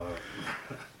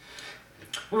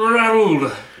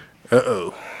Rattled.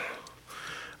 Uh-oh.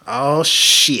 Oh,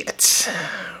 shit.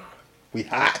 We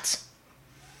hot.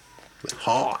 We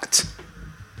hot.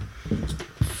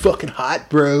 Fucking hot,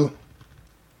 bro.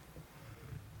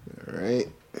 All right.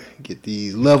 Get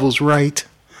these levels right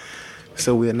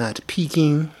so we're not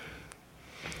peaking.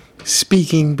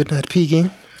 Speaking, but not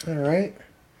peaking. All right.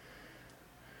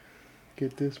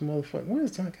 Get this motherfucker.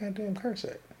 Where's my goddamn curse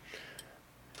at?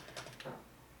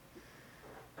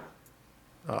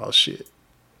 Oh, shit.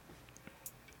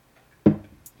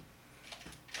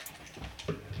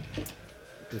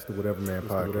 It's the Whatever Man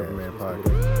Podcast.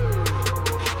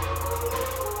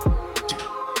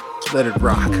 Let it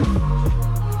rock.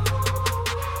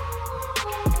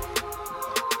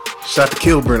 Shot the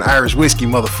Kilburn Irish whiskey,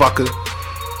 motherfucker.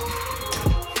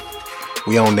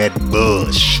 We on that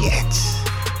bullshit.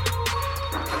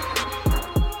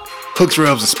 Hooks,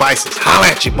 rubs, and spices. Holla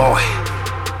at you, boy.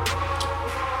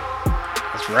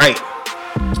 That's right.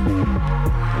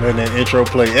 Letting that intro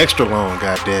play extra long,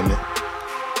 goddammit.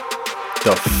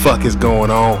 The fuck is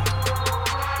going on?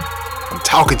 I'm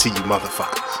talking to you,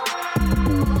 motherfuckers.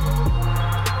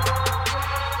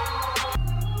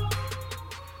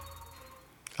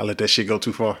 I let that shit go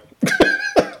too far.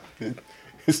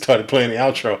 It started playing the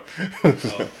outro.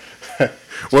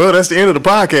 Well, that's the end of the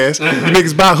podcast. You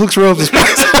niggas buy hooks, rubs, and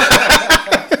spices.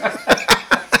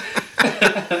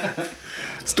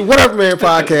 It's the Whatever Man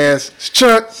Podcast. It's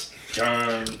Chuck.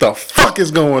 The fuck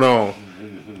is going on?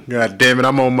 God damn it,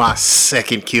 I'm on my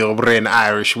second Kilburn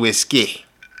Irish whiskey.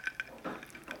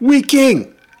 We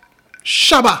king.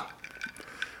 Shabba.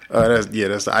 That's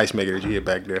the ice maker that you hear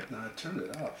back there. No, I turned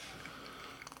it off.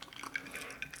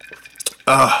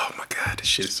 Oh my god, this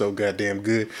shit is so goddamn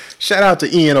good. Shout out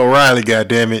to Ian O'Reilly,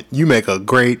 goddamn it. You make a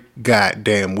great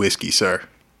goddamn whiskey, sir.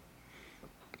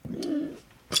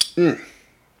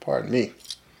 Pardon me.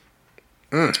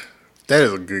 That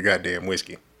is a good goddamn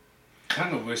whiskey.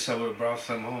 Kind of wish I would have brought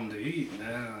something home to eat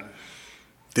now.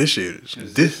 This shit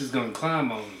is... This is going to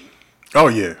climb on me. Oh,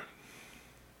 yeah.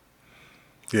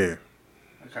 Yeah.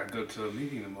 I got to go to a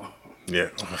meeting tomorrow. Yeah.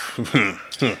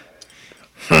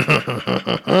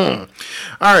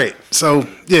 All right. So,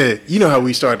 yeah, you know how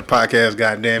we start the podcast,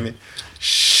 goddammit.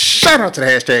 Shout out to the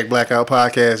hashtag Blackout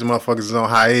Podcast. The motherfuckers is on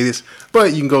hiatus.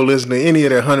 But you can go listen to any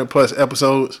of their 100+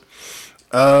 episodes.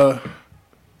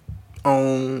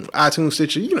 On iTunes,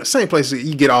 Stitcher, same places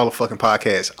you get all the fucking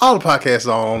podcasts. All the podcasts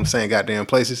are all on the same goddamn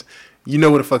places. You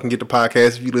know where to fucking get the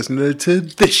podcast if you listen to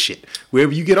this shit.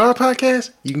 Wherever you get our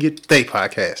podcast, you can get they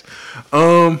podcast.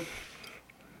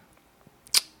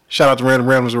 Shout out to Random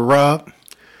Ramblers with Rob.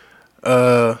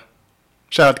 Shout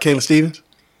out to Kayla Stevens.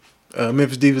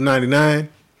 Memphis Divas 99.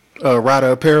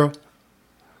 Ryder Apparel.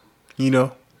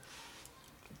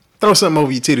 Throw something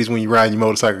over your titties when you ride your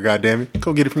motorcycle, goddammit.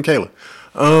 Go get it from Kayla.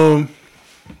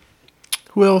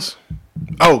 Who else?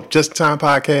 Oh, Just in Time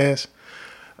Podcast.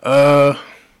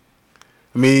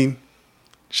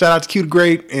 Shout out to Q the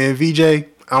Great and VJ. I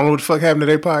don't know what the fuck happened to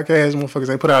their podcast. Motherfuckers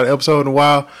ain't put out an episode in a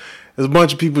while. There's a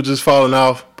bunch of people just falling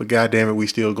off, but goddammit, we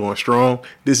still going strong.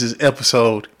 This is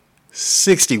episode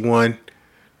 61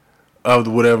 of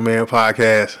the Whatever Man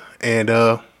Podcast. And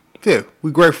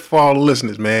we grateful for all the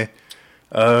listeners, man.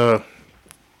 The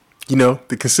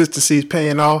consistency is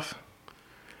paying off.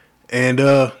 And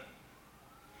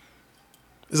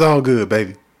it's all good,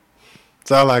 baby.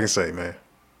 That's all I can say, man.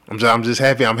 I'm just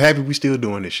happy. I'm happy we still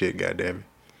doing this shit, goddammit.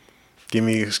 Give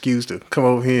me an excuse to come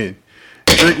over here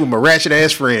and drink with my ratchet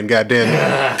ass friend,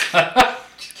 goddammit.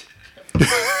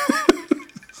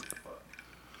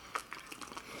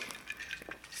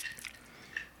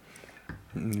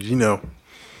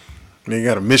 You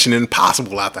got a Mission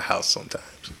Impossible out the house sometimes.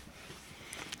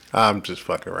 I'm just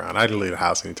fucking around. I can leave the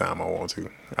house anytime I want to.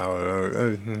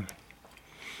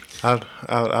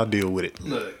 I'll deal with it.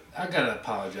 Look, I gotta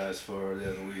apologize for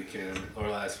the other weekend or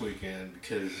last weekend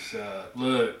because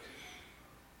look,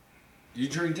 you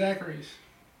drink daiquiris?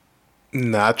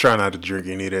 Nah, I try not to drink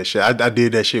any of that shit. I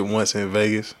did that shit once in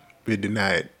Vegas. It did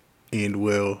not end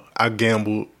well. I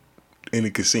gambled in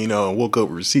the casino and woke up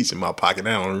with receipts in my pocket.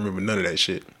 I don't remember none of that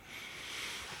shit.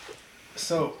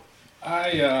 So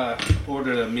I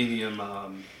ordered a medium.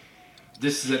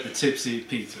 This is at the Tipsy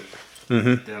Pizza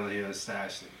down here in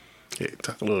Stashing. Yeah,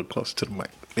 talk a little closer to the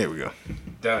mic. There we go.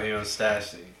 Down here in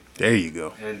Stashing. There you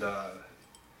go. And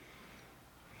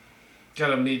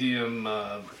got a medium,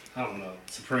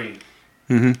 Supreme.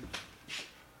 Mm-hmm.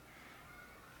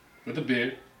 With a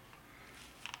beer.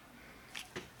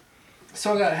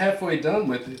 So I got halfway done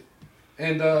with it.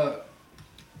 And I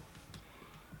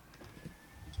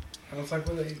was like,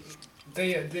 well,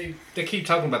 they keep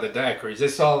talking about the daiquiris.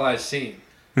 That's all I've seen.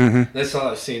 Mm-hmm. That's all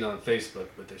I've seen on Facebook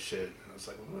with this shit. And I was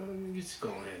like, well, you just go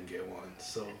ahead and get one.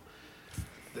 So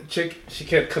the chick, she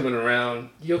kept coming around.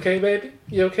 You okay, baby?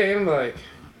 You okay? I'm like,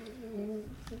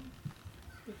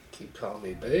 keep calling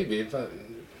me baby. If I,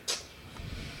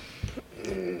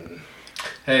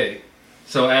 Hey,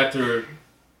 so after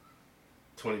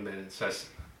 20 minutes,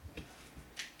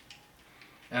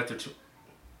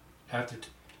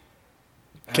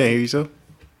 Can't hear yourself?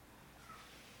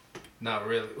 Not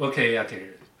really. Okay, I can hear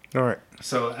it. All right.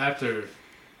 So after,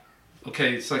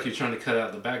 okay, it's like you're trying to cut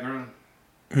out the background.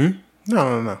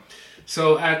 No.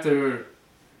 So after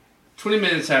 20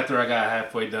 minutes after I got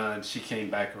halfway done, she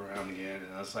came back around again,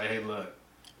 and I was like, hey, look,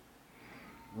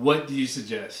 what do you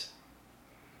suggest?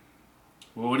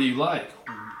 Well, what do you like?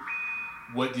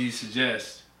 What do you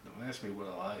suggest? Don't ask me what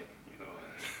I like,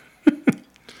 you know.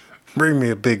 Bring me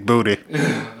a big booty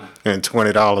and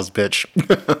 $20, bitch.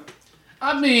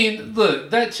 I mean, look,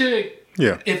 that chick,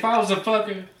 Yeah. if I was a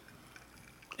fucker,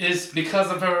 it's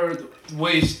because of her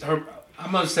way,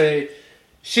 I'm going to say,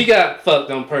 she got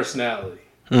fucked on personality.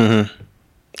 Mm-hmm.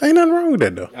 Ain't nothing wrong with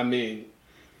that, though. I mean,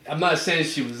 I'm not saying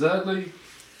she was ugly,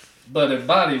 but her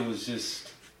body was just...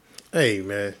 Hey,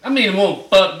 man. I mean, it wasn't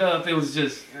fucked up. It was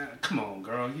just, come on,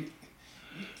 girl. You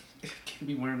can't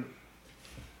be wearing...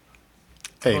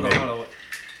 Hey, hold man. on.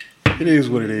 It is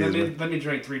what it is, man. Let me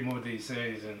drink 3 more of these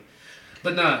things.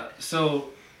 But nah,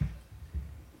 so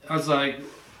I was like,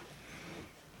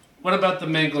 what about the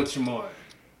mango chamoy?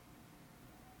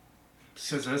 She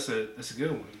says, that's a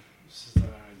good one. She says,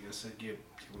 I guess I'd get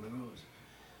one of those.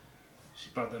 She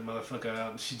brought that motherfucker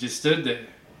out and she just stood there.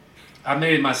 I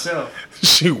made it myself.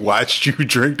 She watched you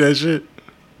drink that shit?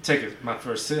 Take it, my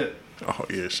first sip. Oh,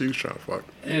 yeah, she was trying to fuck.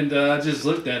 And I just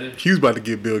looked at it. He was about to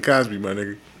get Bill Cosby, my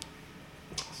nigga.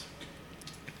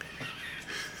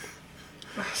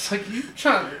 I was like, you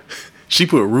trying to... She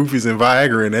put roofies and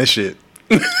Viagra in that shit.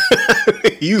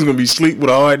 You was gonna be asleep with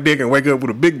a hard dick and wake up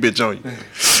with a big bitch on you.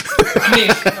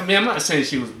 I mean, I'm not saying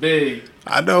she was big.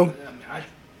 I know. I mean, I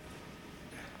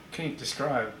can't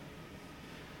describe.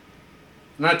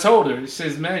 And I told her, it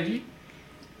says, man, you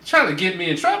trying to get me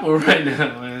in trouble right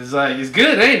now. And it's like, it's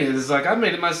good, ain't it? It's like, I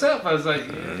made it myself. I was like,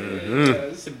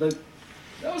 yeah, but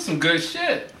that was some good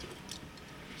shit.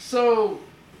 So,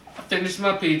 I finished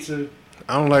my pizza.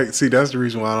 I don't like, see, that's the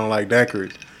reason why I don't like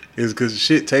daiquiris. Is because the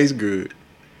shit tastes good.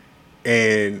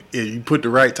 And if you put the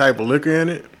right type of liquor in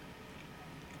it,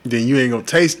 then you ain't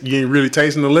really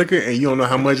tasting the liquor and you don't know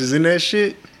how much is in that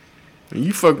shit. And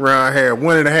you fuck around here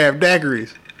 1.5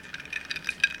 daiquiris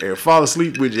and fall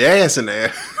asleep with your ass in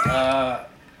there. I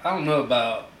don't know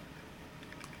about...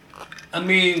 I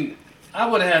mean, I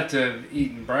would have to have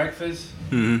eaten breakfast,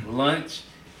 lunch,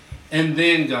 and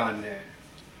then gone there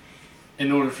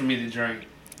in order for me to drink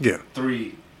 2 or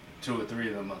 3 of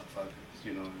them motherfuckers.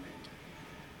 You know what I mean?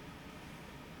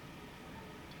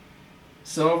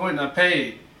 So I went and I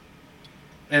paid.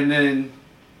 And then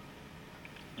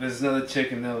there's another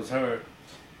chick and that was her.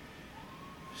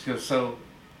 She goes, so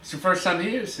it's your first time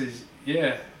here? She says,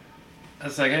 yeah. I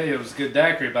was like, hey, it was a good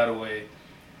daiquiri, by the way.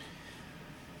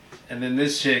 And then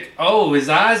this chick, oh, his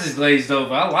eyes is glazed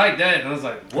over. I like that. And I was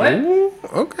like, what? Ooh,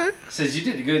 okay. Says, you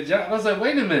did a good job. I was like,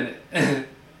 wait a minute.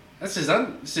 I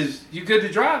says, you good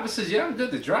to drive? I says, yeah, I'm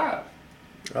good to drive.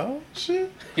 Oh,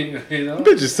 shit. You know?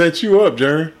 Bitch just set you up,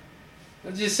 Jerm.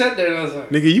 I just sat there and I was like...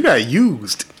 Nigga, you got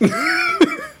used.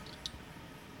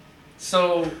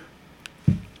 So...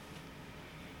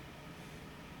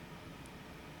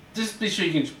 just be sure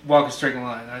you can walk a straight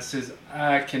line. I says,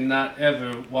 I cannot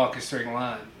ever walk a straight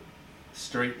line.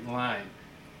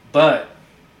 But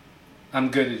I'm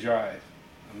good to drive.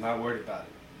 I'm not worried about it.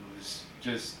 It was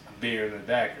just a beer and a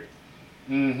daiquiri.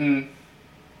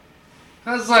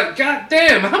 I was like, God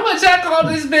damn, how much alcohol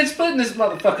this bitch put in this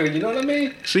motherfucker? You know what I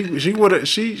mean? She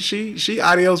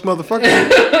adios motherfucker.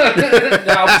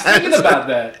 I was thinking about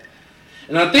that.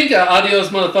 And I think adios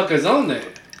motherfucker's on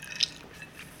there.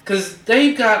 Because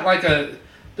they've got like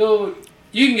dude,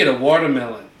 you can get a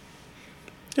watermelon.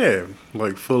 Yeah,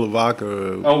 like full of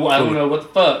vodka. Oh, I don't know what the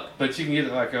fuck, but you can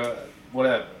get like a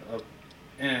whatever,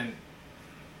 and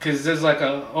because there's like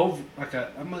I'm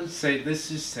gonna say, let's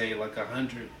just say like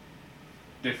 100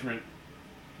 different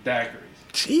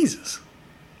daiquiris. Jesus,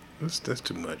 that's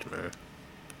too much, man.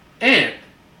 And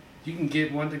you can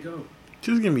get one to go.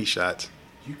 Just give me shots.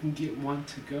 You can get one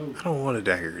to go. I don't want a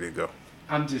daiquiri to go.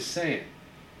 I'm just saying,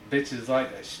 bitches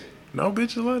like that shit. No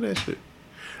bitches like that shit.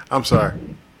 I'm sorry.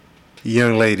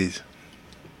 Young ladies,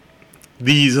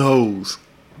 these hoes.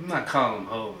 I'm not calling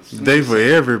them hoes. They for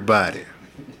everybody.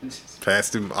 Pass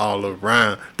them all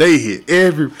around. They hit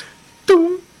every.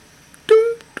 Doom,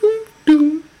 doom, doom,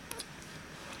 doom.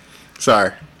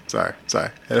 Sorry. Had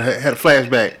a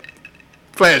flashback.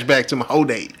 Flashback to my whole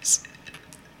days.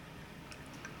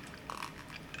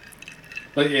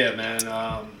 But yeah,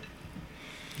 man,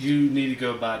 you need to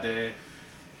go by there.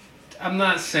 I'm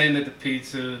not saying that the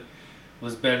pizza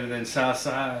was better than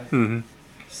Southside. Mm-hmm.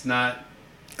 It's not.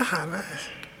 Man.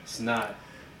 It's not.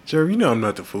 Jerm, you know I'm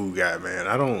not the food guy, man.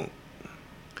 I don't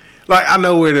like. I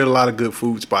know where there a lot of good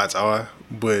food spots are,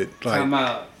 but like, I'm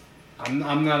not a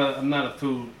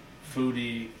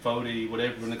foodie,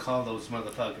 whatever you want to call those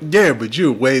motherfuckers. yeah, but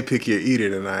you're a way pickier eater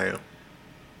than I am.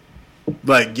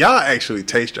 Like, y'all actually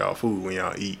taste y'all food when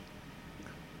y'all eat.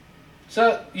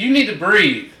 So you need to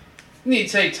breathe. You need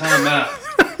to take time out.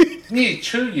 You need to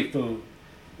chew your food.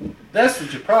 That's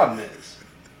what your problem is.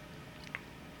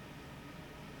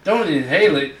 Don't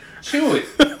inhale it. Chew it.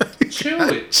 Chew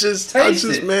it. I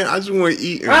just want to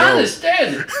eat and I go.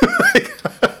 understand it.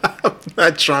 I'm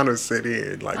not trying to sit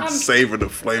here and like savor the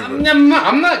flavor. I'm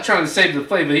not trying to save the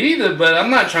flavor either, but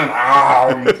I'm not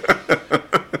trying to.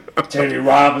 Teddy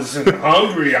Robinson,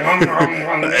 hungry.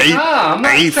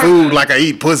 I eat food like I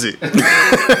eat pussy. Give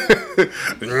that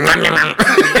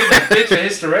bitch a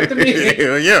hysterectomy.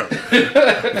 Hell yeah.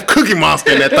 Cookie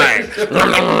Monster in that thing.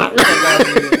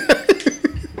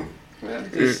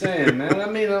 I'm just saying, man.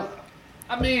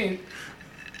 I mean.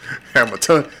 Have my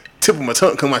tip of my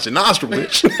tongue come out your nostril,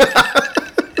 bitch.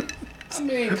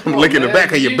 I'm licking the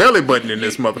back of your belly button in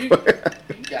this motherfucker.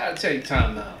 You gotta take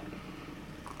time out.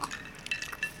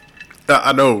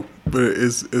 I know, but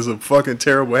it's a fucking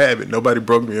terrible habit. Nobody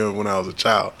broke me up when I was a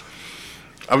child.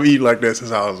 I've eaten like that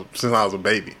since I was a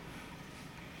baby.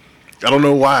 I don't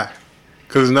know why,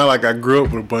 because it's not like I grew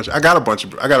up with a bunch. I got a bunch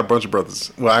of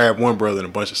brothers. Well, I have one brother and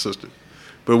a bunch of sisters,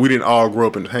 but we didn't all grow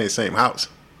up in the same house.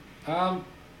 I'm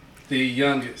the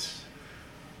youngest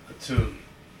of two,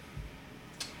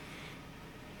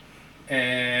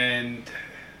 and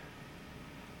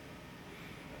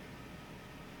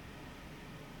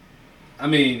I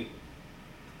mean,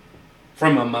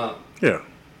 from my mom. Yeah.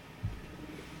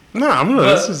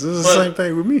 This is the same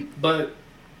thing with me. But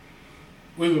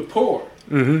we were poor.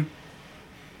 Mm-hmm.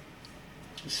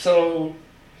 So,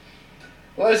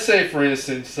 let's say, for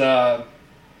instance, I'm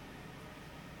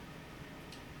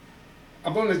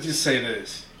going to just say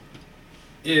this.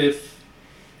 If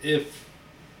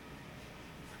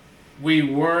we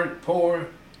weren't poor,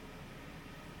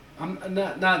 I'm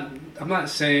not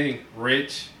saying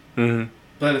rich. Mm-hmm.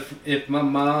 But if my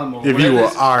mom or if you were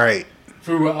all right,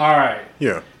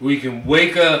 yeah, we can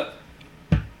wake up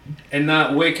and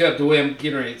not wake up the way I'm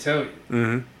getting ready to tell you.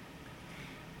 Mm-hmm.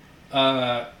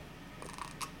 I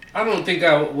don't think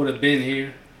I would have been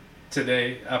here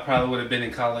today. I probably would have been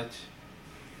in college.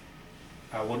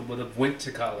 I would have went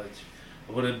to college.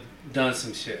 I would have done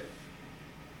some shit.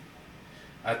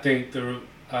 I think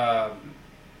how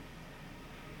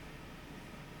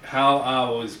I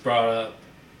was brought up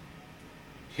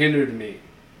hindered me.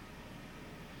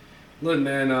 Look,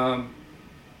 man,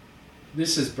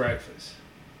 this is breakfast.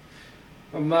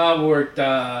 My mom worked,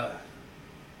 I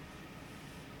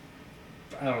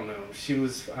don't know,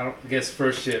 I guess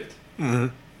first shift.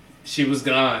 Mm-hmm. She was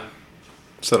gone.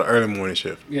 So the early morning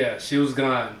shift. Yeah, she was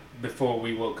gone before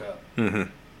we woke up. Mm-hmm.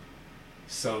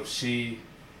 So she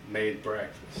made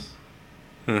breakfast.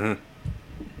 Mm-hmm.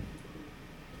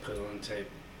 Put it on the table.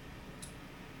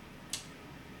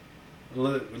 We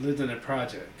lived in the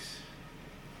projects.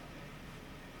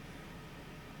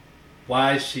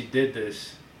 Why she did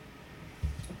this?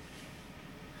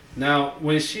 Now,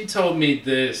 when she told me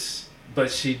this,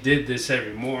 but she did this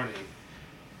every morning,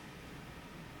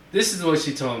 this is what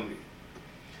she told me.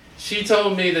 She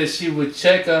told me that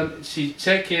she'd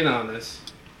check in on us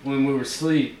when we were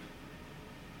asleep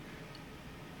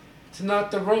to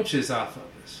knock the roaches off of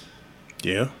us.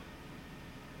 Yeah.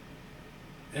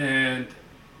 And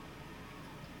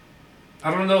I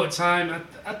don't know what time.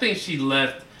 I think she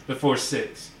left before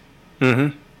 6.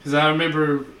 Mm-hmm. Because I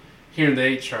remember hearing the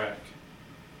 8-track.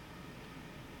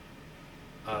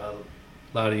 A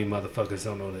lot of you motherfuckers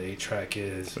don't know what the 8-track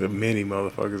is. Many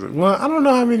motherfuckers. Well, I don't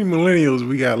know how many millennials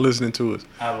we got listening to us.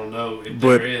 I don't know if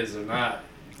there is or not.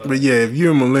 But yeah, if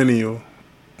you're a millennial,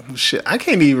 shit, I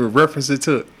can't even reference it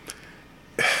to.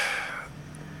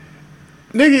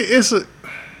 Nigga, it's a.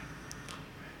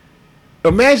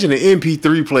 Imagine an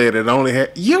MP3 player that only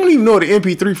had. You don't even know the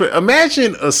MP3 player.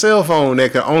 Imagine a cell phone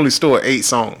that can only store 8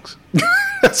 songs.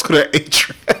 That's what an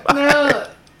 8-track. No,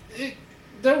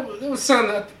 there was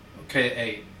something. Okay,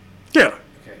 8. Yeah.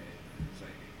 Okay.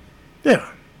 Yeah.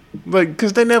 Like,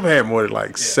 because they never had more than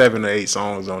like 7 or 8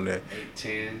 songs on there. 8,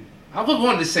 10. I would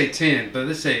want to say 10, but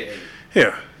let's say 8.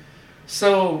 Yeah.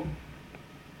 So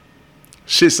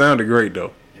Shit sounded great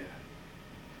though. Yeah.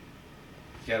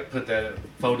 You gotta put that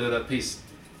folded up piece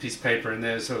of paper in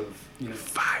there, so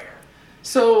Fire.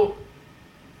 So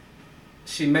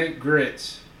she make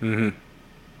grits. Mm-hmm.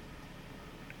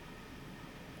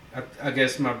 I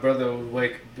guess my brother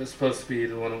was supposed to be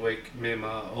the one to wake me and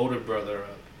my older brother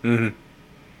up. Mm-hmm.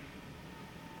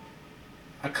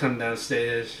 I come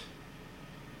downstairs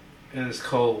and it's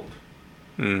cold.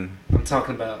 Mm. I'm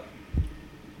talking about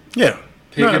Yeah.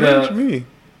 pick it I know up what you mean.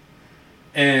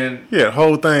 and Yeah, the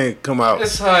whole thing come out.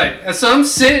 it's like, so I'm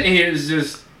sitting here, it's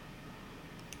just,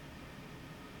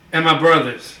 and my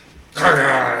brothers,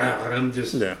 I'm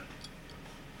just, Yeah.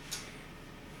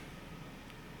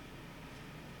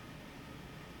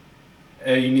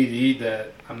 hey, you need to eat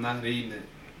that. I'm not eating it.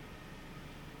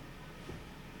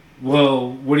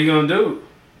 Well, what are you gonna do?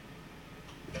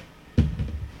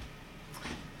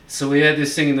 So we had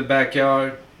this thing in the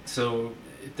backyard. So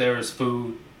if there was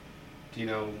food,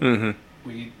 Mm-hmm.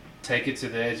 we take it to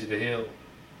the edge of the hill,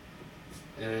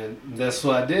 and that's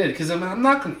what I did. Because I'm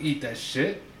not gonna eat that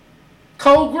shit.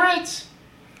 Cold grits,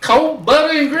 cold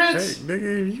butter and Hey, grits.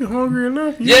 nigga, you hungry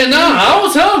enough? Yeah, no, I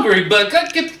was hungry, but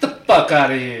get the fuck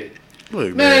out of here.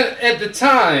 Look, Man, at the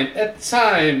time,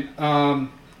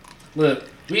 look,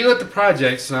 we lit the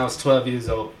projects when I was 12 years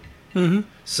old. Mm-hmm.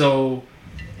 So,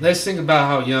 let's think about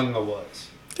how young I was.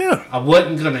 Yeah. I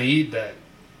wasn't gonna eat that,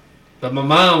 but my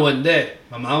mom wasn't there.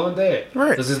 Right.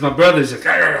 Because it's my brothers. Just,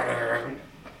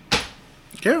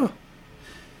 Yeah.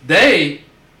 they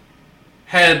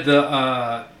had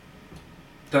the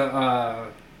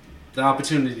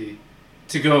opportunity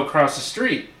to go across the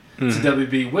street to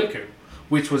WB Wicker,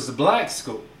 which was the black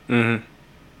school. Mm-hmm.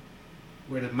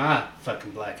 Where did my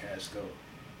fucking black ass go?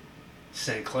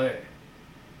 St. Clair.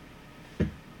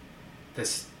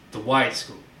 That's the white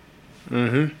school.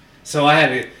 Mm-hmm. So I had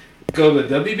to go to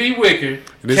WB Wicker,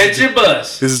 This catch is your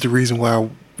bus. This is the reason why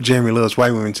Jeremy loves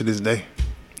white women to this day.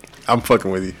 I'm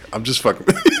fucking with you. I'm just fucking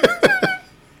with you.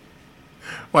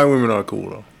 White women are cool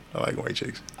though. I like white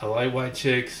chicks. I like white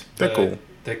chicks. They're cool.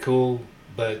 They're cool,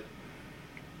 but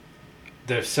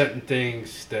there's certain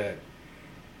things that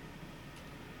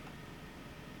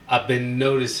I've been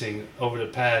noticing over the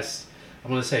past,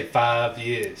 I'm going to say 5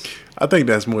 years. I think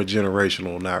that's more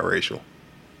generational, not racial.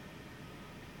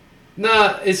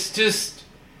 Nah, it's just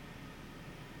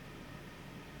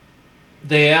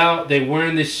they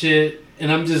wearing this shit,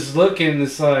 and I'm just looking.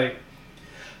 It's like,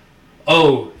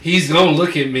 oh, he's gonna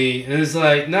look at me, and it's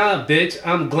like, nah, bitch,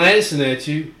 I'm glancing at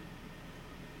you,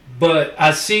 but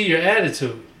I see your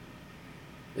attitude.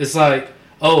 It's like,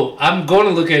 oh, I'm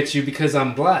gonna look at you because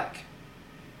I'm black.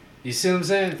 You see what I'm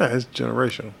saying? Yeah, it's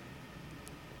generational.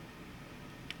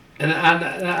 And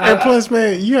And plus,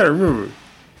 man, you gotta remember,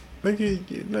 like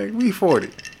we 40.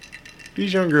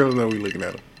 These young girls know we looking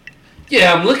at them.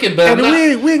 yeah, I'm looking, but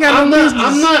And we ain't got no business.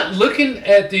 I'm not looking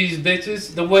at these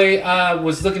bitches the way I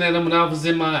was looking at them when I was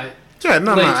in my Yeah,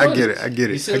 no, late I 20s. get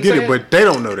it. You see I what I'm get it, saying? but they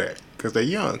don't know that because they're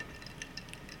young.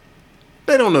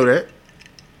 They don't know that.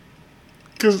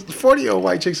 Because 40-year-old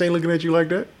white chicks ain't looking at you like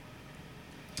that.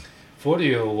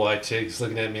 40-year-old white chicks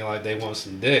looking at me like they want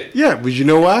some dick. Yeah, but you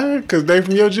know why? Because they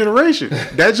from your generation.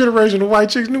 That generation of white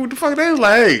chicks knew what the fuck they was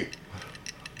like. Hey,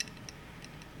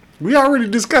 we already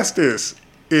discussed this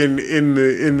in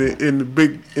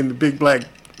the big black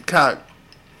cock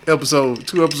episode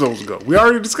 2 episodes ago. We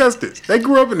already discussed this. They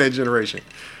grew up in that generation.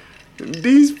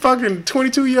 These fucking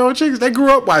 22-year-old chicks, they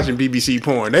grew up watching BBC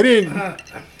porn. They didn't.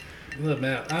 Look,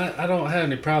 man, I don't have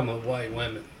any problem with white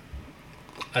women.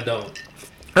 I don't.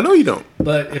 I know you don't.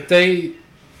 But if they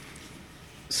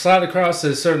slide across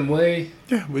a certain way,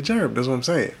 Yeah, but Jerm, that's what I'm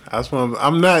saying.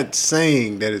 I'm not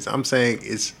saying that it's. I'm saying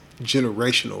it's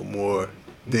generational more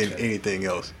than anything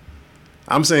else.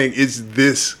 I'm saying it's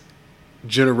this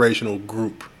generational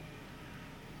group,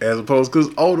 as opposed because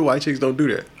older white chicks don't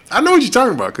do that. I know what you're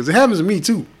talking about because it happens to me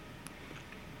too.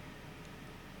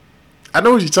 I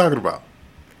know what you're talking about,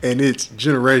 and it's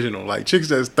generational. Like chicks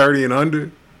that's 30 and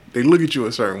under, they look at you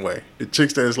a certain way. The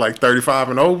chicks that's like 35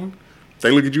 and over,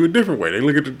 they look at you a different way. They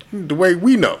look at the way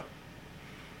we know.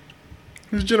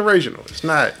 It's generational. It's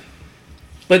not.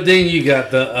 but then you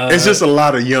got the. It's just a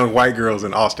lot of young white girls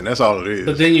in Austin. That's all it is.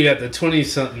 But then you got the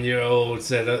 20-something-year-olds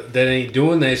that ain't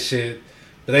doing that shit,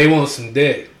 but they want some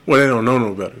dick. Well, they don't know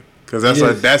no better because that's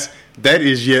Yes. that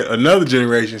is yet another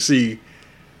generation. See,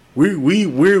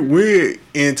 we're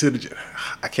into the.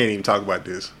 I can't even talk about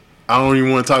this. I don't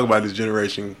even want to talk about this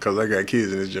generation because I got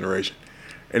kids in this generation,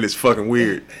 and it's fucking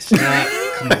weird. It's not.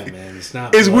 Come on, man. It's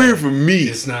not. It's blood. weird for me.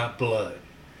 It's not blood.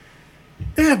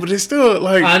 Yeah, but it's still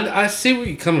like I see where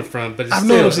you're coming from, but it's I've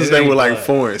still, known them since it they ain't were like blood.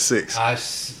 4 and 6.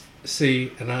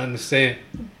 see and I understand.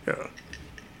 Yeah.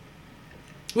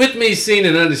 With me seeing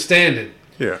and understanding.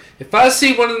 Yeah. If I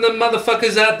see one of them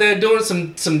motherfuckers out there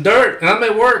doing some dirt and I'm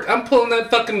at work, I'm pulling that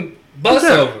fucking bus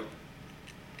over.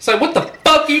 It's like, what the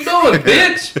fuck you doing,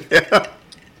 bitch? Yeah.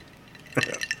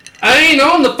 I ain't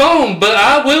on the phone, but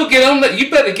I will get on that.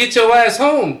 You better get your ass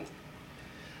home.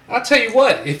 I'll tell you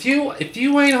what, if you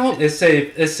ain't home, let's say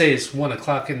it's 1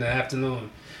 o'clock in the afternoon.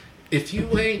 If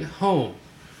you ain't home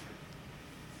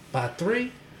by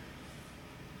 3,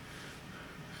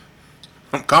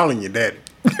 I'm calling you daddy.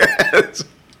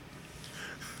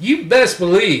 you best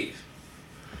believe.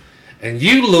 And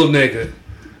you little nigga.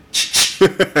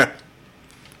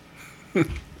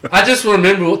 I just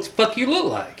remember what the fuck you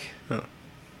look like.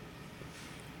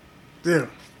 Yeah.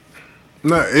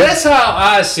 No, that's how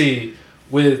I see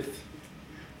with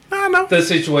I know the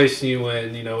situation you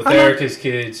in, with Erica's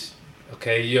kids,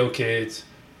 okay, your kids.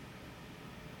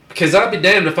 Because I'd be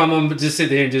damned if I'm gonna just sit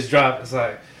there and just drop. It's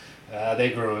like,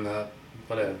 they growing up,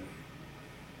 whatever.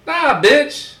 Nah,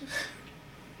 bitch.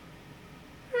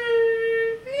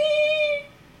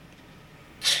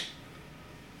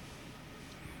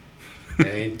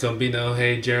 Ain't gonna be no,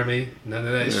 hey, Jeremy, none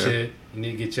of that shit. You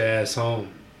need to get your ass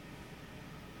home.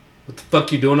 What the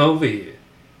fuck you doing over here?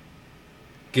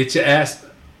 Get your ass...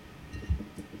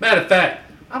 Matter of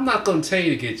fact, I'm not gonna tell you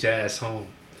to get your ass home.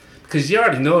 Because you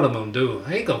already know what I'm gonna do.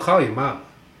 I ain't gonna call your mama.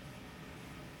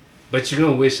 But you're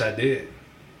gonna wish I did.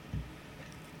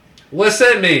 What's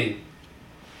that mean?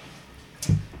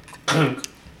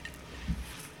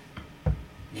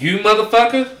 You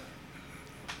motherfucker?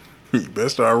 You better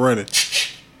start running.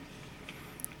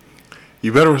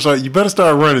 You better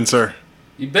start running, sir.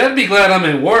 You better be glad I'm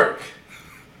at work.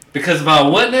 Because if I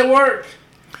wasn't at work...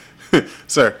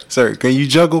 sir, can you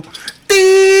juggle?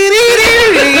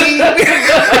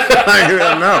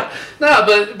 No. No,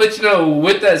 but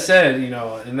with that said,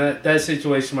 in that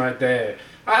situation right there,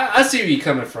 I see where you're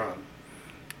coming from.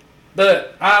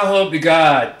 But I hope to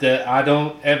God that I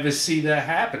don't ever see that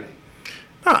happening.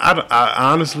 No, I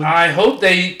honestly... I hope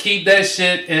they keep that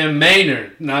shit in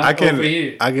Maynard, not over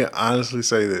here. I can honestly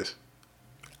say this.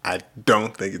 I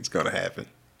don't think it's going to happen.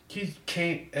 You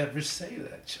can't ever say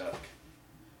that, Chuck.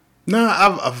 No,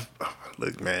 I've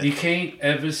look, man. You can't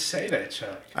ever say that,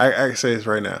 Chuck. I can say this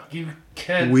right now. You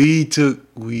can. We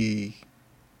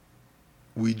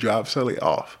dropped Sully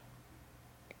off.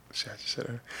 Shit, I just said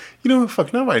her. You know what?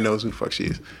 Fuck, nobody knows who the fuck she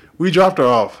is. We dropped her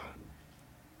off,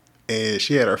 and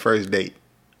she had her first date.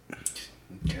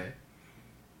 Okay.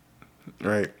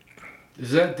 Right.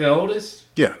 Is that the oldest?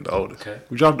 Yeah, the oldest. Okay.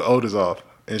 We dropped the oldest off,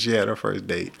 and she had her first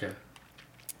date. Okay.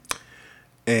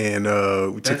 And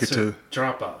we took her to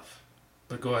drop off.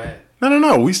 But go ahead.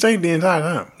 No. We stayed the entire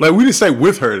time. Like, we didn't stay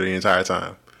with her the entire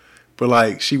time, but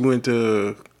like she went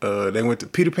to they went to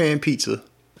Peter Pan Pizza.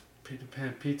 Peter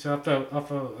Pan Pizza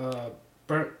off of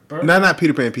Burton. No, not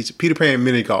Peter Pan Pizza. Peter Pan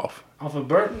Mini Golf. Off of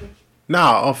Burton. No,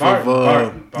 off Barton,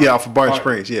 of Barton. off of Barton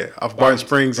Springs. Yeah, off of Barton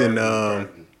Springs in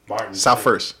South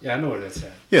First. Yeah, I know where that's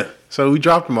at. Yeah, so we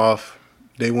dropped them off.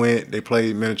 They went. They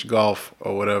played miniature golf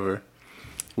or whatever.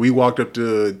 We walked up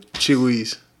to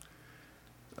Chewy's,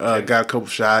 got a couple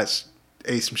shots,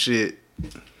 ate some shit,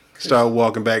 started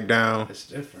walking back down. It's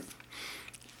different.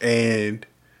 And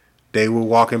they were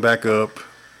walking back up,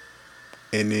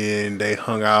 and then they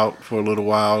hung out for a little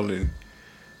while and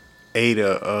ate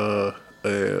an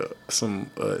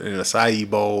acai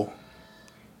bowl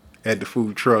at the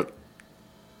food truck,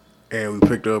 and we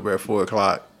picked her up at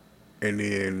 4:00, and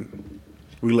then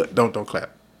we don't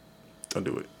clap, don't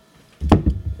do it.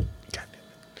 God damn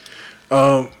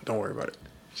it. Don't worry about it.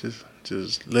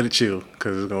 Just let it chill,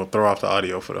 because it's gonna throw off the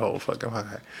audio for the whole fucking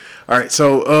podcast. All right,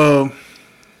 so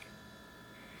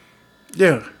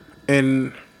yeah,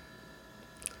 and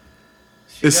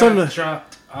She it's got something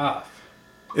dropped off.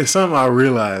 It's something I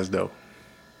realized though.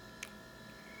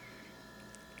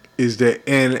 Is that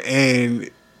and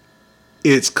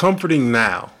it's comforting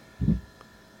now.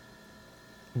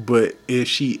 But if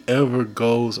she ever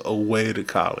goes away to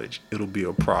college, it'll be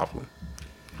a problem.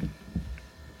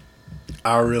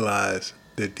 I realize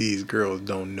that these girls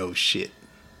don't know shit.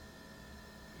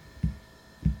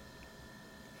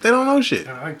 They don't know shit.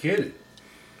 I get it.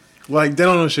 Like, they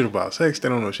don't know shit about sex. They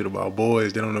don't know shit about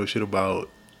boys. They don't know shit about...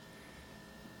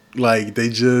 Like, they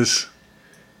just...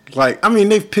 Like, I mean,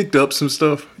 they've picked up some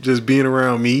stuff just being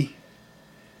around me.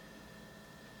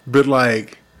 But,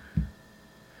 like...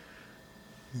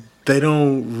 They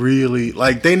don't really...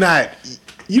 Like, they not...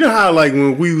 You know how, like,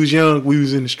 when we was young, we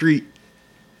was in the street?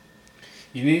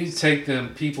 You need to take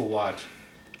them people watching.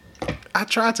 I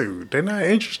try to. They're not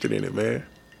interested in it, man.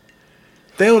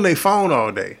 They on their phone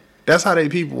all day. That's how they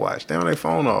people watch. They on their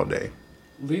phone all day.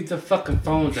 Leave the fucking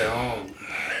phones at home.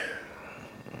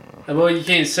 Well, you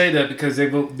can't say that because they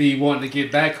will be wanting to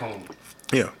get back home.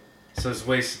 Yeah. So it's a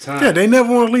waste of time. Yeah, they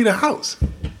never want to leave the house.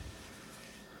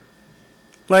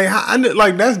 Like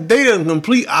that's they the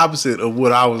complete opposite of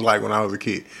what I was like when I was a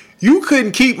kid. You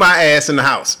couldn't keep my ass in the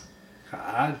house.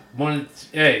 I wanted.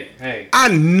 Hey. I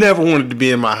never wanted to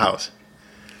be in my house.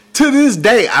 To this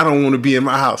day, I don't want to be in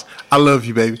my house. I love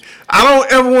you, baby. I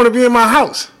don't ever want to be in my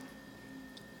house.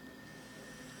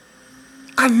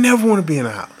 I never want to be in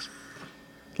the house.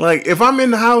 Like, if I'm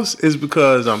in the house, it's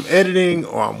because I'm editing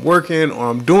or I'm working or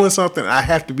I'm doing something. I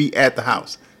have to be at the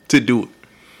house to do it.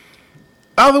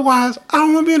 Otherwise, I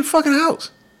don't want to be in the fucking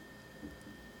house.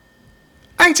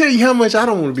 I can tell you how much I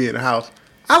don't want to be in the house.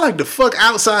 I like to fuck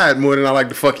outside more than I like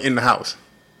to fuck in the house.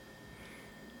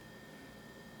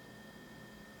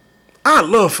 I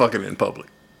love fucking in public.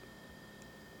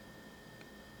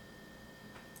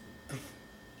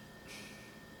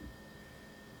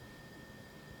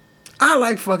 I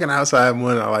like fucking outside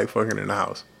more than I like fucking in the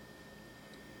house.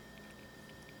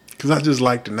 Because I just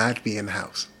like to not be in the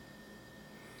house.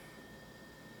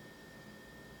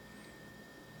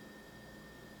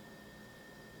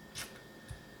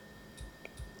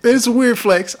 It's a weird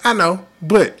flex, I know,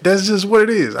 but that's just what it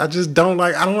is. I don't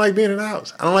like being in the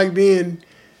house. I don't like being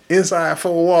inside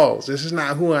four walls. This is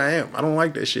not who I am. I don't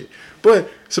like that shit. But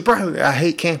surprisingly, I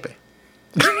hate camping.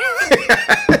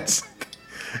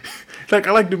 Like,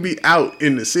 I like to be out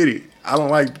in the city. I don't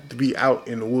like to be out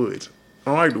in the woods.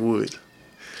 I don't like the woods.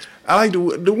 I like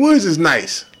the woods is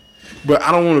nice, but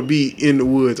I don't want to be in the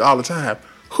woods all the time.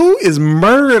 Who is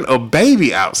murdering a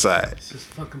baby outside? It's just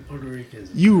fucking Puerto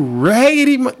Ricans. You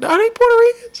raggedy... Are they Puerto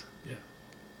Ricans? Yeah.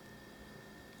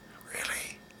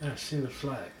 Really? I've seen the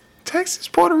flag. Texas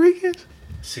Puerto Ricans?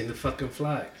 Seen the fucking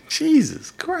flag. Jesus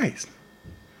Christ.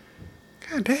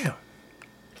 God damn.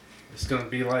 It's going to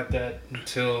be like that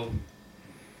until...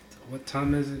 What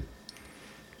time is it?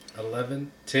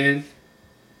 11? 10?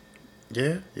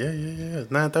 Yeah. It's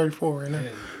 9:34 right now. Yeah.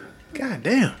 God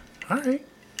damn. All right.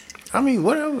 I mean,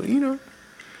 whatever, you know.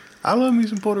 I love me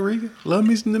some Puerto Ricans. Love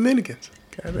me some Dominicans.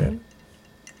 God damn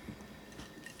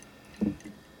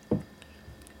it.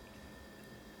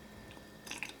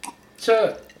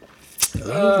 Chuck.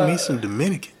 Love me some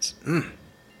Dominicans.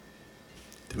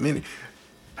 Dominican.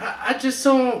 I just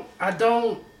don't... I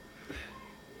don't...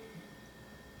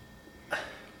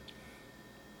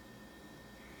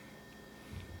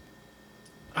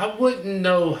 I wouldn't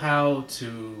know how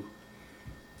to...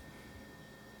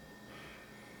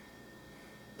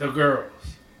 The girls.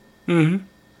 Mm-hmm.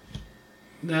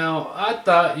 Now, I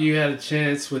thought you had a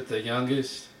chance with the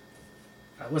youngest.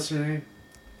 What's her name?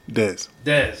 Des.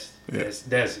 Des. Yeah.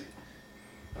 Desi.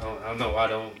 I don't know. I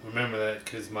don't remember that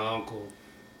because my uncle,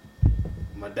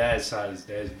 my dad's side is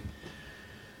Desi.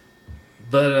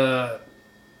 But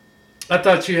I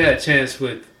thought you had a chance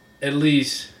with at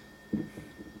least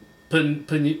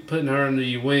putting her under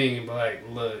your wing and be like,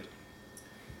 look, your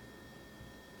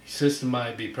sister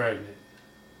might be pregnant,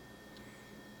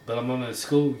 but I'm gonna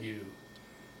school you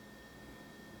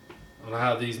on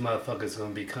how these motherfuckers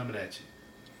gonna be coming at you.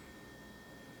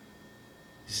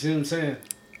 You see what I'm saying?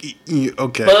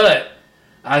 Okay. But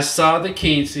I saw the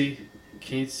Quincy.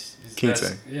 Quince.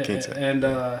 Yeah, Quince. and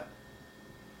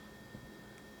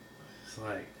it's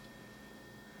like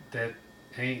that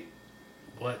ain't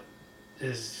what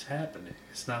is happening.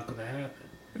 It's not gonna happen.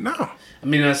 No. I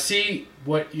mean, I see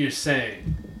what you're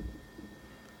saying,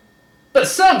 but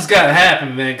something's gotta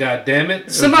happen, man. God damn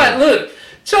it! Somebody look,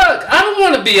 Chuck. I don't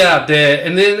want to be out there,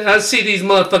 and then I see these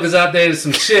motherfuckers out there with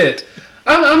some shit.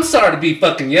 I'm sorry to be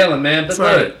fucking yelling, man, but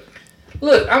Sorry.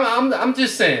 look, I'm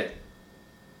just saying.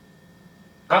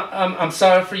 I'm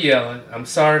sorry for yelling. I'm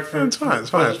sorry for... It's fine.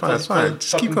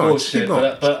 Just keep going. Bullshit, Keep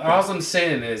going. But all I'm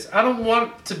saying is, I don't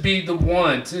want to be the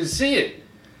one to see it.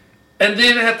 And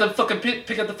then have to fucking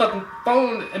pick up the fucking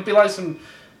phone and be like some...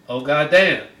 Oh,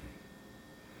 goddamn.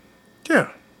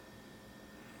 Yeah.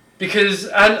 Because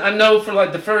I know for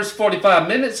like the first 45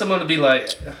 minutes, I'm going to be like...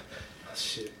 Oh,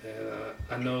 shit, man.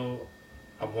 I know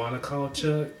I want to call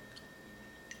Chuck.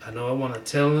 I know I want to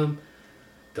tell him.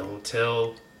 Don't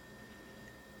tell...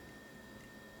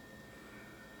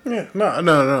 Yeah,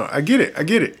 no. I get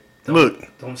it.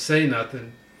 Look. Don't say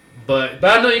nothing. But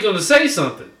I know you're gonna say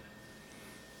something.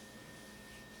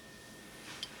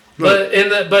 Look.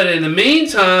 But in the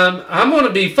meantime, I'm gonna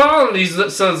be following these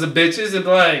sons of bitches and be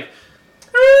like,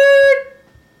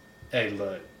 hey,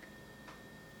 look.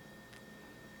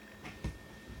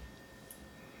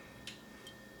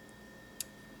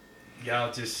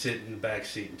 Y'all just sit in the back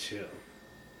seat and chill.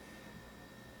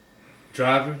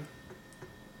 Driver,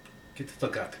 Get the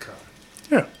fuck out the car.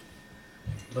 Yeah.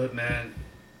 Look, man,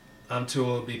 I'm too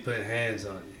old to be putting hands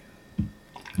on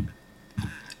you.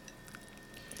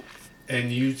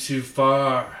 And you too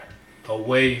far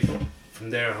away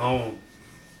from their home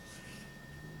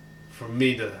for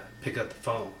me to pick up the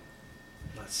phone.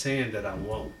 I'm not saying that I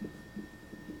won't.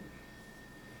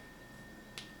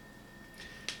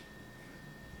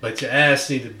 But your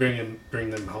ass need to bring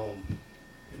them home.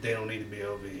 They don't need to be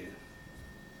over here.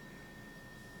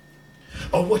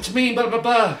 Oh, what you mean, blah, blah,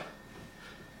 blah?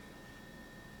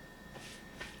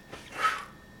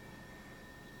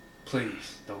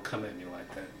 Please, don't come at me like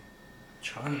that. I'm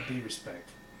trying to be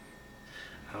respectful.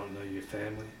 I don't know your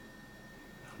family.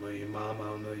 I don't know your mom. I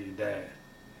don't know your dad.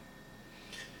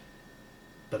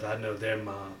 But I know their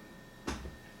mom.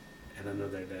 And I know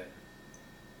their dad.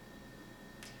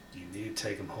 You need to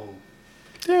take them home.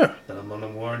 Yeah. But I'm going to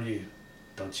warn you.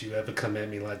 Don't you ever come at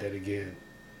me like that again.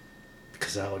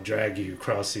 Because I'll drag you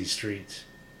across these streets.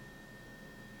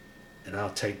 And I'll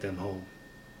take them home.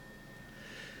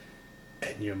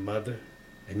 And your mother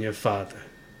and your father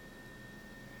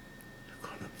are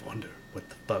going to wonder what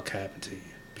the fuck happened to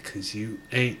you. Because you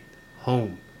ain't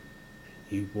home.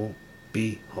 You won't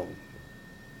be home.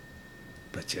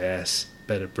 But your ass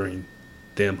better bring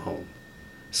them home.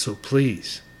 So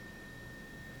please,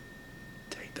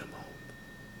 take them home.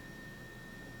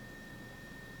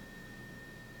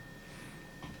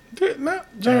 No,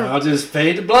 And I'll just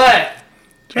fade to black.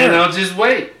 And I'll just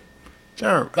wait.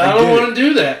 Jerm, But I don't want to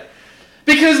do that.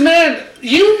 Because, man,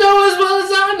 you know as well as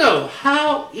I know,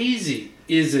 how easy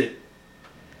is it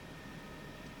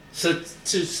to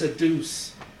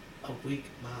seduce a weak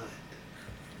mind?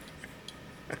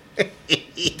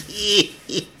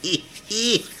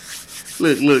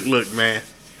 Look, man.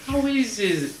 How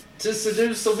easy is it to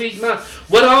seduce a weak mind?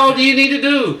 What all do you need to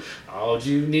do? All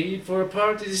you need for a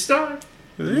party to start?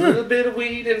 A little bit of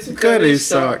weed and some cutty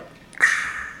stock.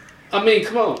 I mean,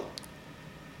 come on.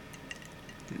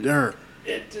 Jerm.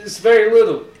 It's very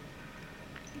little.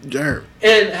 Jerm.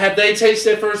 And have they tasted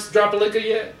their first drop of liquor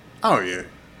yet? Oh, yeah.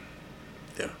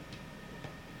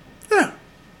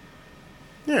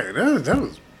 Yeah, that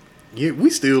was... Yeah, we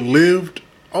still lived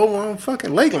over on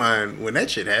fucking Lakeline when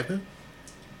that shit happened.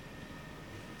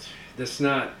 That's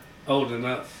not old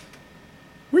enough.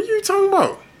 What are you talking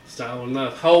about? It's not old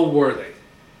enough. How old were they?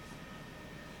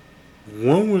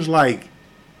 One was like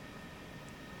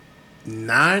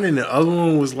 9 and the other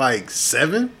one was like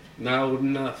 7? Not old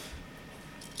enough.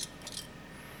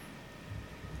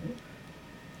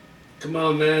 Come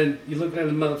on, man. You looking at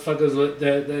the motherfuckers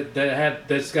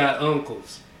that's got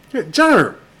uncles. Yeah,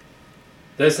 Jerm.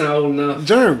 That's not old enough.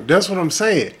 Jerm, that's what I'm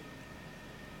saying.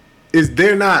 Is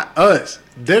they're not us.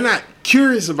 They're not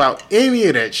curious about any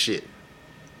of that shit.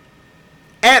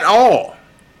 At all.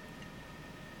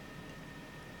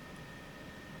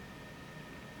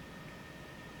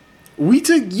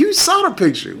 You saw the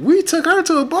picture. We took her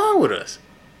to a bar with us.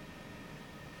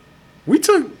 We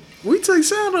took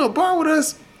Sarah to a bar with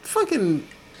us. Fucking.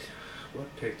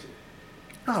 What picture?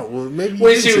 Oh, well, maybe.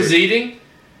 When she was eating?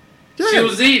 Yeah. She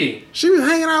was eating. She was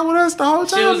hanging out with us the whole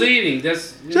time. She was eating.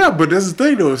 Yeah, but that's the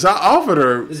thing though. So I offered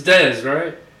her. It's Des,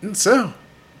 right? So.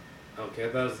 Okay, I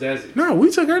thought it was Desi. No,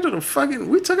 we took her to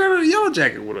the Yellow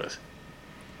Jacket with us.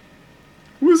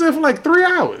 We was there for like 3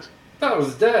 hours. I thought it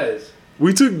was Des.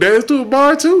 We took Des to a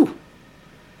bar too.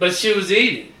 But she was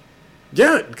eating.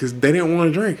 Yeah, because they didn't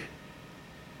want to drink.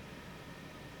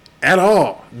 At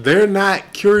all. They're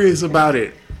not curious about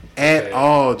it at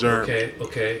all, Jerm.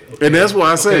 Okay. And that's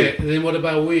why I say. And then what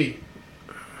about weed?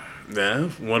 Nah,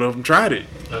 one of them tried it.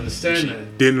 I understand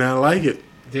that. Did not like it.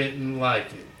 Didn't like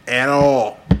it. At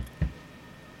all.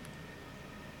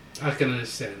 I can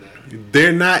understand that.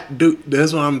 They're not.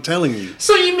 That's what I'm telling you.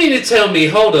 So you mean to tell me,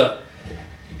 hold up.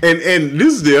 And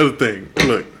this is the other thing.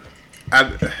 Look, I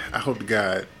hope to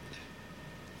God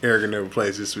Erica never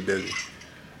plays this with Desi.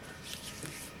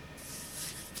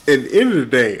 At the end of the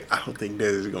day, I don't think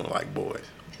Desi's gonna like boys.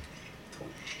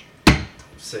 Don't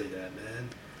say that, man.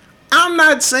 I'm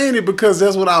not saying it because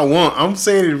that's what I want. I'm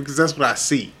saying it because that's what I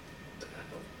see.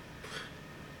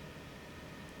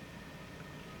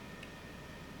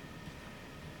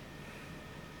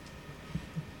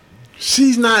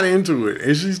 She's not into it,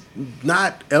 and she's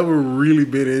not ever really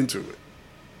been into it.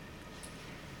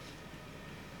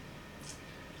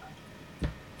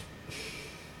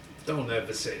 Don't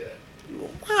ever say that.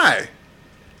 Why?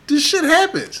 This shit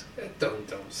happens. Don't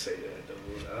say that,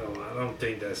 dude. I don't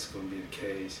think that's gonna be the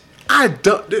case. I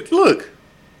don't look.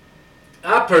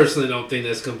 I personally don't think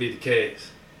that's gonna be the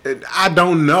case. I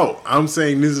don't know. I'm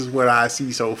saying this is what I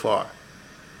see so far.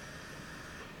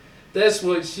 That's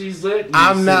what she's letting you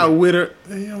I'm see. not with her.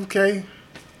 Okay.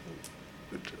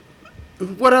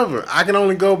 Whatever. I can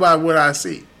only go by what I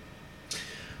see.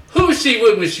 Who was she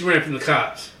with when she ran from the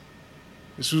cops?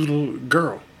 This was a little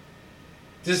girl.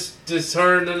 Just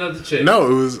her and another chick? No,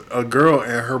 it was a girl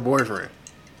and her boyfriend.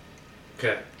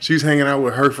 Okay. She was hanging out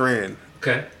with her friend.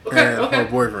 Okay. And her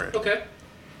boyfriend. Okay.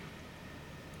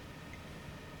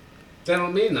 That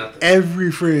don't mean nothing.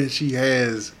 Every friend she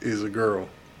has is a girl.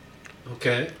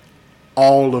 Okay.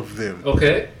 All of them.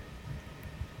 Okay.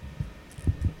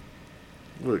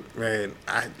 Look, man.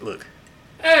 Look.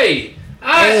 Hey,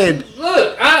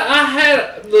 look,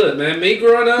 man, me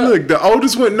growing up. Look, the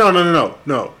oldest one.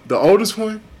 No. The oldest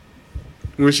one.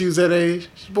 When she was that age,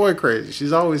 she's boy crazy.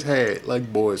 She's always had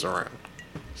like boys around.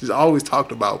 She's always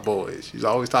talked about boys. She's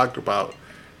always talked about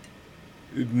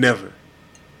never.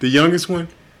 The youngest one,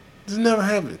 this never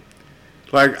happened.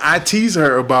 Like I tease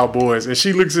her about boys, and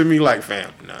she looks at me like,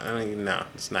 "Fam, no,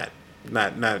 it's not,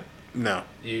 no."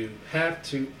 You have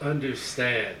to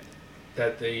understand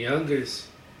that the youngest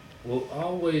will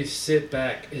always sit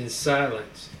back in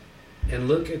silence and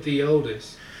look at the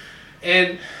oldest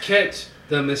and catch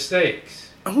the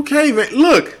mistakes. Okay, man.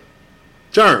 Look,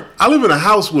 Jerm, I live in a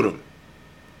house with him.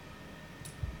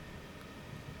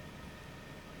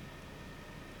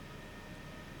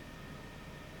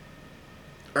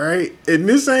 All right, and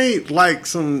this ain't like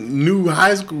some new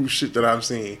high school shit that I've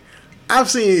seen. I've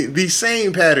seen the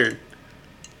same pattern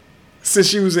since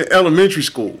she was in elementary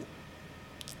school.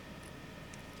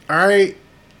 All right,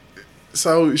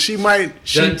 so she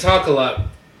Doesn't talk a lot.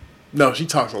 No, she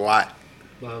talks a lot.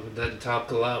 Well, doesn't talk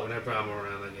a lot whenever I'm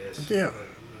around, I guess. Yeah,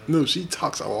 no, she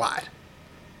talks a lot.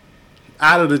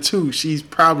 Out of the two, she's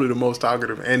probably the most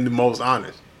talkative and the most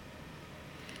honest.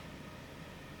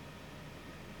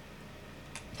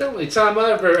 The only time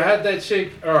I ever had that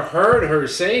chick or heard her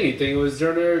say anything was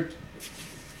during her.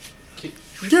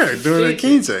 Yeah, during the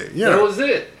quince. Yeah, that was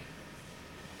it.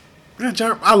 Yeah,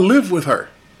 Jerm, I live with her.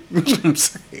 That's what I'm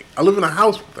saying. I live in a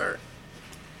house with her.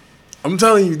 I'm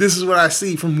telling you, this is what I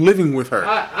see from living with her.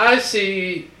 I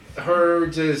see her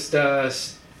just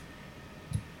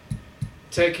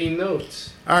taking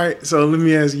notes. All right, so let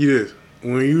me ask you this: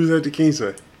 when you was at the quince,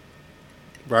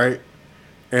 right?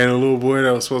 And a little boy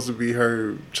that was supposed to be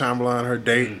her chambelán, her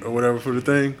date or whatever for the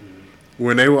thing.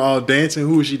 When they were all dancing,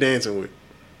 who was she dancing with?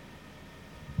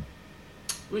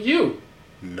 With you.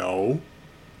 No.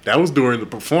 That was during the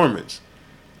performance.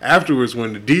 Afterwards,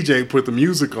 when the DJ put the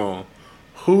music on,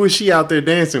 who was she out there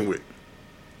dancing with?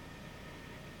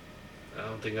 I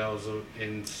don't think I was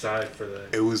inside for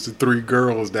that. It was the three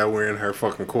girls that were in her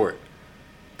fucking court.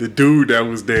 The dude that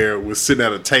was there was sitting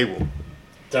at a table.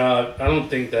 I don't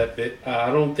think I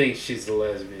don't think she's a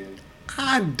lesbian.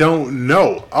 I don't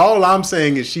know. All I'm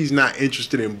saying is she's not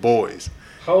interested in boys.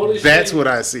 How old is That's she? what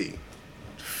I see.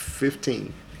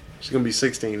 15. She's going to be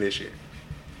 16 this year.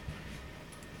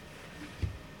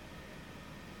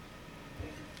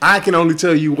 I can only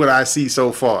tell you what I see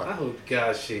so far. I hope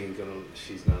God she's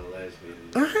not a lesbian.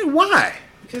 All right, why?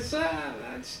 Because I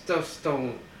just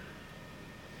don't.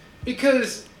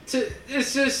 Because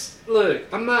it's just look.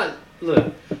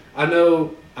 I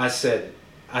know I said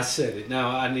it. Now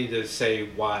I need to say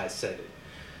why I said it.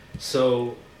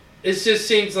 So it just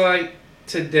seems like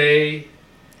today's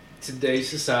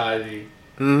society,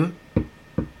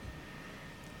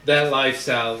 that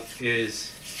lifestyle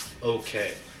is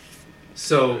okay.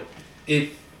 So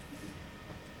if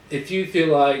you feel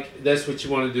like that's what you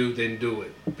want to do, then do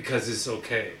it because it's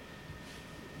okay.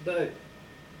 But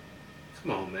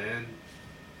come on, man.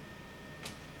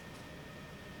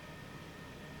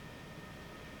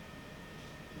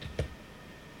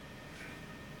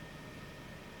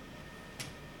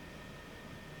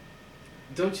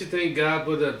 Don't you think God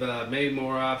would have made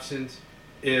more options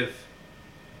if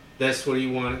that's what he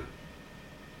wanted?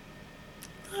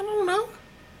 I don't know.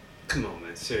 Come on,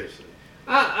 man. Seriously.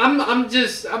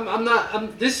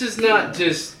 This is not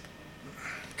just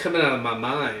coming out of my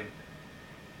mind.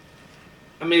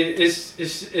 I mean, it's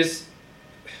just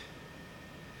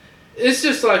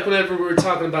like whenever we were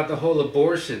talking about the whole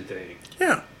abortion thing.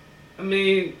 Yeah. I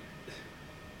mean,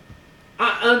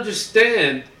 I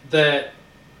understand that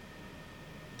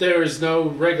there is no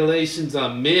regulations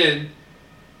on men.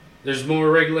 There's more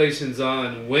regulations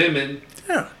on women.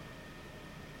 Yeah.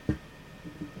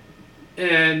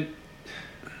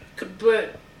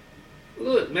 But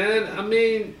look, man, I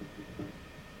mean,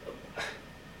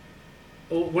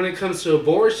 when it comes to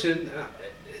abortion,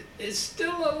 it's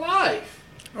still a life.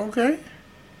 Okay.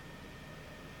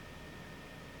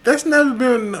 That's never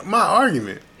been my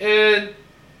argument. And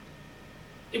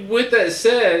with that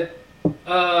said,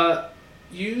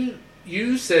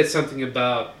 you said something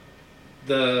about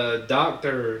the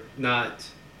doctor not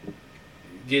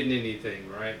getting anything,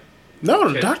 right? No,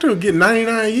 the doctor will get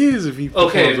 99 years if he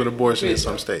performs an abortion in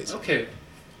some states. Okay.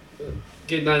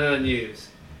 Get 99 years.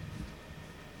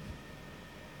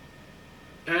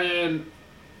 And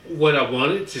what I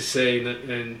wanted to say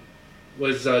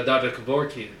was Dr.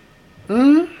 Kevorkian.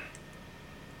 Mm-hmm.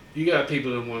 You got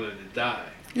people that wanted to die.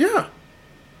 Yeah.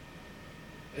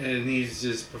 And he's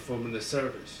just performing the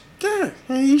service. Yeah,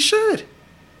 and he should.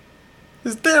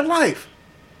 It's their life.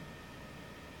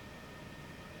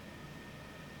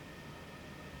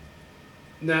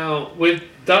 Now, with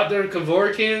Dr.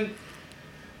 Kevorkian,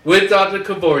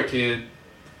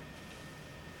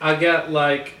 I got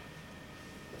like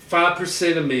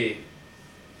 5% of me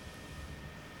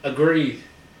agreed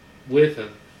with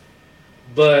him.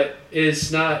 But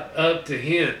it's not up to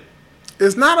him.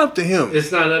 It's not up to him.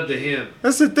 It's not up to him.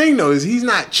 That's the thing, though, is he's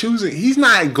not choosing. He's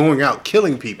not going out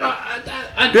killing people.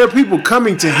 There are people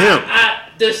coming to him.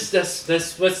 That's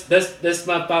my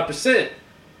 5%.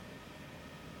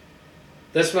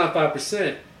 That's my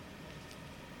 5%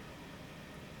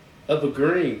 of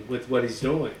agreeing with what he's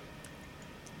doing.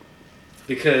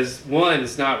 Because one,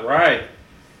 it's not right.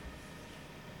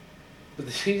 But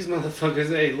these motherfuckers,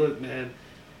 hey, look, man.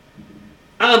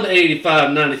 I'm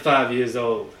 85, 95 years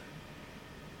old.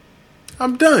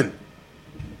 I'm done.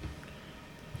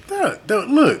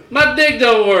 Look. My dick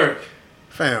don't work.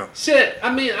 Fam. Shit,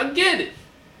 I mean, I get it.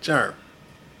 Jerm,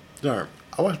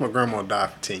 I watched my grandma die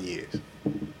for 10 years.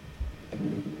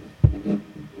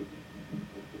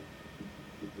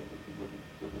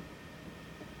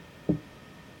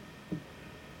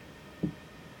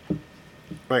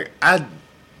 Like, I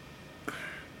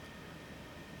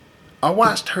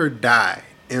watched her die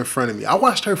in front of me. I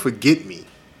watched her forget me.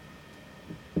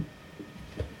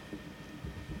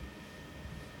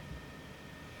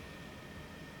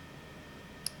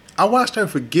 I watched her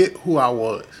forget who I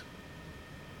was.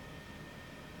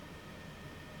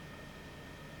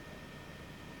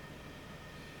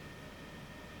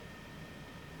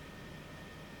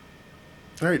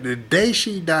 Right, the day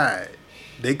she died,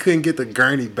 they couldn't get the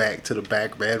gurney back to the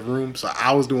back bedroom, so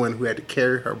I was the one who had to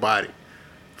carry her body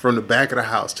from the back of the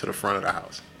house to the front of the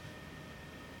house.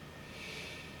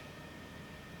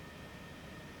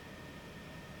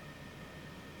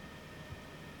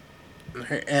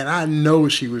 And I know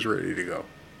she was ready to go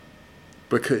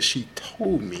because she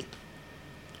told me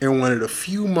in one of the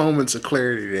few moments of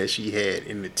clarity that she had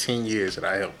in the 10 years that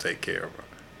I helped take care of her.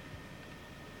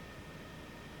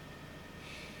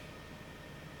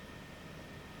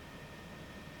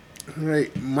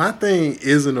 Right. My thing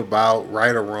isn't about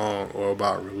right or wrong or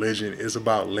about religion. It's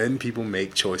about letting people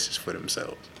make choices for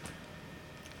themselves.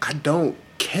 I don't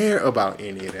care about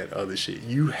any of that other shit.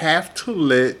 You have to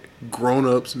let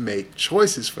grown-ups make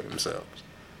choices for themselves,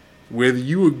 whether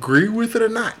you agree with it or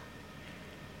not.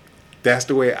 That's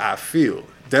the way I feel.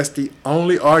 That's the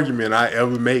only argument I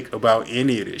ever make about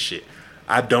any of this shit.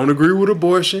 I don't agree with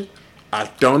abortion. I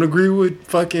don't agree with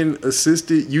fucking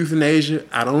assisted euthanasia.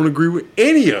 I don't agree with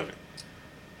any of it.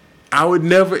 I would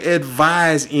never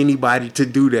advise anybody to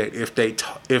do that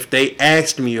if they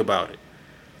asked me about it.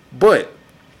 But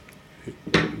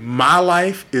my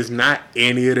life is not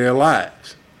any of their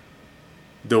lives.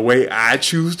 The way I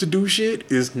choose to do shit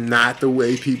is not the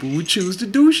way people would choose to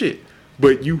do shit.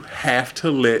 But you have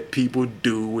to let people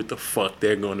do what the fuck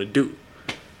they're gonna do.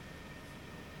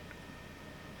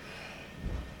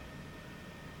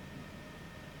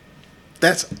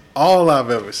 That's all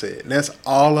I've ever said. And that's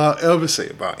all I'll ever say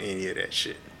about any of that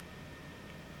shit.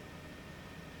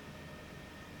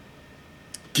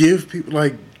 Give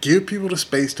people the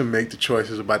space to make the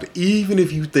choices about it, even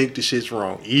if you think the shit's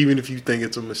wrong, even if you think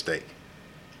it's a mistake.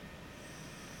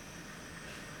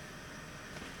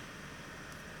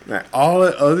 Now, all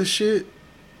that other shit,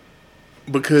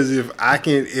 because if I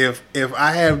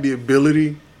have the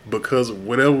ability, because of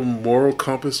whatever moral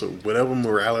compass or whatever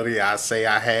morality I say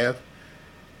I have,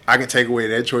 I can take away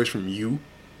that choice from you,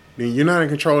 then you're not in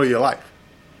control of your life.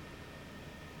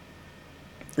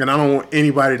 And I don't want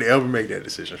anybody to ever make that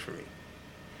decision for me.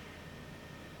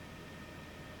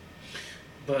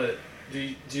 But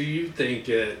do you think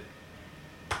that,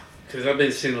 because I've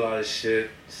been seeing a lot of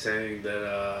shit saying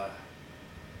that,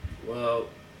 well,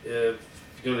 if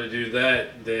you're going to do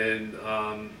that, then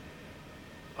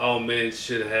all men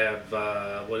should have,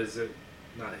 what is it?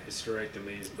 Not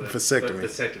hysterectomies, but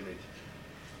vasectomies.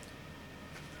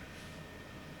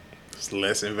 It's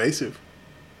less invasive.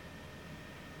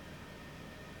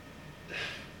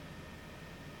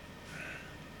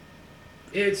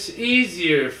 It's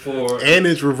easier for... And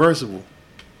it's reversible.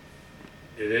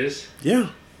 It is? Yeah.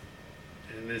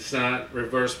 And it's not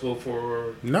reversible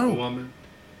for No. a woman?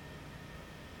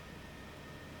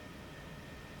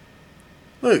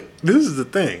 Look, this is the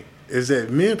thing, is that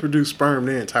men produce sperm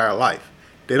their entire life.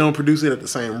 They don't produce it at the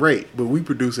same rate, but we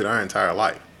produce it our entire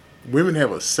life. Women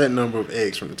have a set number of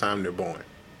eggs from the time they're born.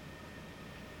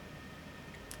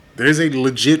 There's a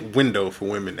legit window for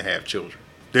women to have children.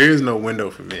 There is no window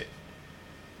for men.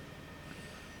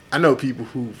 I know people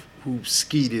who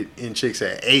skeeted in chicks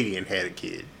at 80 and had a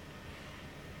kid.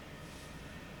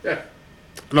 Yeah.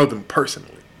 I know them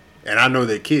personally. And I know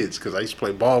their kids because I used to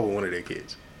play ball with one of their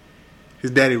kids.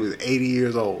 His daddy was 80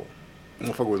 years old. The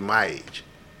motherfucker was my age.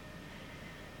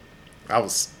 I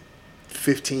was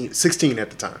 16 at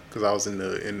the time because I was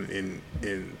in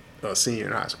senior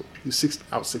in high school. He was 16.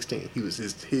 I was 16. He was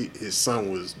his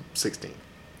son was 16.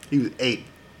 He was 80.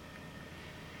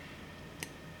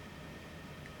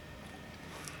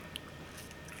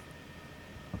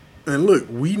 And look,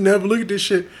 we never look at this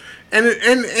shit, and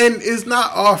it's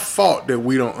not our fault that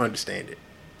we don't understand it.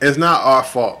 It's not our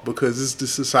fault because it's the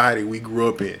society we grew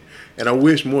up in, and I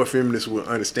wish more feminists would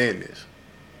understand this.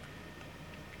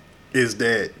 Is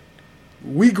that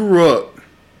we grew up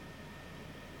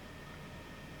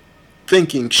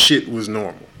thinking shit was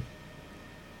normal,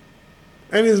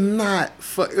 and it's not.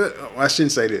 I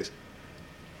shouldn't say this.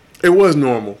 It was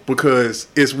normal because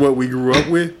it's what we grew up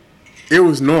with. It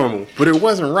was normal, but it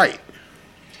wasn't right.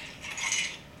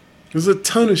 There's a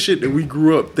ton of shit that we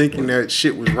grew up thinking that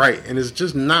shit was right, and it's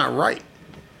just not right.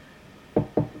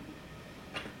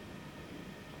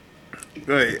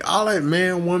 Like, all that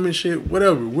man, woman shit,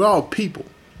 whatever. We're all people.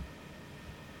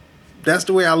 That's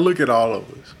the way I look at all of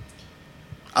us.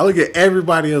 I look at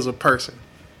everybody as a person.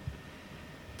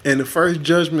 And the first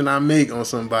judgment I make on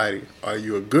somebody, are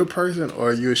you a good person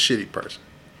or are you a shitty person?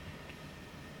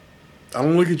 I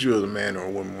don't look at you as a man or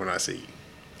a woman when I see you.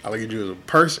 I look at you as a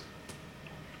person.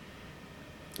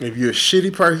 If you're a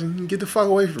shitty person, get the fuck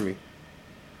away from me.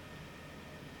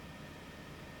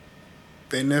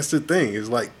 And that's the thing. It's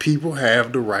like people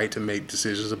have the right to make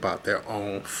decisions about their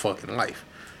own fucking life.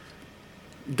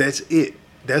 That's it.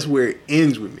 That's where it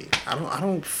ends with me. I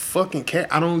don't fucking care.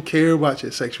 I don't care about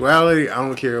your sexuality. I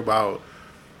don't care about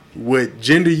what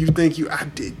gender you think you.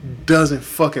 It doesn't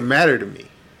fucking matter to me.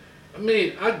 I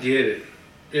mean, I get it.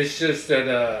 It's just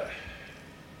that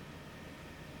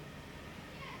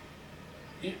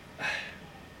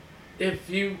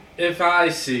if I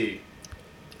see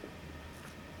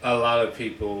a lot of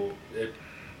people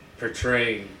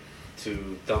portraying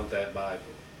to thump that Bible,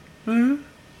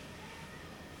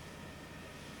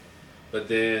 but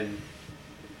then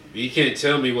you can't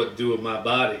tell me what to do with my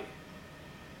body.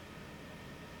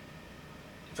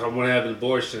 If I want to have an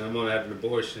abortion, I'm going to have an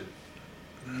abortion.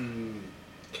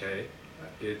 Okay, I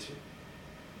get you.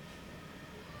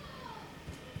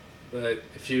 But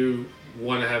if you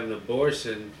want to have an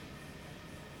abortion,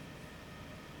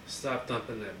 stop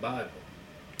thumping that Bible.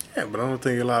 Yeah, but I don't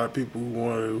think a lot of people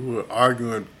who are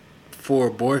arguing for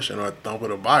abortion are thumping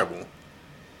the Bible.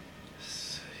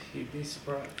 You'd be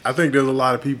surprised. I think there's a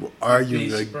lot of people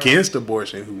arguing against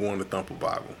abortion who want to thump a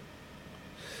Bible.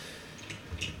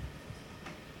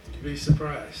 You'd be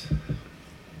surprised.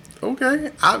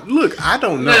 Okay. I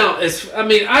don't know. Now,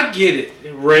 I get it.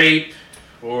 Rape,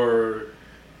 or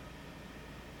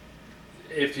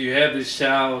if you have this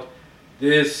child,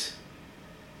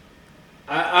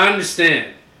 I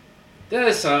understand.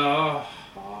 That's a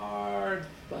hard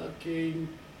fucking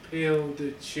pill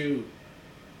to chew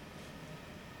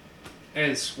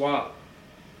and swallow.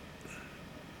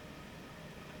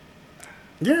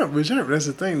 Yeah, but that's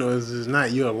the thing, though, is it's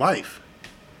not your life.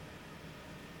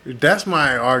 That's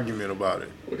my argument about it.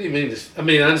 What do you mean? I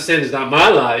understand it's not my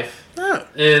life. Yeah.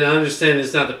 And I understand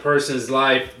it's not the person's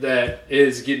life that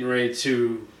is getting ready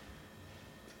to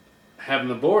have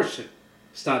an abortion.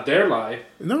 It's not their life.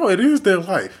 No, it is their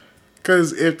life.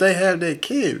 Because if they have that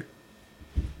kid,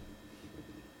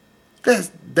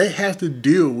 they have to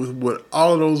deal with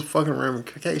all of those fucking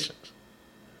ramifications.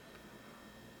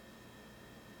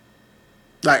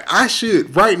 Like, I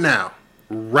should, right now,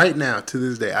 to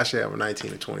this day, I should have a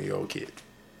 19 or 20-year-old kid.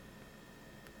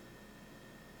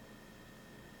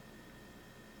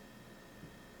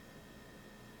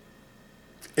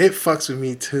 It fucks with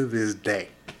me to this day.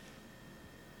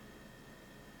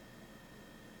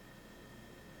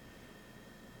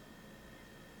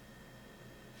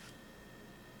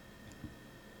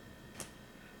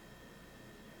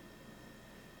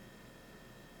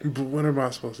 But what am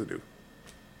I supposed to do?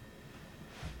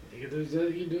 You can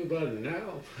do about it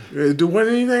now. Do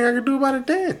anything I could do about it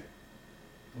then?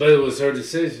 But it was her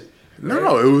decision. No,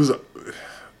 right? It was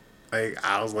like,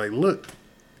 I was like, look,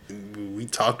 we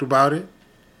talked about it,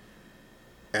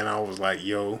 and I was like,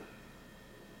 yo,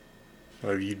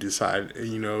 if you decide,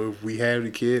 if we have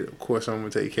the kid, of course I'm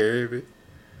going to take care of it.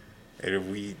 And if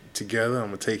we together, I'm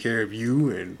going to take care of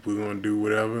you, and we're going to do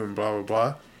whatever, and blah, blah,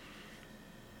 blah.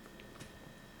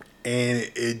 And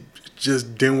it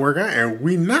just didn't work out, and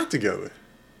we not together.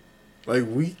 Like,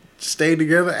 we stayed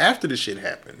together after the shit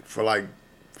happened for like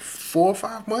 4 or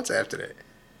 5 months after that.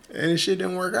 And the shit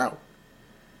didn't work out.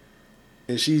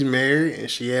 And she's married,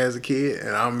 and she has a kid,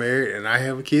 and I'm married, and I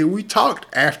have a kid. We talked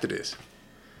after this.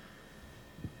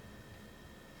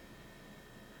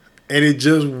 And it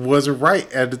just wasn't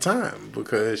right at the time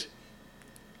because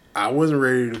I wasn't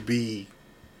ready to be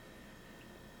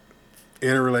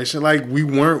in a relationship. Like, we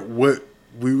weren't what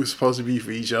we were supposed to be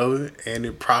for each other, and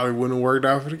it probably wouldn't have worked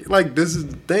out for the kid. Like, this is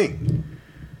the thing.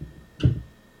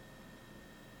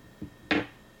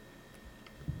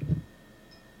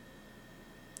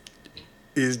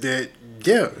 Is that,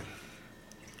 yeah,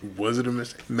 was it a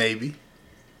mistake? Maybe.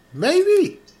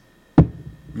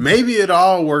 Maybe it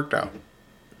all worked out.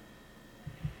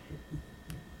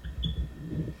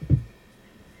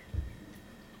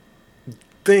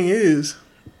 Thing is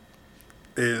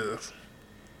as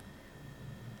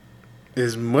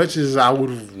much as I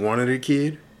would have wanted a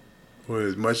kid, or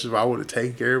as much as I would have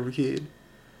taken care of a kid,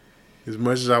 as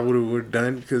much as I would have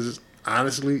done, because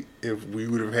honestly, if we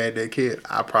would have had that kid,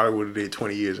 I probably would have did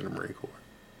 20 years in the Marine Corps.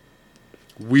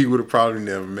 We would have probably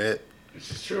never met.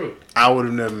 Which is true. I would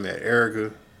have never met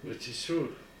Erica. Which is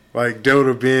true. Like, there would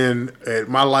have been,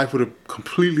 my life would have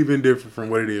completely been different from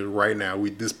what it is right now.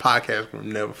 This podcast would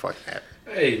have never fucking happened.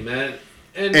 Hey, man.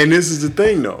 And this is the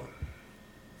thing, though.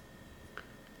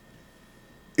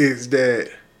 Is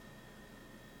that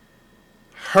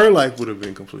her life would have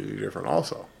been completely different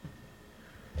also.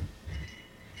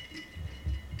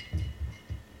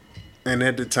 And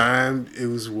at the time, it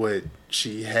was what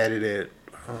she had it at,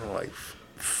 I don't know, like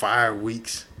 5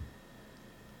 weeks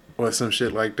or some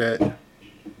shit like that.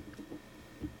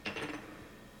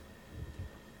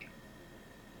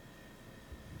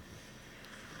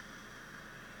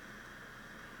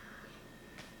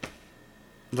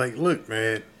 Like, look,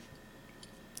 man,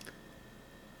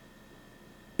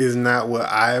 it's not what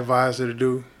I advised her to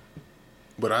do,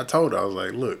 but I told her, I was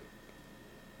like, look,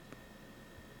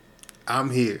 I'm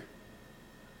here.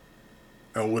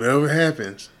 And whatever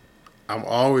happens, I'm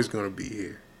always going to be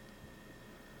here.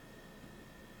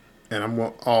 And I'm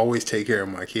going to always take care of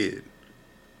my kid.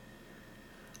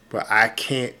 But I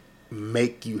can't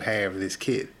make you have this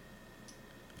kid.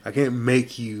 I can't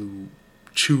make you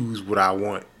choose what I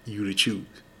want you to choose.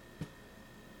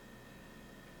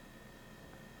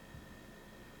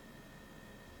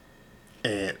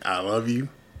 And I love you.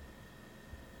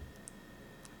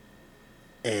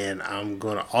 And I'm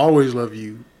going to always love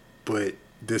you. But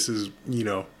this is,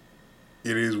 it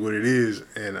is what it is.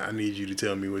 And I need you to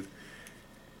tell me what.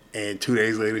 And 2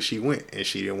 days later, she went. And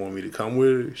she didn't want me to come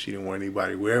with her. She didn't want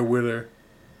anybody there with her.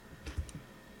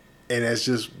 And that's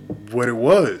just what it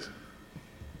was.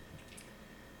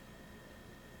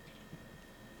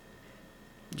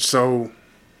 So,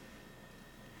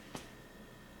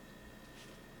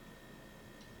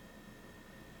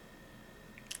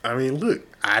 I mean, look,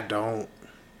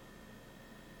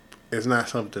 it's not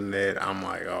something that I'm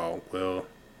like, oh, well,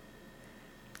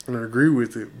 I don't agree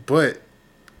with it, but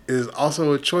it's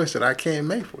also a choice that I can't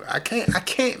make for it. I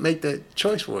can't make that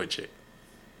choice for a chick.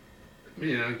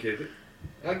 Yeah, I get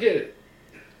it.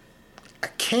 I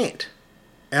can't.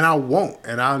 And I won't.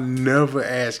 And I'll never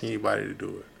ask anybody to do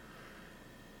it.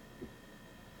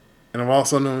 And I've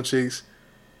also known chicks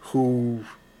who,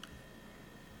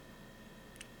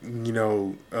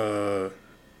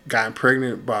 gotten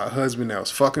pregnant by a husband that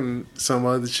was fucking some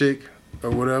other chick or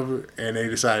whatever, and they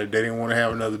decided they didn't want to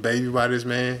have another baby by this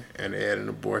man, and they had an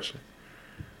abortion.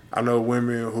 I know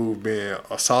women who've been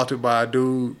assaulted by a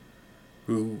dude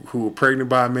who were pregnant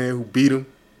by a man who beat them,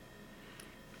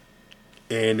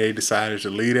 and they decided to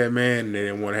leave that man, and they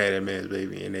didn't want to have that man's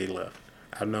baby, and they left.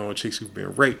 I've known chicks who've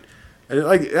been raped.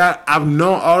 Like, I've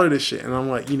known all of this shit, and I'm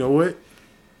like, you know what?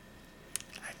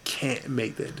 I can't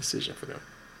make that decision for them.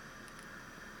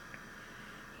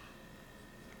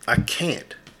 I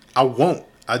can't. I won't.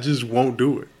 I just won't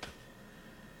do it.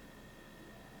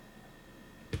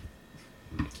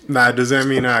 Now, does that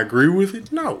mean I agree with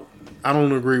it? No, I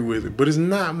don't agree with it, but it's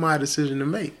not my decision to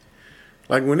make.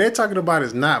 Like, when they're talking about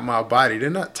it's not my body, they're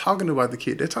not talking about the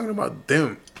kid. They're talking about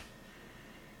them.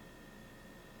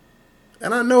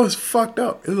 And I know it's fucked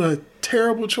up. It's a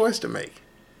terrible choice to make.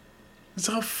 It's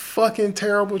a fucking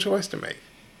terrible choice to make.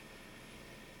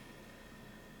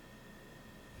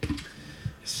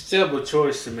 It's terrible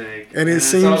choice to make. And it it's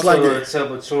seems also like a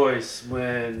terrible choice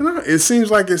when... No, it seems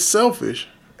like it's selfish.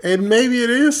 And maybe it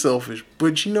is selfish.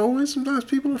 But you know what? Sometimes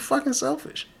people are fucking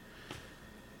selfish.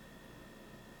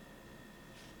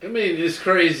 I mean, it's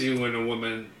crazy when a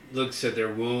woman looks at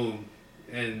their womb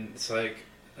and it's like,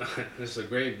 it's a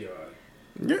graveyard.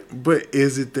 Yeah, but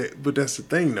is it that? But that's the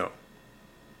thing, though.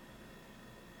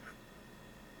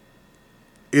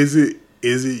 Is it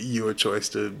your choice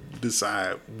to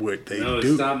decide what they do? No,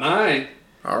 it's not mine.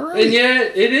 All right. And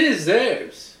yet, it is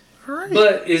theirs. All right.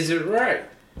 But is it right?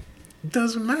 It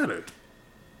doesn't matter.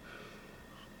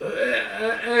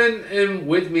 And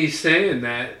with me saying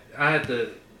that, I had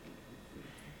to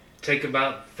take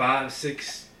about 5,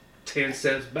 6, 10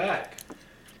 steps back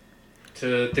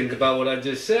to think about what I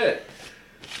just said.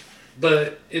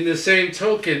 But in the same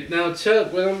token, now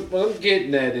Chuck, what I'm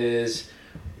getting at is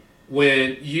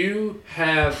when you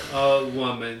have a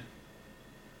woman,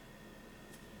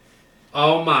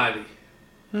 almighty,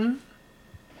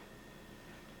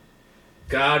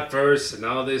 God first and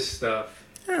all this stuff.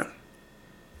 Yeah.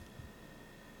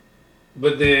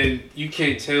 But then you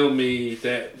can't tell me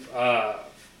that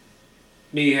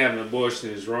me having an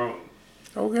abortion is wrong.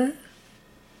 Okay.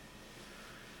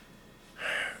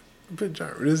 But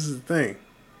John, this is the thing.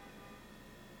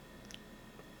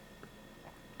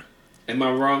 Am I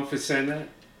wrong for saying that?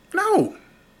 No.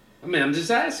 I mean, I'm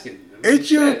just asking. It's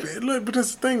your look, but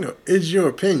that's the thing though. It's your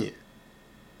opinion.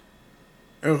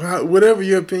 And whatever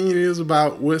your opinion is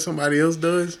about what somebody else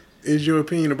does, is your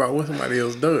opinion about what somebody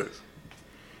else does.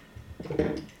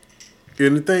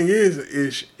 And the thing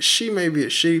is she may be a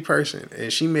shitty person,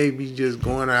 and she may be just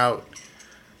going out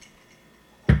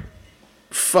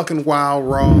fucking wild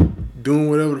raw, doing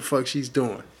whatever the fuck she's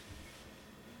doing.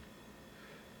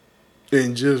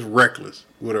 And just reckless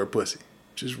with her pussy.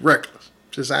 Just reckless.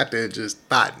 Just out there just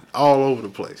thotting all over the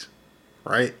place.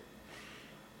 Right?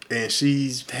 And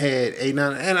she's had 8,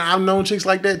 9, and I've known chicks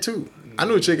like that too. I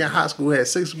knew a chick in high school who had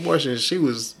 6 abortions. She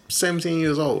was 17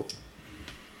 years old.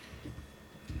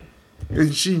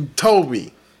 And she told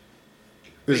me,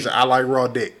 I like raw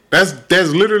dick. That's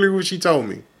literally what she told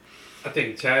me. I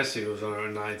think Chastity was on her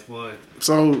 9th one.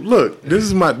 So look, this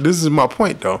is my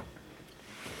point though.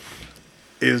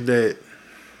 Is that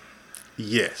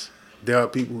yes, there are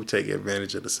people who take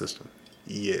advantage of the system.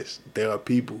 Yes, there are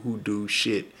people who do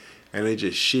shit and they're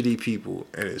just shitty people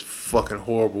and it's fucking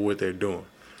horrible what they're doing.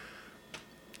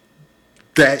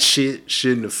 That shit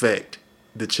shouldn't affect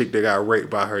the chick that got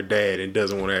raped by her dad and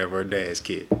doesn't want to have her dad's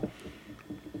kid.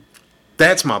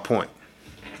 That's my point.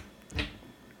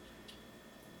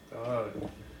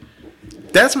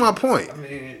 That's my point. I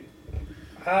mean,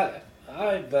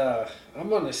 I'm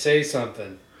gonna say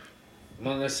something. I'm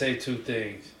gonna say 2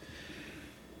 things.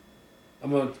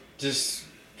 I'm gonna just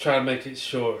try to make it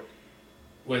short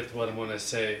with what I'm gonna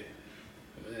say.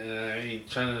 And I ain't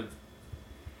trying to.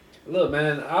 Look,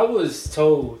 man, I was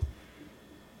told.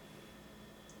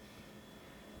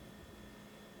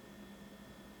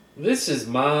 This is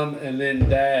mom and then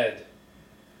dad.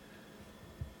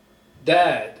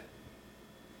 Dad.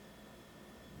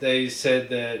 They said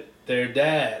that their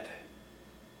dad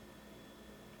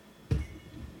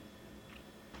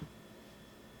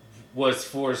was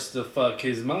forced to fuck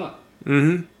his mom.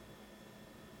 Mm-hmm.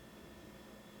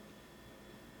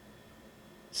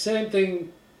 Same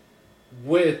thing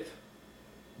with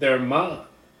their mom.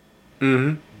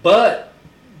 Mm-hmm. But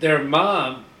her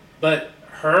mom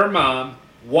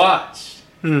watched.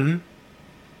 Mm-hmm.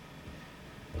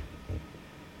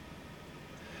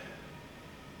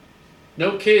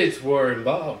 No kids were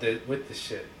involved with the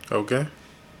shit. Okay.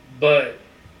 But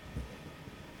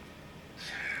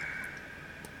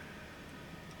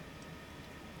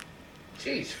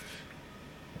Jesus.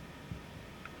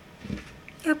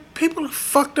 Yeah, people are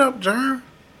fucked up, Jerm.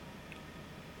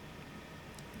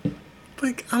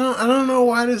 Like I don't know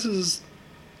why this is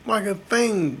like a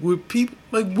thing with people.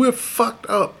 Like we're fucked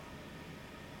up.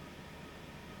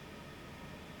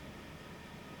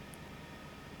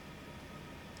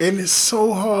 And it's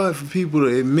so hard for people to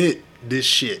admit this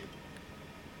shit.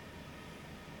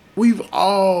 We've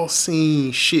all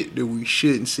seen shit that we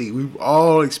shouldn't see. We've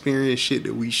all experienced shit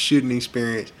that we shouldn't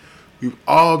experience. We've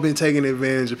all been taking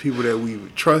advantage of people that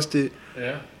we've trusted.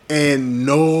 Yeah. And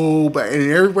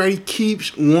everybody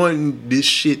keeps wanting this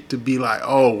shit to be like,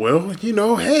 oh, well, you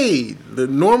know, hey, the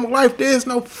normal life, there's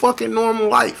no fucking normal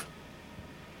life.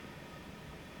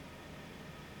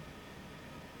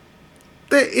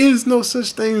 There is no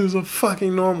such thing as a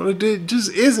fucking normal. It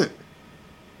just isn't.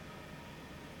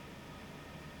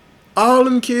 All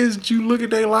them kids, you look at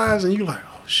their lives and you like,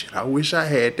 oh shit, I wish I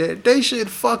had that. They shit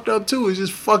fucked up too. It's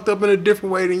just fucked up in a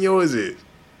different way than yours is.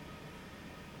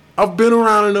 I've been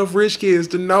around enough rich kids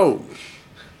to know.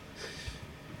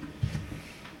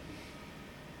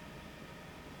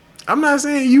 I'm not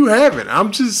saying you haven't.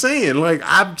 I'm just saying, like,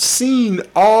 I've seen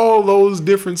all those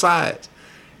different sides.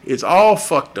 It's all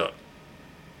fucked up.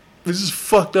 It's just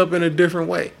fucked up in a different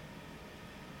way.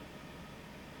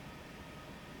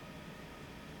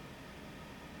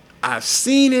 I've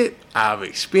seen it. I've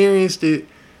experienced it.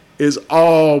 It's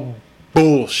all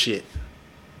bullshit.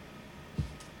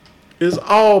 It's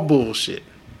all bullshit.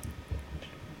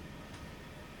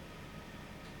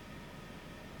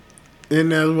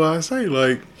 And that's why I say,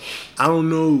 like, I don't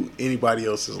know anybody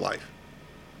else's life.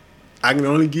 I can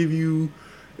only give you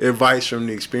advice from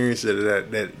the experience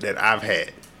that I've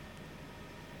had.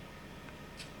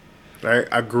 Right?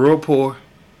 I grew up poor.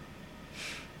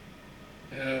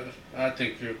 Yeah, I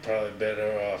think you're probably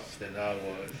better off than I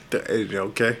was.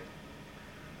 Okay.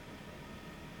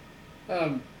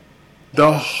 Um,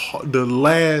 The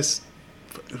last,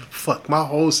 fuck, my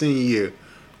whole senior year,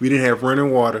 we didn't have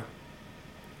running water.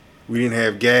 We didn't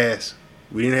have gas.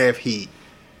 We didn't have heat.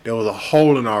 There was a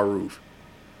hole in our roof.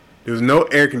 There was no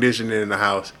air conditioning in the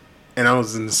house. And I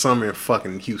was in the summer in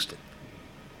fucking Houston.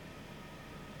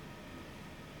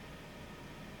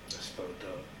 That's fucked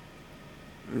up.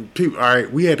 People, all right,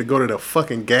 we had to go to the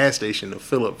fucking gas station to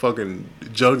fill up fucking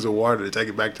jugs of water to take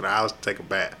it back to the house to take a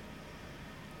bath.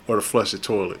 Or to flush the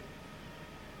toilet.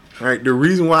 All right, the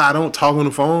reason why I don't talk on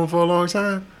the phone for a long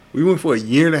time, we went for a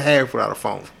year and a half without a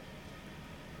phone.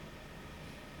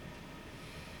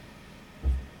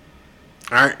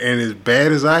 All right, and as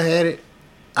bad as I had it,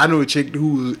 I knew a chick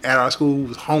who was at our school who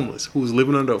was homeless, who was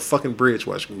living under a fucking bridge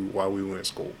while we were in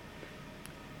school.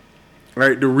 All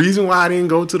right, the reason why I didn't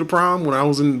go to the prom when I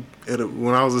was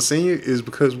a senior is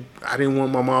because I didn't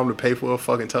want my mom to pay for a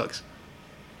fucking tux.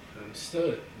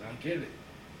 Understood. I get it.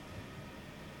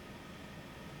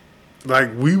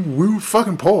 Like we were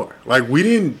fucking poor. Like we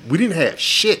didn't have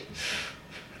shit.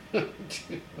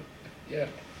 Yeah.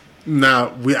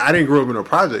 Now I didn't grow up in no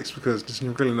projects because there's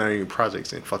really not any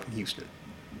projects in fucking Houston.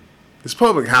 It's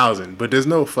public housing, but there's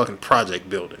no fucking project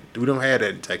building. We don't have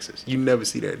that in Texas. You never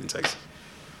see that in Texas.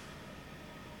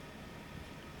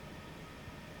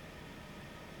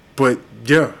 But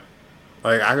yeah,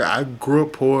 like I grew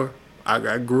up poor.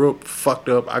 I grew up fucked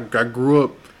up. I grew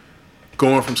up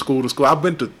going from school to school. I've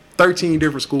been to 13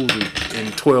 different schools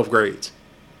in 12 grades.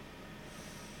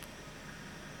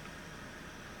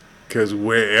 Because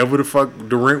wherever the fuck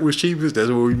the rent was cheapest, that's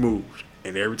where we moved.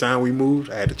 And every time we moved,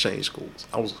 I had to change schools.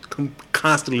 I was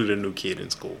constantly the new kid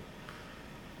in school.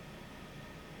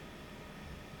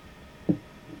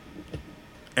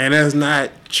 And that's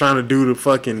not trying to do the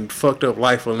fucking fucked up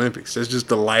life Olympics. That's just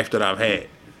the life that I've had.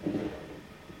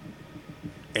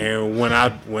 And when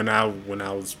I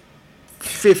was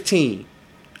 15,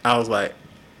 I was like,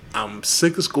 I'm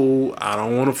sick of school. I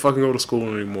don't want to fucking go to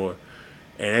school anymore.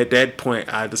 And at that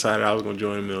point, I decided I was going to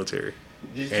join the military.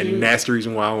 That's the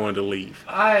reason why I wanted to leave.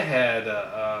 I had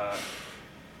a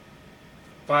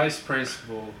vice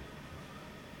principal.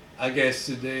 I guess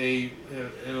today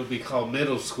it'll be called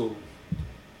middle school.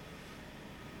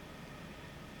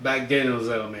 Back then it was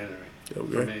elementary for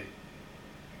me.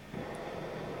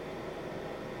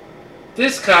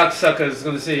 This cocksucker is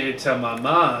going to sit here and tell my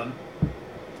mom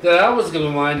that I was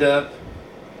going to wind up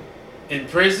in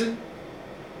prison,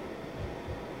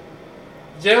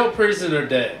 jail, prison, or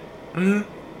dead. Mm-hmm.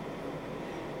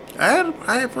 I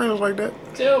had friends like that.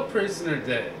 Jail, prison, or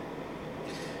dead.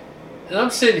 And I'm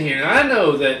sitting here, and I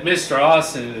know that Mr.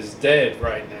 Austin is dead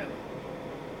right now.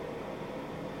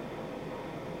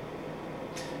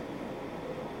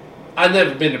 I've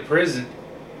never been to prison.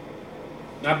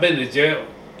 I've been to jail.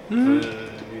 Mm-hmm.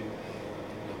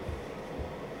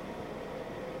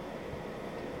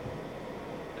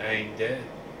 I ain't dead.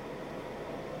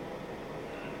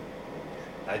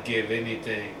 I'd give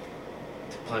anything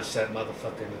to punch that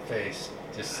motherfucker in the face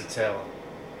just to tell him.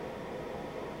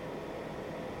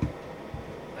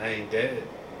 I ain't dead.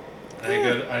 I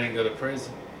didn't go to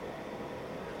prison.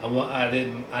 I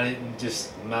didn't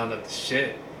just mount up the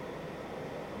shit.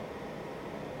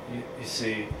 You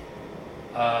see,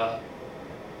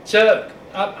 Chuck,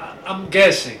 I'm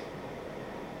guessing,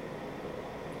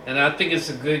 and I think it's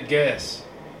a good guess.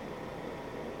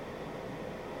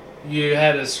 You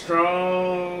had a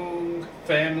strong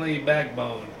family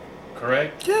backbone,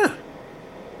 correct? Yeah.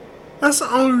 That's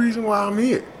the only reason why I'm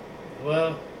here.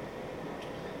 Well,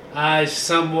 I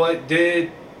somewhat did,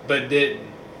 but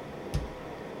didn't.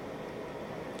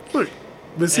 Look,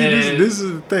 but see, this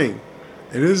is the thing.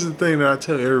 And this is the thing that I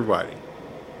tell everybody.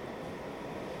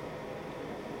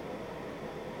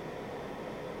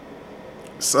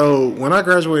 So, when I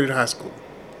graduated high school,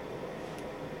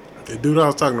 The dude I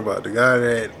was talking about, the guy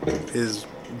that his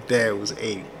dad was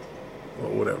 80 or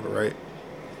whatever, right?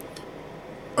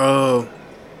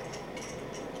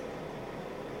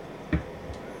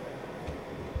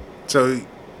 So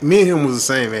me and him was the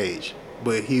same age,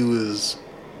 but he was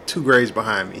 2 grades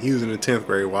behind me. He was in the 10th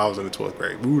grade while I was in the 12th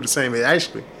grade. We were the same age.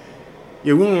 Actually,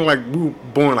 yeah, we were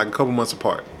born like a couple months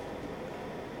apart.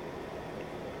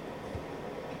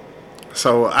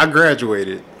 So I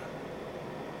graduated.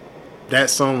 That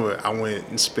summer, I went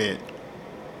and spent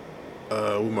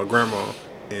with my grandma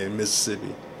in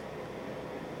Mississippi.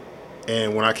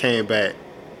 And when I came back,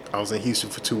 I was in Houston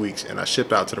for 2 weeks, and I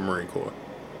shipped out to the Marine Corps.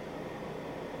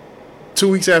 2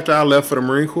 weeks after I left for the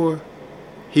Marine Corps,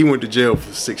 he went to jail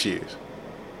for 6 years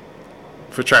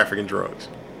for trafficking drugs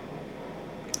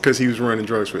because he was running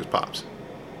drugs for his pops.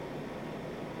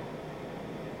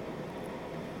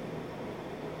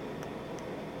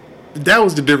 That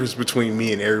was the difference between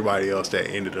me and everybody else that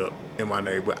ended up in my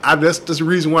neighborhood. That's the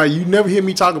reason why you never hear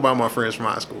me talk about my friends from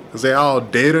high school, because they're all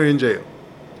dead or in jail.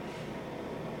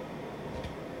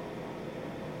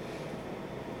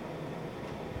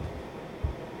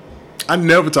 I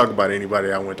never talk about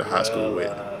anybody I went to high school with.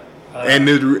 And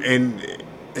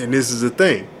this is the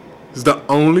thing. It's the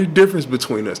only difference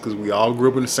between us, because we all grew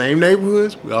up in the same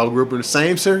neighborhoods. We all grew up in the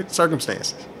same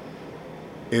circumstances.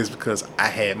 Is because I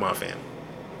had my family.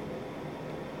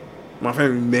 My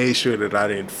family made sure that I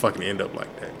didn't fucking end up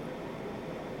like that.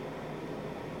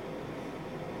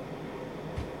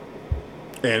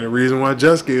 And the reason why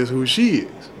Jessica is who she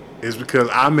is because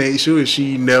I made sure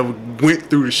she never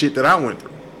went through the shit that I went through.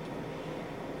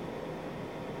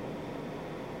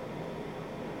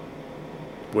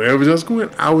 Wherever Jessica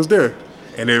went, I was there.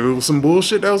 And if it was some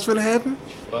bullshit that was finna happen,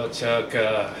 well, Chuck,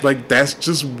 like, that's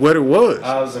just what it was.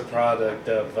 I was a product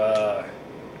of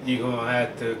you gonna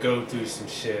have to go through some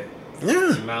shit.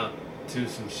 Yeah. Amount to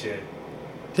some shit.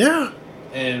 Yeah.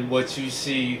 And what you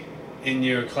see in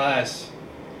your class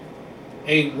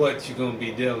ain't what you're gonna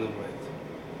be dealing with.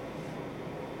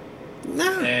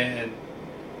 Yeah. And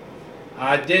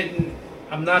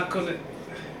I'm not gonna.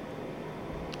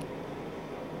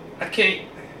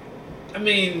 I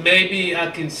mean, maybe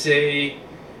I can say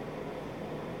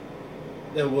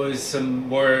there was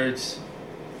some words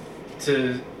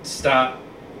to stop.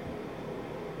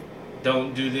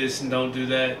 Don't do this and don't do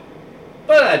that.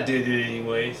 But I did it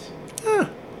anyways. Yeah.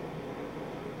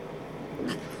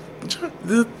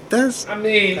 That's... I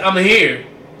mean, I'm here.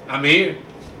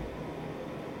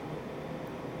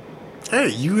 Hey,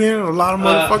 you hearing a lot of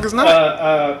motherfuckers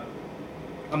now.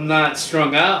 I'm not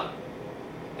strung out.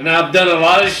 And I've done a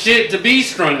lot of shit to be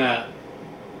strung out.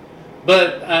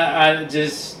 But I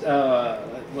just,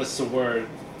 what's the word?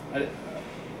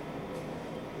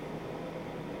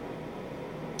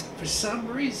 For some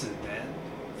reason, man.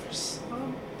 For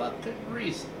some fucking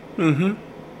reason. Mm-hmm.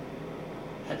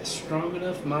 I had a strong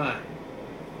enough mind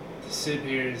to sit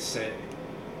here and say,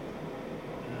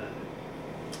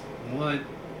 one,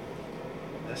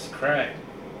 that's crack.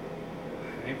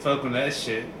 I ain't fucking that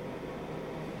shit.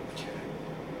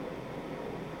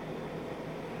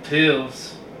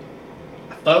 Pills,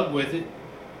 I fuck with it.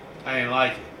 I ain't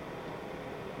like it.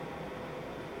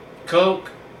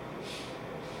 Coke,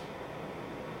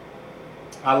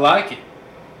 I like it.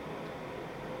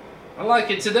 I like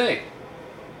it today.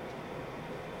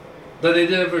 But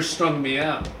it never strung me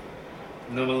out.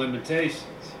 No limitations.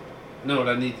 Know what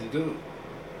I need to do.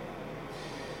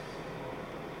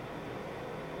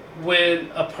 When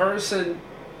a person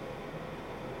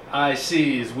I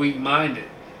see is weak-minded,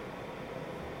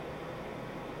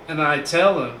 and I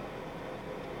tell them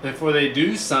before they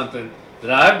do something that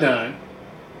I've done,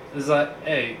 it's like,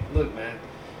 hey, look, man,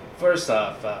 first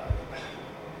off,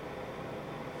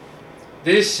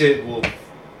 this shit will,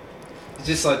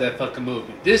 just like that fucking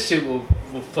movie, this shit will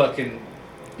fucking,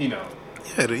 you know.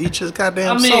 Yeah, to each his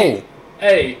goddamn soul.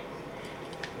 Hey,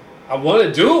 I want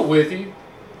to do it with you,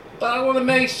 but I want to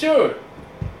make sure.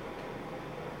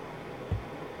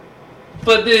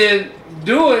 But then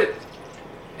do it,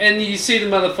 and you see the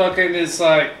motherfucker, and it's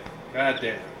like,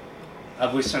 goddamn,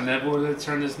 I wish I never would have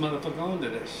turned this motherfucker on to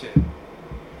that shit.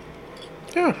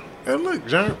 Yeah, and look,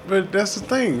 John, but that's the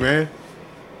thing, man.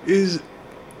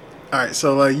 Alright,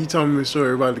 so like you told me the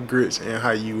story about the grits and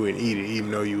how you wouldn't eat it even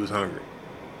though you was hungry.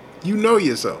 You know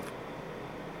yourself.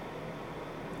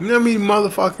 You know how many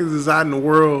motherfuckers is out in the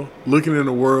world, looking in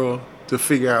the world to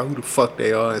figure out who the fuck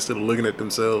they are instead of looking at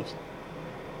themselves?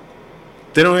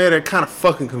 They don't have that kind of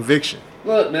fucking conviction.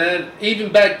 Look, man,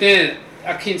 even back then,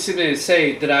 I can't sit there and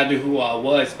say that I knew who I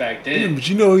was back then. Yeah, but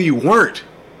you know who you weren't.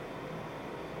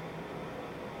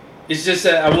 It's just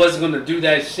that I wasn't going to do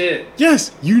that shit.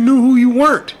 Yes, you knew who you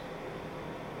weren't.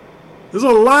 There's a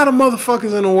lot of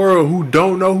motherfuckers in the world who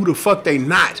don't know who the fuck they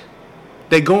not.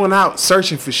 They going out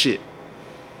searching for shit.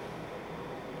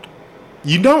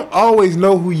 You don't always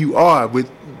know who you are, but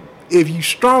if you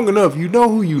strong enough, you know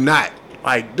who you not.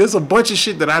 Like, there's a bunch of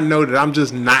shit that I know that I'm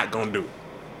just not gonna do.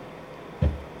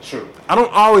 True. I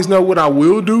don't always know what I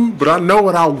will do, but I know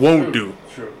what I won't do.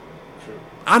 True.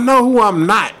 I know who I'm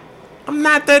not. I'm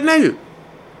not that nigga.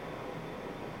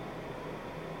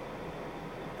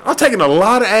 I'm taking a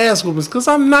lot of ass whoopings because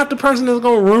I'm not the person that's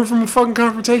gonna run from a fucking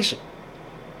confrontation.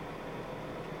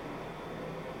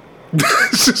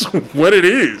 That's just what it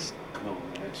is. Come on,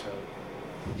 man, Chuck.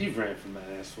 You ran from that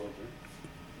ass whooping.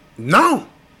 No.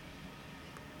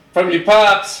 From your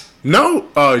pops. No.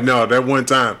 Oh, no, that one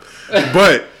time.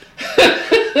 But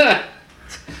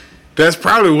that's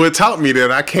probably what taught me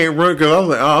that I can't run because I was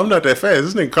like, oh, I'm not that fast.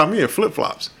 This nigga caught me in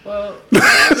flip-flops. Well,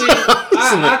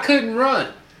 I couldn't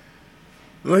run.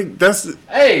 Like, that's...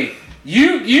 Hey,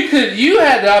 you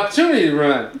had the opportunity to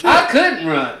run. I couldn't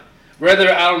run.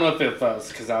 Rather, I don't know if it was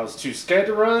because I was too scared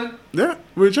to run. Yeah,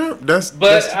 which that's the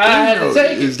I thing, had to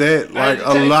take it. Is that like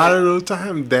a lot of those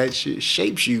times that shit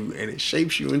shapes you, and it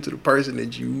shapes you into the person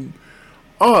that you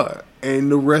are,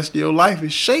 and the rest of your life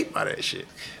is shaped by that shit.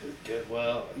 Good.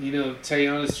 Well, tell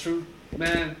you honest truth,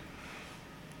 man.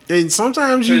 And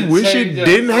sometimes you wish it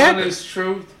didn't happen. Honest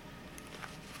truth,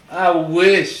 I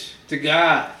wish to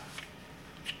God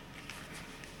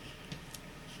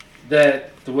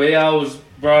that the way I was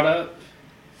brought up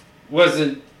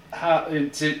wasn't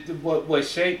what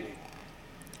shaped me.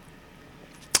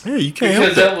 Yeah, you can't help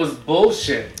that. Because that was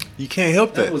bullshit. You can't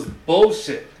help that. That was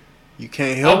bullshit. You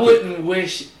can't help it. I wouldn't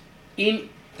wish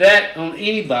that on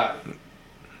anybody.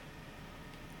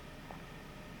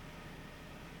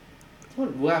 I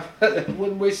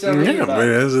wouldn't wish that on anybody. Yeah, but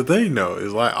that's the thing though.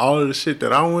 It's like all of the shit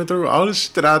that I went through, all the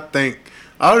shit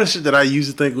that I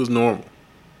used to think was normal.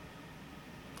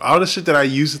 All the shit that I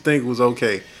used to think was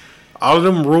okay. All of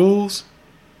them rules.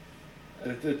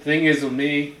 The thing is with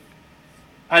me,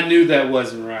 I knew that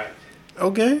wasn't right.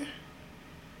 Okay.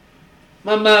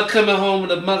 My mom coming home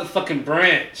with a motherfucking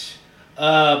branch.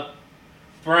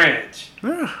 Branch.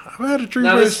 Yeah, I've had a tree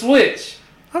now branch. the switch.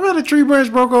 I've had a tree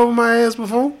branch broke over my ass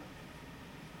before.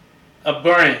 A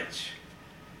branch.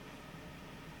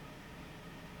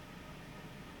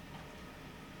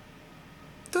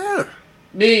 Yeah.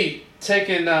 Me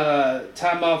taking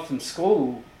time off from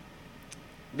school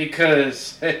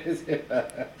because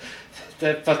that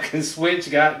fucking switch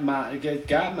got my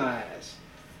ass.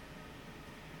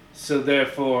 So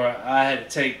therefore, I had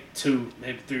to take 2,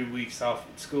 maybe 3 weeks off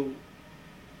from school.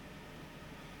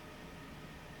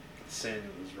 Saying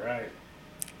it was right.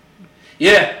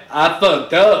 Yeah, I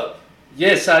fucked up.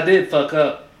 Yes, I did fuck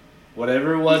up.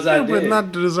 Whatever it was, I did. But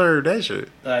not to deserve that shit.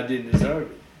 I didn't deserve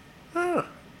it. Yeah.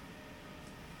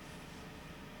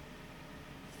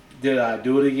 Did I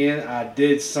do it again? I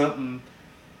did something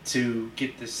to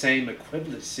get the same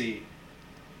equivalency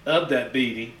of that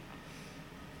beating.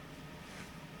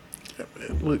 Yeah,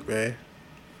 man. Look, man.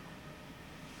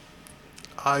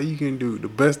 All you can do, the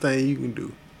best thing you can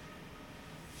do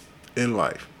in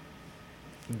life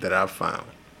that I've found,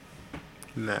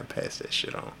 not pass that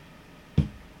shit on.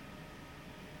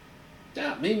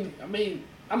 Yeah, I mean,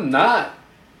 I'm not.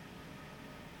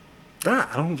 Nah,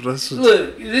 I don't.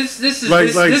 Look, this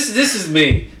is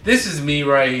me. This is me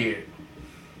right here.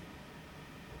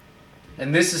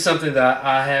 And this is something that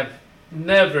I have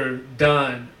never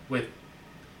done with.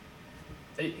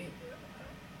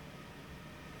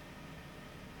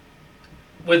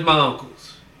 With my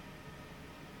uncles.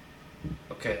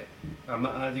 Okay,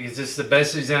 I think this is the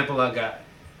best example I got.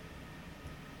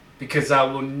 Because I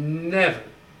will never,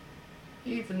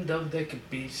 even though they could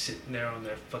be sitting there on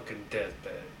their fucking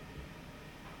deathbed,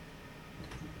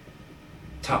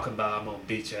 talking about I'm gonna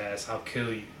beat your ass, I'll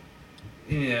kill you.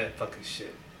 Any of that fucking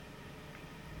shit.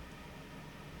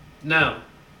 Now,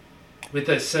 with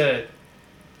that said,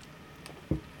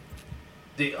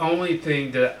 the only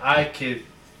thing that I could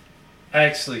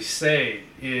actually say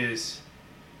is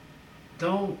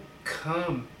don't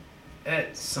come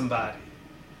at somebody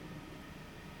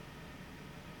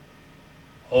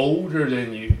older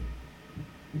than you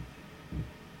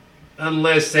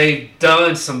unless they've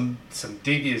done some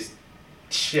devious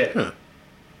shit. Huh.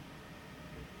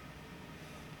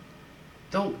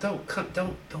 Don't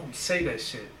say that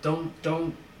shit. Don't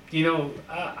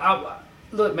I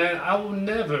look, man, I will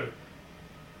never,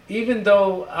 even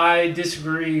though I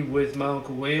disagree with my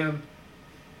Uncle William,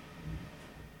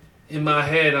 in my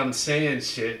head I'm saying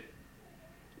shit,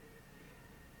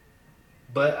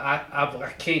 but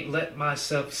I can't let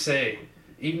myself say,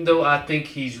 even though I think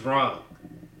he's wrong,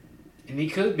 and he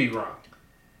could be wrong,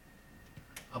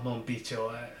 I'm gonna beat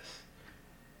your ass.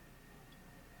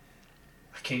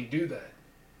 I can't do that.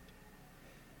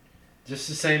 Just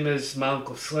the same as my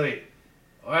Uncle Slade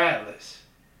or Atlas,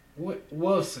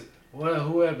 Wilson,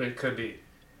 whoever it could be.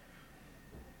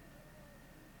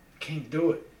 Can't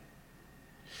do it.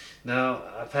 Now,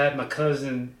 I've had my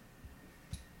cousin,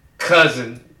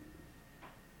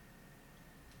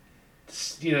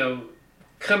 you know,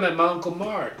 come at my Uncle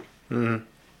Mark. Mm-hmm.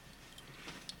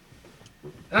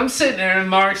 I'm sitting there and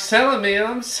Mark's telling me, and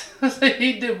I'm like,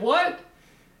 he did what?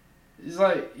 He's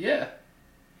like, yeah.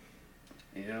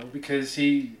 You know, because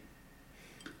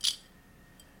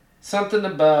something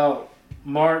about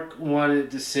Mark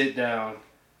wanted to sit down.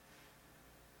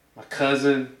 My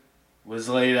cousin was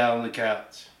laid out on the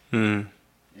couch. Mm.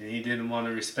 And he didn't want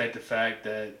to respect the fact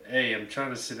that, hey, I'm trying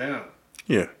to sit down.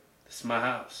 Yeah. It's my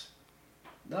house.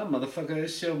 No, motherfucker,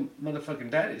 it's your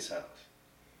motherfucking daddy's house.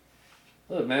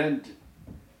 Look, man.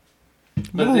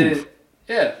 But Move.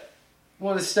 then,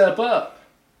 want to step up.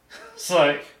 It's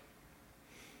like,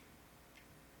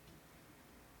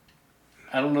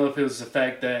 I don't know if it was the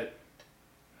fact that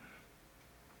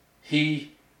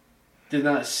he did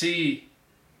not see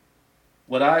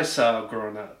what I saw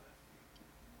growing up.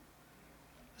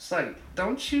 It's like,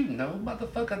 don't you know,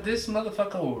 motherfucker, this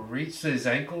motherfucker will reach his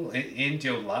ankle and end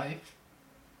your life?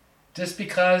 Just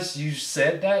because you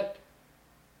said that?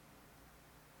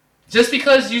 Just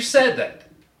because you said that.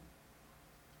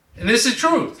 And this is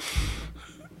truth.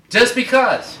 Just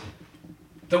because.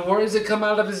 The words that come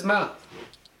out of his mouth.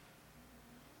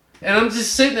 And I'm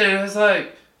just sitting there and it's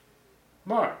like,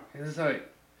 Mark, it's like,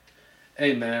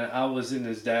 hey man, I was in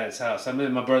his dad's house. I'm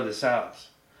in my brother's house.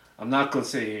 I'm not going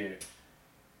to sit here.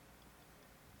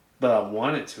 But I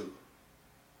wanted to.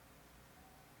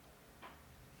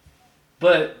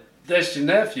 But that's your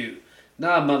nephew.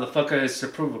 Nah, motherfucker, it's to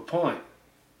prove a point.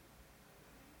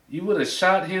 You would have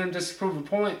shot him just to prove a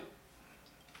point?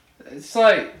 It's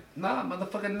like, nah,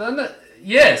 motherfucker, none of...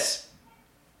 Yes.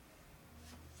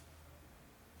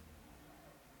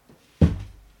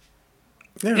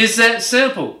 Yeah. It's that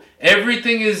simple.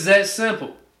 Everything is that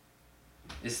simple.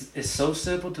 It's so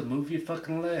simple to move your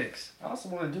fucking legs. All I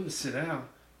want to do is sit down.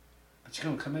 But you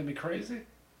gonna come at me crazy?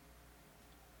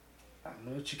 I don't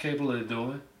know what you're capable of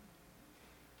doing.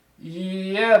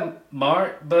 Yeah,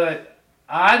 Mark, but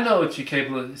I know what you're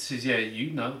capable of. He says, yeah,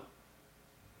 you know.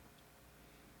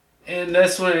 And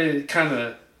that's when it kind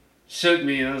of shook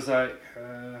me, and I was like,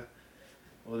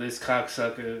 well, this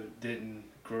cocksucker didn't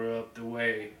grow up the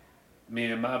way me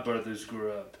and my brothers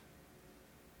grew up.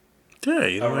 Yeah,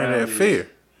 you don't have Around that these. fear.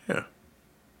 Yeah.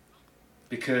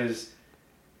 Because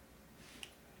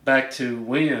back to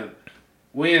William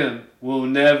will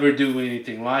never do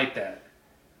anything like that.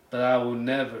 But I will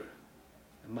never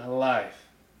in my life,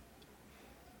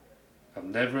 I've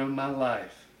never in my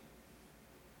life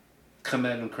come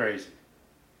at him crazy.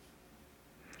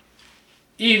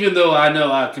 Even though I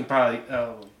know I can probably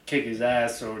kick his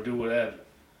ass or do whatever.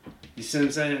 You see what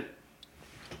I'm saying?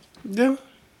 Yeah.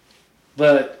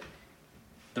 But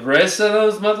the rest of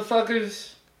those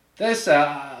motherfuckers, that's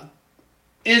a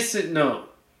instant no.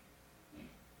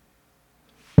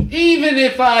 Even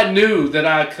if I knew that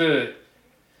I could,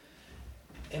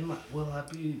 will I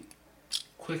be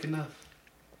quick enough?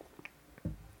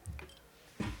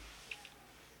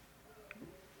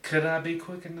 Could I be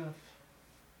quick enough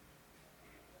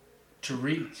to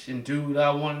reach and do what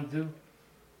I want to do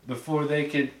before they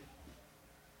could?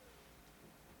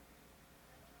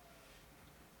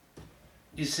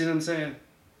 You see what I'm saying?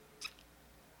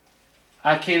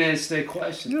 I can't answer that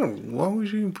question. Yeah, why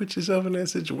would you even put yourself in that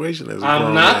situation as a I'm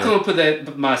grown not man? going to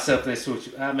put myself in that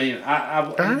situation. I mean,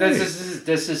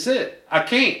 that's just it. I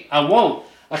can't. I won't.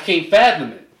 I can't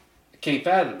fathom it. I can't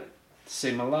fathom it. To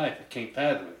save my life, I can't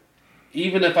fathom it.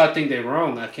 Even if I think they're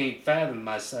wrong, I can't fathom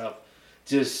myself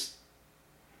just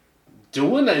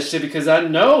doing that shit because I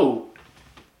know,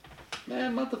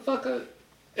 man, motherfucker,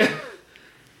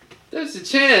 there's a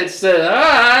chance that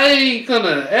I ain't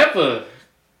gonna ever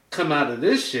come out of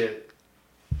this shit.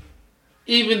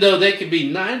 Even though they could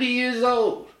be 90 years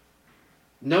old.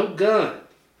 No gun.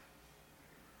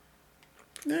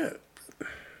 Yeah.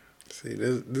 See,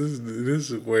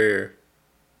 this is where,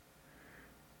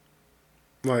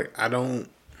 like, I don't,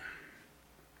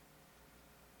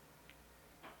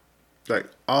 like,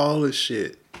 all the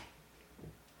shit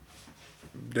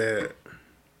that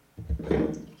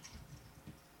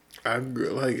I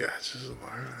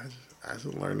just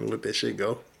learned to let that shit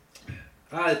go.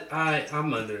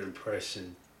 I'm under the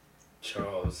impression,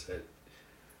 Charles, that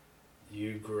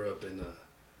you grew up in a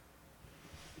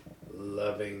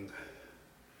loving,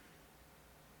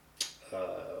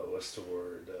 what's the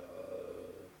word?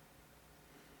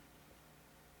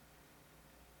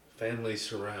 family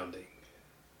surrounding.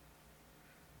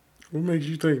 What makes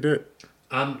you think that?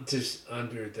 I'm just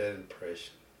under that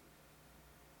impression.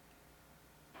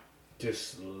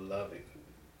 Just loving.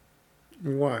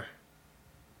 Why?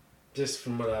 Just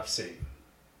from what I've seen.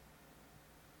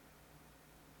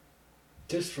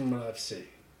 Just from what I've seen.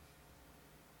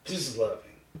 Just loving.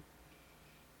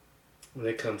 When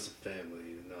it comes to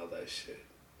family and all that shit.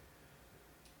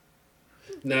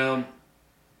 Now,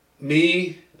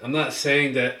 me, I'm not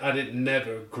saying that I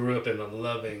never grew up in a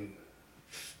loving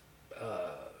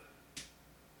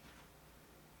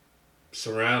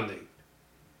surrounding.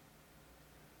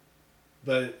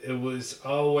 But it was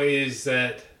always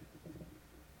that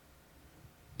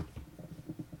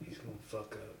he's gonna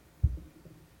fuck up.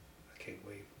 I can't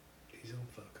wait. He's gonna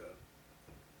fuck up.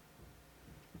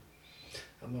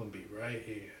 I'm gonna be right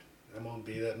here. I'm gonna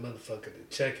be that motherfucker to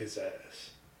check his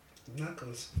ass. I'm not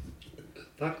gonna say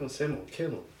I'm gonna kill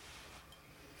him.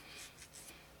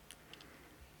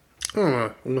 I don't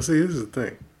know. Well, see, this is the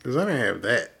thing. Because I didn't have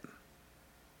that.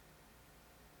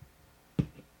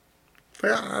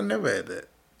 Like, I never had that.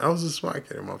 I was a smart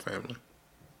kid in my family.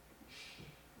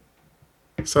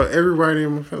 So everybody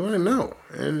in my family, I know.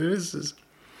 And this is...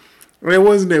 It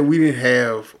wasn't that we didn't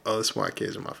have other smart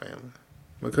kids in my family.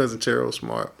 My cousin Gerald's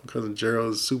smart. My cousin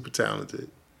Gerald's super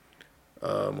talented.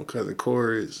 My cousin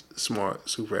Corey is smart,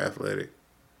 super athletic,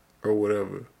 or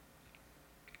whatever.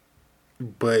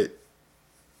 But,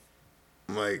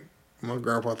 like, my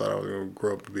grandpa thought I was going to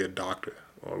grow up to be a doctor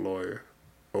or a lawyer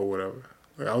or whatever.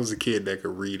 Like, I was a kid that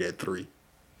could read at 3.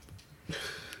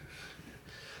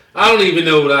 I don't even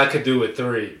know what I could do at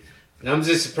 3. And I'm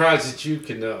just surprised that you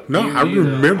can know. No, I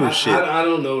remember shit. I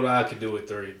don't know what I could do at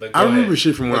 3. But I remember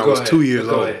shit from when I was 2 years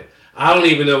old. Ahead. I don't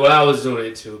even know what I was doing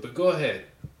at 2, but go ahead.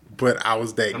 But I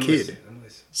was that kid. I'm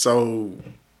listening. So,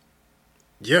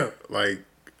 yeah, like,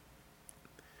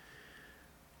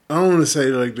 I don't want to say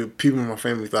like the people in my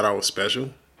family thought I was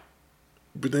special,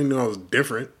 but they knew I was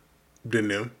different than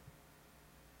them.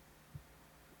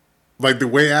 Like the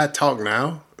way I talk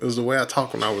now is the way I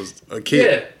talk when I was a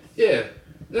kid. Yeah.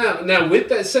 Now with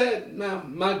that said, now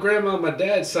my grandma on my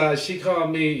dad's side, she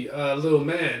called me little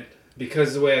man because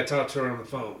of the way I talked to her on the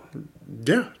phone.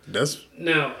 Yeah, that's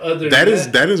now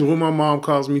that is what my mom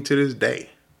calls me to this day.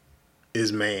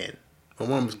 Is man. My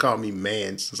mom's called me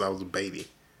man since I was a baby.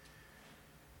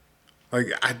 Like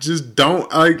I just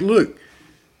don't like look.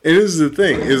 And this is the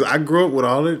thing is I grew up with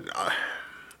all it.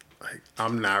 Like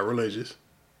I'm not religious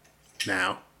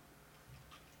now,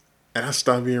 and I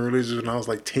stopped being religious when I was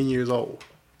like 10 years old.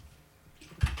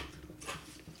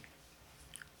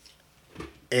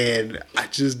 And I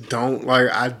just don't like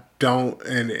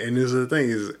and this is the thing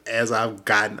is as I've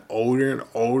gotten older and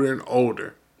older and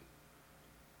older,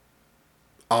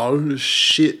 all of the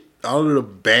shit, all of the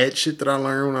bad shit that I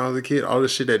learned when I was a kid, all the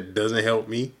shit that doesn't help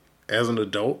me as an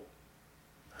adult,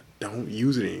 I don't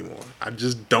use it anymore. I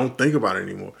just don't think about it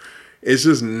anymore. It's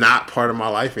just not part of my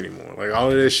life anymore. Like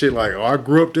all of that shit, like, oh, I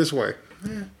grew up this way.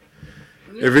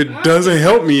 If it doesn't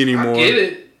help me anymore. I get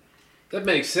it. That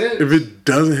makes sense. If it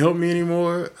doesn't help me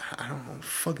anymore, I don't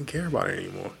fucking care about it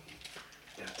anymore.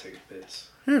 Yeah, take a piss.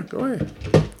 Yeah, go ahead.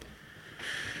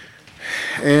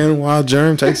 And while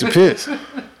Jerm takes a piss,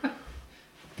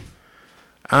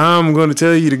 I'm going to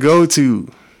tell you to go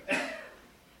to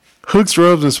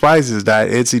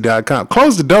hooksrubsandspices.etsy.com.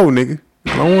 Close the door, nigga.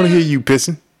 I don't want to hear you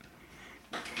pissing.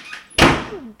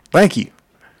 Thank you.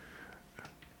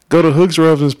 Go to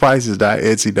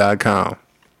hooksrubsandspices.etsy.com.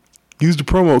 Use the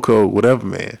promo code, whatever,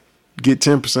 man. Get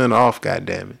 10% off,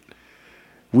 goddammit.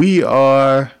 We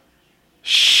are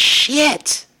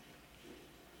shit.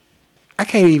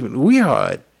 We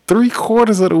are 3/4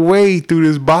 of the way through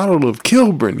this bottle of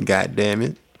Kilburn,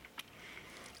 goddammit.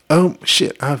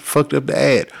 Shit, I fucked up the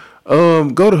ad.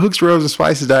 Go to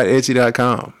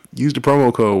hooksrubsandspices.etsy.com. Use the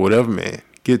promo code, whatever, man.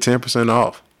 Get 10%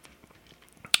 off.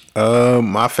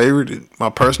 My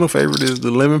personal favorite is the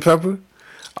lemon pepper.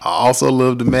 I also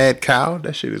love the Mad Cow.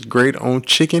 That shit is great on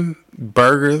chicken,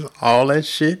 burgers, all that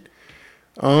shit.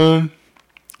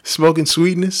 Smoking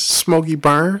sweetness, smoky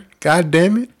burn. God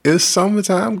damn it. It's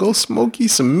summertime. Go smoke you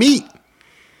some meat.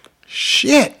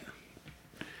 Shit.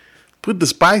 Put the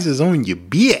spices on your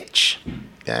bitch.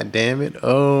 God damn it.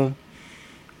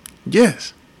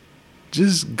 Yes.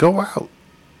 Just go out.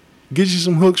 Get you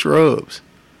some Hooks Rubs.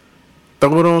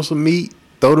 Throw it on some meat.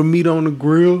 Throw the meat on the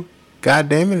grill. God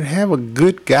damn it. And have a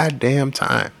good goddamn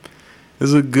time.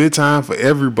 It's a good time for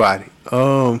everybody.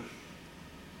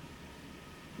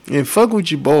 And fuck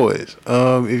with your boys.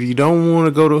 If you don't want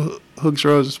to go to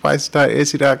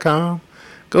hooksrubsandspices.etsy.com,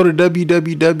 go to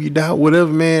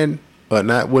www.whateverman.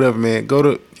 Not whatever man. Go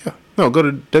to No, go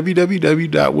to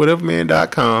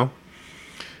www.whateverman.com.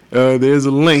 There's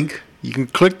a link. You can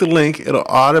click the link. It'll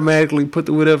automatically put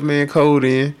the Whatever Man code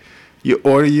in. You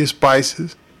order your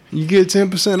spices. You get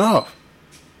 10% off.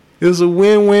 It's a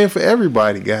win-win for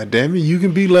everybody, goddamn it. You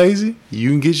can be lazy. You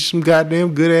can get you some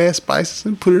goddamn good-ass spices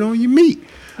and put it on your meat.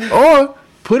 Or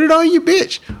put it on your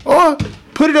bitch. Or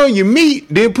put it on your meat,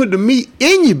 then put the meat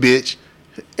in your bitch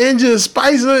and just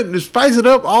spice it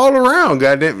up all around,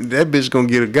 goddamn. That bitch gonna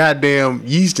get a goddamn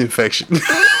yeast infection.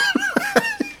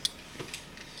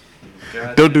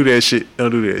 Don't do that shit.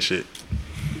 Don't do that shit.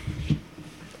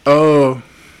 But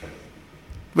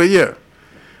yeah.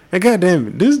 And goddamn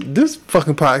it, this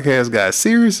fucking podcast got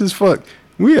serious as fuck.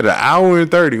 We had 1 hour and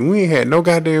 30. We ain't had no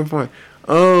goddamn fun.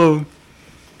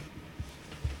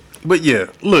 But yeah,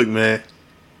 look, man.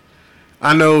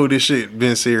 I know this shit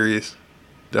been serious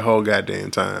the whole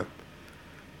goddamn time.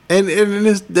 And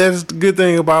that's the good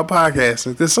thing about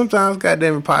podcasting. Because sometimes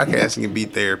goddamn it, podcasting can be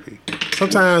therapy.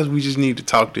 Sometimes we just need to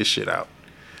talk this shit out.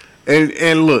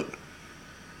 And look,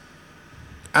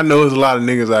 I know there's a lot of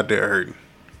niggas out there hurting.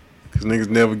 Because niggas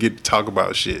never get to talk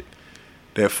about shit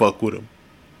that fuck with them.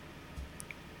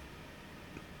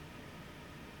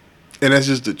 And that's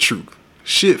just the truth.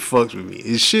 Shit fucks with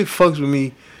me. Shit fucks with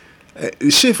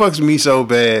me so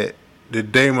bad. The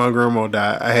day my grandma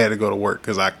died, I had to go to work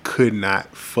because I could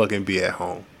not fucking be at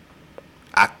home.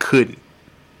 I couldn't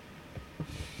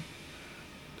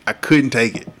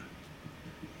take it.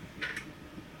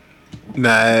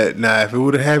 Now, if it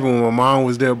would have happened when my mom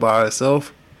was there by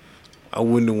herself, I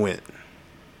wouldn't have went.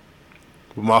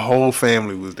 But my whole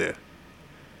family was there.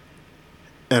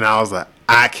 And I was like,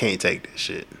 I can't take this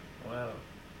shit. Wow.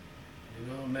 You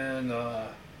know, man,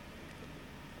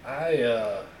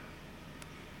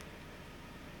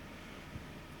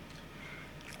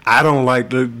 I don't like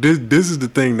this is the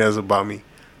thing that's about me.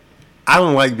 I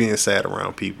don't like being sad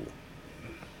around people.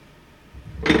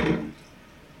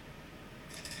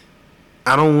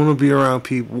 I don't want to be around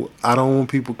people. I don't want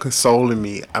people consoling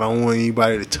me. I don't want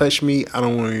anybody to touch me. I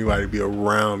don't want anybody to be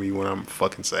around me when I'm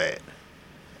fucking sad.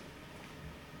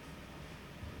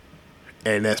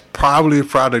 And that's probably a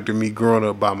product of me growing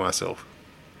up by myself.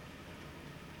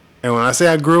 And when I say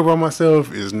I grew up by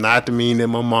myself, it's not to mean that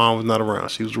my mom was not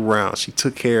around. She was around. She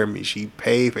took care of me. She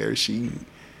paid for her. She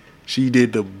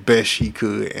did the best she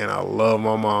could. And I love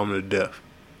my mom to death.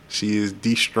 She is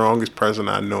the strongest person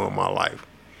I know in my life.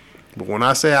 But when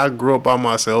I say I grew up by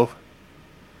myself,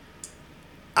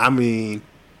 I mean,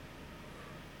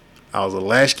 I was a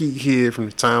latchkey kid from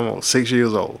the time I was 6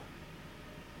 years old.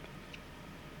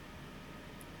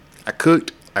 I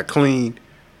cooked, I cleaned,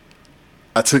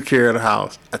 I took care of the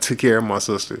house, I took care of my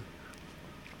sister.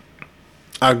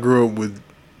 I grew up with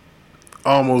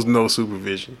almost no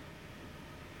supervision.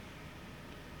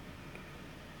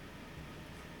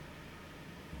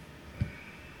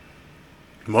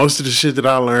 Most of the shit that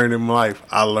I learned in my life,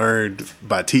 I learned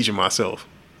by teaching myself.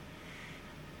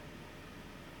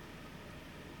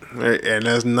 And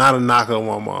that's not a knock on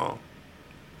my mom.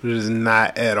 It is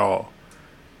not at all.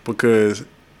 Because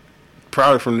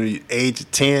probably from the age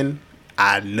of 10,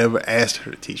 I never asked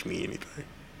her to teach me anything.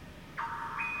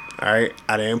 Alright?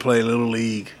 I didn't play Little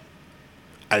League.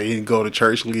 I didn't go to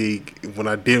church league. When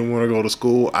I didn't want to go to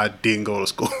school, I didn't go to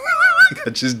school. I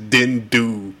just didn't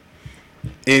do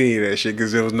any of that shit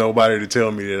because there was nobody to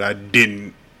tell me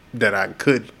that I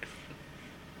could.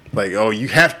 Like, oh, you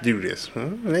have to do this.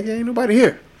 Nigga, ain't nobody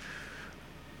here.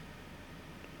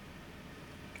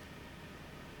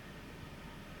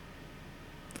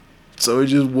 So it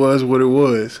just was what it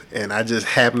was. And I just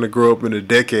happened to grow up in a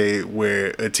decade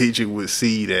where a teacher would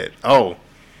see that, oh,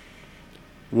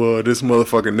 well, this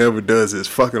motherfucker never does his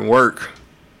fucking work,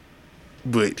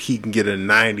 but he can get a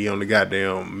 90 on the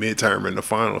goddamn midterm and the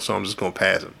final, so I'm just gonna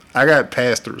pass him. I got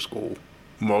passed through school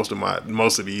most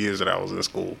of the years that I was in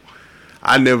school.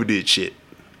 I never did shit.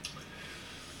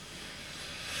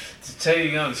 To tell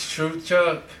you the honest truth,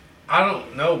 Chuck, I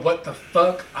don't know what the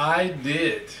fuck I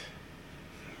did.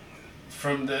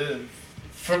 From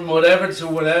whatever to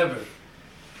whatever,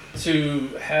 to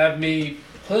have me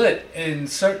put in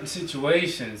certain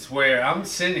situations where I'm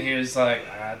sitting here, it's like,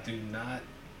 I do not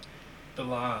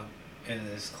belong in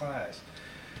this class.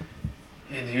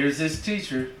 And here's this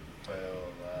teacher. Well,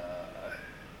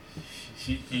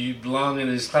 you belong in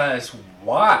this class.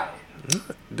 Why?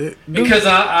 Because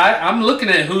I'm looking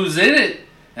at who's in it,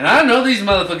 and I know these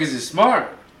motherfuckers is smart.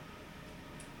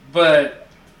 But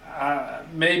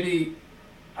maybe,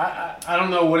 I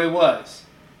don't know what it was.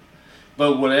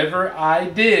 But whatever I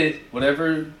did,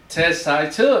 whatever test I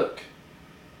took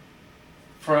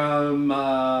from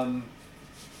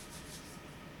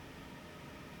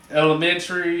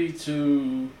elementary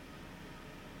to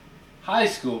high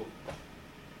school.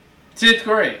 10th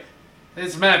grade.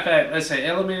 As a matter of fact, let's say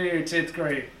elementary or 10th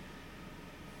grade.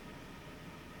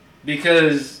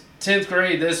 Because 10th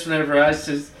grade, that's whenever I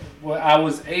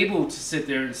was able to sit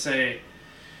there and say,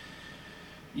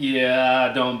 yeah,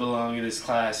 I don't belong in this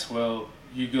class. Well,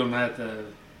 you're going to have to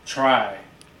try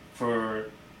for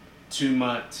 2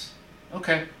 months.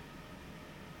 Okay.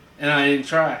 And I didn't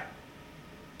try.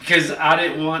 Because I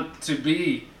didn't want to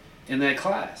be in that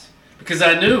class. Because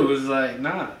I knew it was like,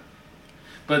 nah.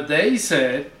 But they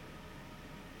said,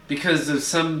 because of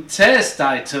some test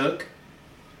I took.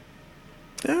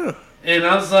 Yeah. And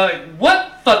I was like,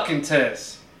 what fucking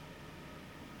test?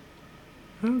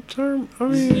 You see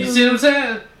what I'm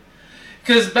saying?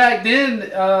 Because back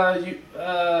then,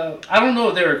 I don't know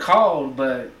what they were called,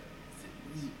 but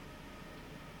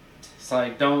it's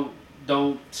like, don't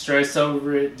stress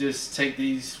over it. Just take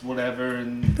these, whatever.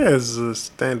 And there's a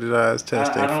standardized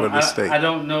testing for the state. I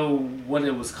don't know what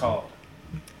it was called.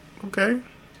 Okay.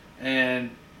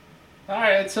 And,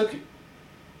 alright, I took it.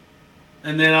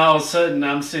 And then all of a sudden,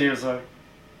 I'm sitting here, like,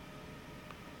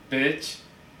 bitch,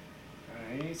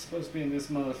 I ain't supposed to be in this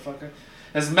motherfucker.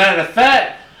 As a matter of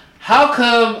fact, how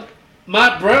come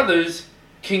my brothers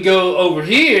can go over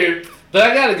here, but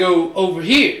I gotta go over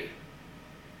here?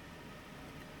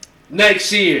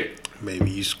 Next year. Maybe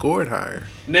you scored higher.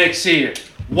 Next year.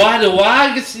 Why do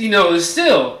I get, it's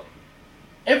still,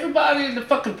 everybody in the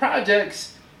fucking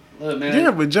projects, look, man. Yeah,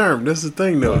 but Jerm, that's the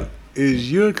thing, though.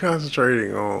 Is you're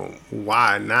concentrating on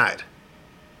why not?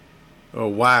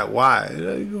 Or why?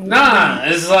 Nah,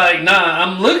 it's like,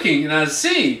 I'm looking and I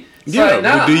see. It's yeah, like,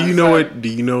 but do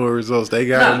you know what results they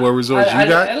got and what results you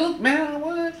got? Look,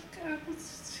 man,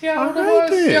 see how it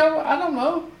was. I don't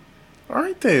know. All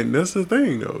right, then. That's the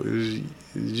thing, though. Is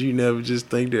you never just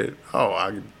think that,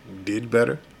 I did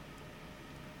better?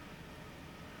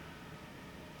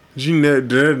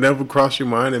 Did it never cross your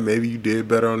mind that maybe you did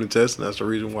better on the test and that's the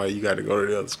reason why you got to go to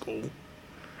the other school?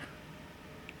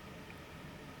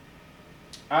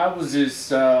 I was just,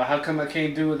 how come I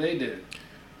can't do what they did?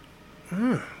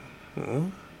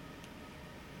 Well.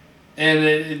 And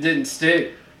it didn't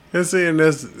stick. And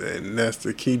that's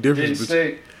the key difference. Didn't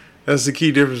stick. That's the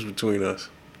key difference between us.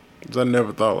 'Cause I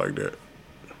never thought like that.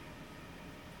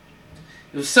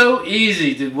 It was so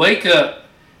easy to wake up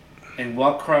and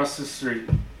walk across the street,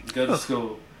 go to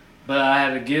school. But I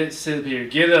had to sit here,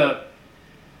 get up,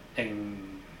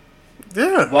 and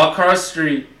walk across the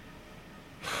street,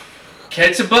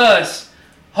 catch a bus.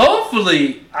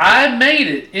 Hopefully, I made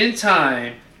it in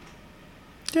time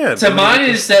to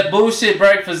minus that bullshit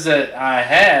breakfast that I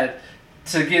had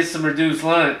to get some reduced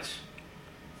lunch.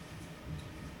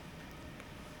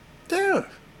 Yeah.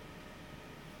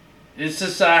 It's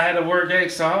just I had to work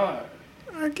extra hard.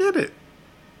 I get it.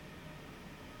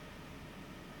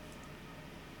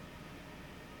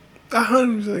 I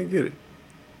 100% get it.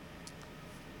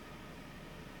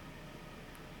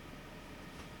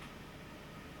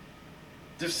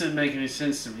 This didn't make any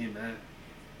sense to me, man.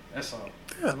 That's all.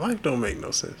 Yeah, life don't make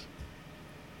no sense.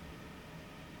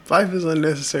 Life is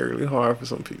unnecessarily hard for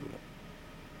some people.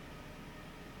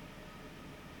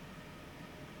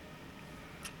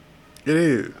 It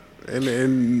is. And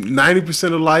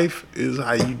 90% of life is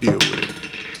how you deal with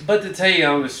it. But to tell you the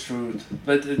honest truth,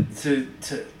 but to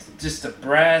just to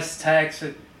brass tacks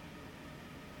it,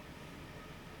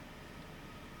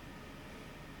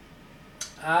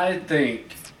 I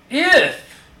think if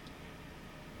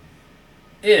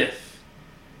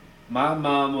my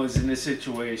mom was in a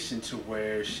situation to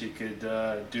where she could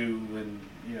do and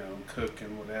cook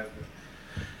and whatever,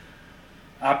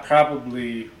 I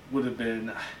probably would have been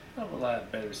in a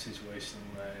lot better situation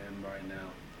than where I am right now.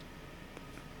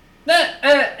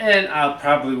 And I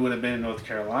probably would have been in North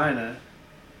Carolina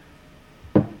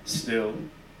still.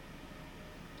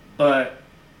 But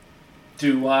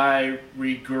do I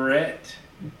regret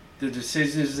the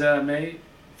decisions that I made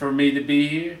for me to be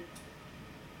here?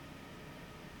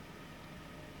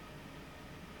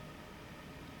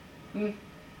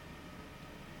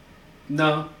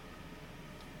 No.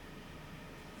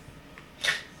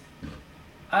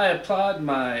 I applaud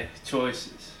my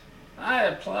choices. I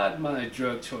applaud my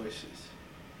drug choices.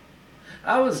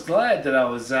 I was glad that I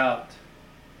was out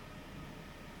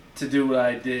to do what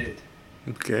I did.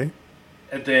 Okay.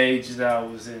 At the age that I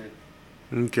was in.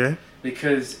 Okay.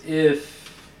 Because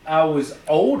if I was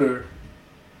older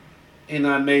and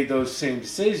I made those same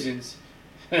decisions,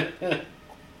 I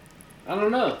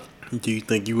don't know. Do you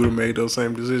think you would have made those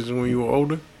same decisions when you were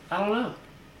older? I don't know.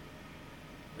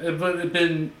 But it'd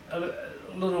been a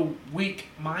little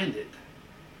weak-minded.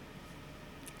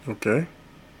 Okay.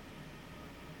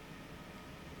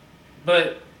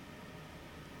 But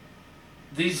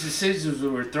these decisions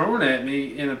were thrown at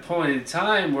me in a point in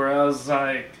time where I was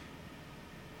like,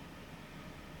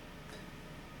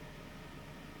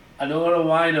 I know what a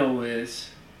wino is.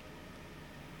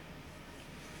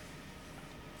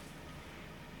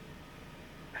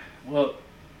 Well,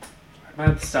 I might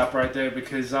have to stop right there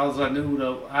because all I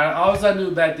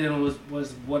knew back then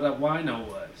was what a wino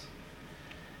was.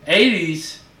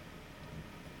 80s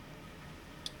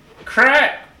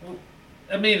crack.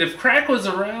 I mean, if crack was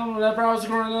around whenever I was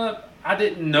growing up, I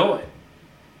didn't know it.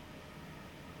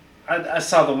 I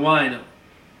saw the wino.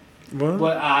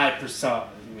 What I saw.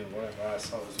 I mean, whatever I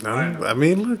saw was wino. I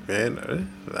mean, look,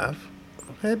 man, I've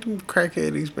had them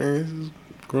crackhead experiences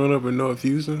growing up in North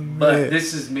Houston. But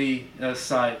this is me.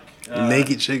 That's like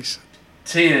naked chicks.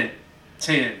 10.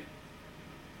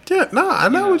 Yeah, no, I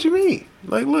know what you mean.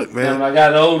 Like, look, man. When I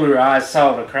got older, I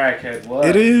saw the crackhead was.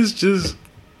 It is just.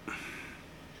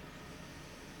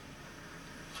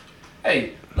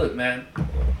 Hey, look, man.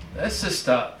 Let's just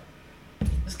stop.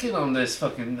 Let's get on this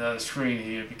fucking screen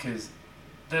here because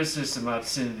there's just some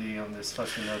obscenity on this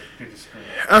fucking computer screen.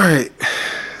 All right.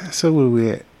 So where we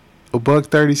at?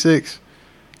 $1.36.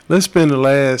 Let's spend the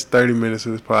last 30 minutes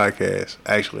of this podcast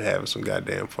actually having some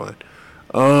goddamn fun.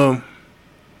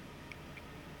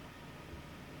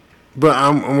 But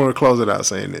I'm going to close it out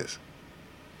saying this.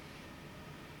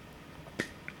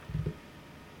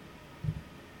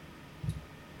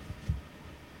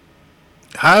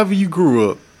 However you grew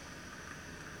up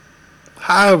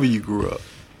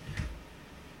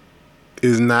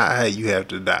is not how you have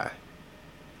to die.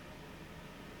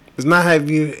 It's not how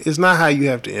you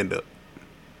have to end up.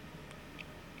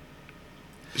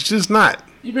 It's just not.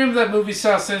 You remember that movie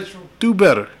South Central? Do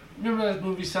better. Remember that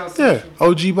movie South Central? Yeah,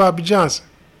 OG Bobby Johnson.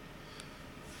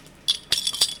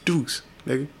 Dukes,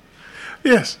 nigga.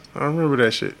 Yes, I remember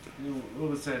that shit.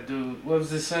 What was that dude? What was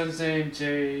his son's name?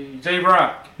 J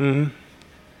Rock. Mm-hmm.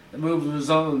 The movie was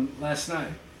on last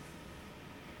night.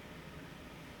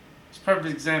 It's a perfect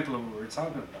example of what we're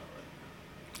talking about.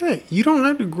 Hey, you don't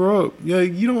have to grow up. Yeah,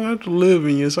 you don't have to live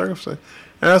in your circumstance.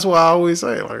 And that's why I always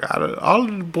say, like, all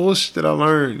of the bullshit that I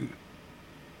learned,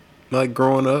 like,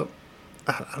 growing up,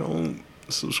 I don't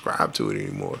subscribe to it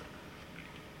anymore.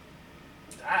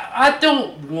 I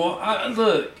don't want...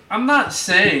 look, I'm not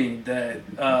saying that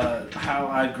how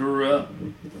I grew up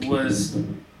is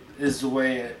the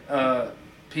way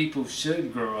people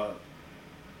should grow up.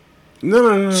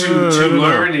 No. To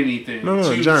learn anything. No, to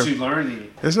learn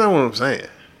anything. That's not what I'm saying.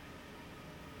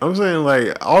 I'm saying,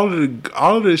 like, all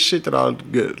of the shit that I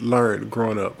learned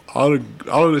growing up, all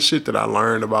of the shit that I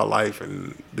learned about life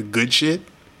and the good shit,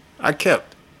 I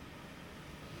kept.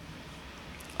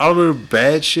 All of the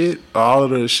bad shit, all of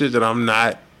the shit that I'm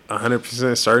not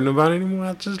 100% certain about anymore,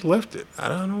 I just left it. I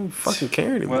don't fucking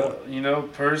care anymore. Well,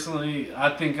 personally,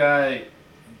 I think I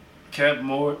kept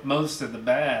most of the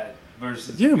bad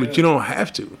versus the good. But you don't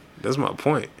have to. That's my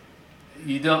point.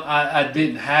 You don't. I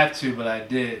didn't have to, but I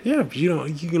did. Yeah, but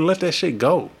you can let that shit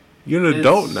go. You're an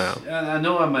adult now. I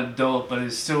know I'm an adult, but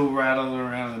it's still rattling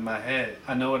around in my head.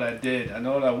 I know what I did. I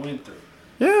know what I went through.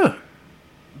 Yeah.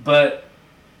 But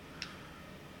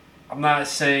I'm not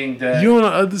saying that... You're on the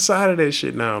other side of that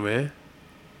shit now, man.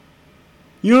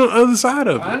 You're on the other side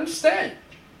of it. I understand.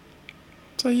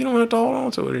 So you don't have to hold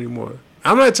on to it anymore.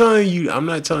 I'm not telling you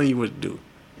what to do.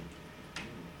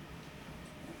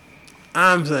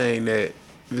 I'm saying that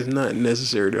it's not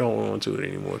necessary to hold on to it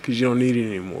anymore because you don't need it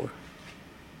anymore.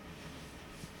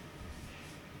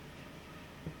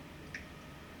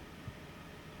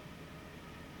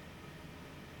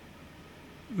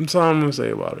 That's all I'm going to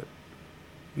say about it.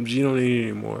 You don't need it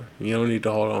anymore. You don't need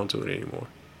to hold on to it anymore.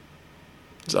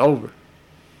 It's over.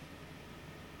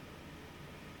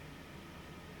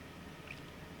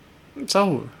 It's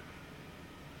over.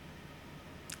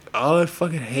 All that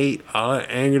fucking hate, all that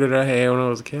anger that I had when I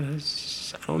was a kid,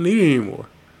 I don't need it anymore.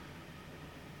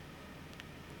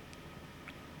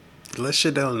 That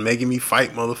shit that was making me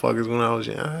fight motherfuckers when I was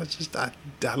young,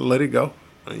 I let it go.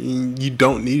 I mean, you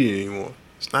don't need it anymore.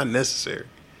 It's not necessary.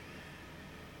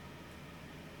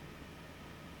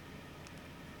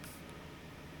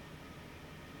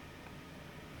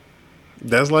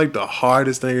 That's like the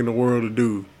hardest thing in the world to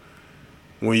do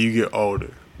when you get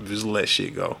older. Just let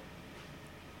shit go.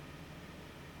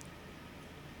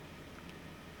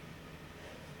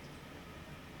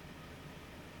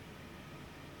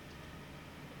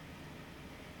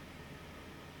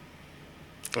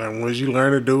 And once you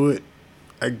learn to do it,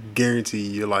 I guarantee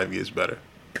you your life gets better.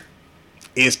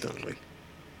 Instantly.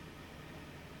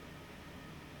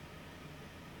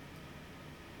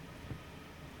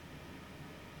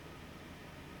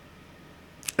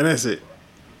 And that's it.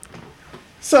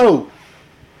 So,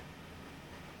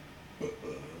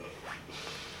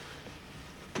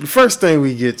 the first thing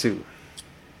we get to,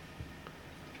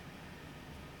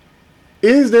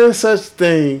 is there such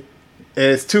thing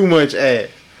as too much ass?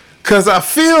 Because I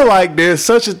feel like there's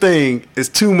such a thing as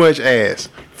too much ass.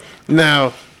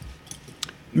 Now,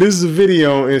 this is a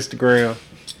video on Instagram.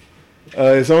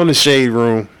 It's on the Shade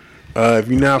Room. If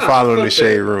you're not following the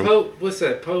Shade Room. What's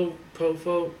that?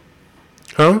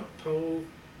 Huh?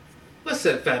 What's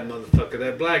that fat motherfucker?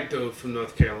 That black dude from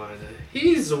North Carolina.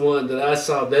 He's the one that I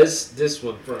saw this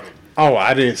one from. Oh,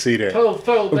 I didn't see that.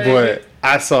 Baby. But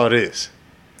I saw this.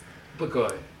 But go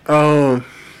ahead.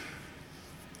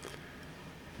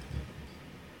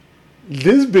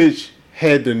 This bitch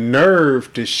had the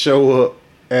nerve to show up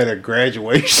at a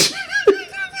graduation.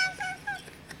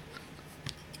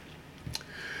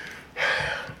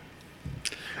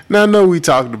 Now, I know we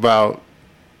talked about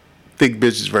thick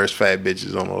bitches versus fat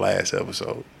bitches on the last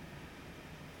episode.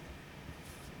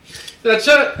 Now,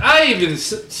 Chuck, I even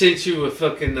sent you a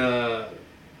fucking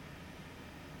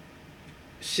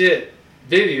shit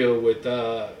video with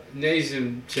an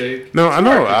Asian chick. No, I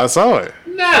know. I saw it.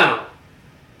 Now,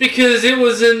 because it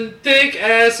was a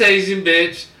thick-ass Asian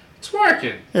bitch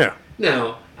twerking. Yeah.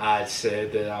 Now, I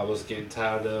said that I was getting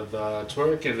tired of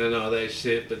twerking and all that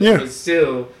shit, but yeah. it was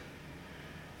still...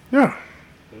 Yeah.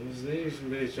 It was the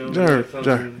Asian bitch on Jerm.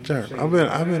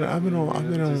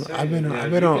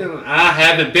 I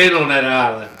haven't been on that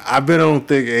island. I've been on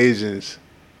thick Asians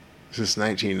since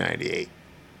 1998.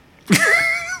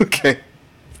 Okay.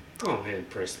 Go ahead and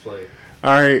press play.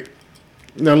 All right.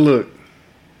 Now look.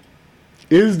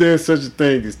 Is there such a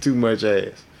thing as too much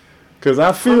ass? Because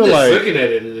I feel like looking at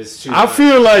it, it's too I much.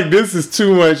 feel like this is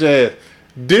too much ass.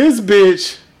 This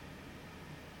bitch.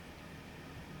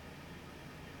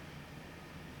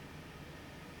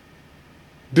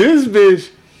 This bitch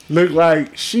look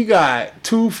like she got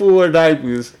 2 full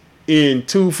diapers in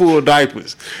 2 full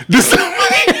diapers. This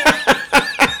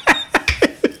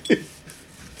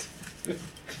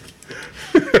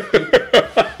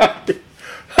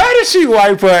How did she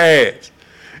wipe her ass?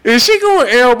 Is she going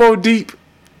elbow deep?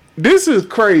 This is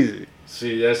crazy.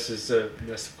 See, that's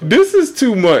this is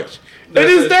too much.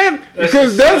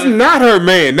 Because that's not her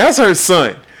man. That's her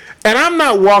son. And I'm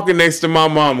not walking next to my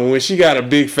mama when she got a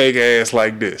big fake ass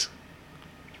like this.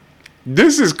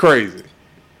 This is crazy.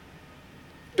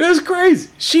 This is crazy.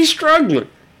 She's struggling.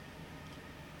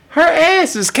 Her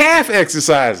ass is calf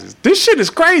exercises. This shit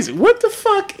is crazy. What the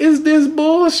fuck is this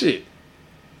bullshit?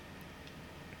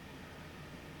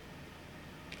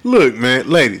 Look, man,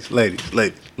 ladies. Look,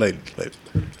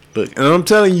 and I'm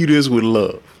telling you this with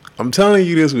love. I'm telling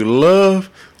you this with love,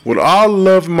 with all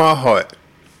love in my heart.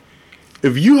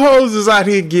 If you hoes is out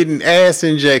here getting ass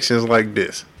injections like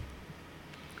this,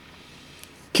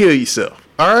 kill yourself.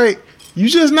 All right? You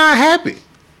just not happy.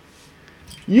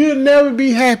 You'll never be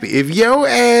happy. If your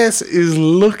ass is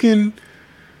looking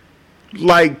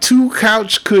like 2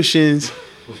 couch cushions.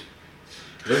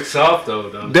 Looks soft though,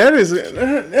 don't that is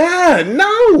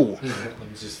no.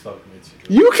 I'm just fucking with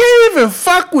you. You can't even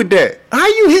fuck with that. How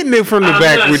you hitting it from the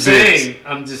back with this?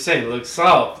 I'm just saying, looks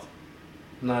soft.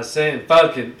 I'm not saying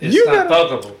fucking. It's not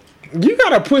fuckable. You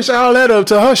gotta push all that up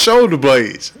to her shoulder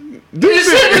blades.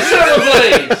 It's shoulder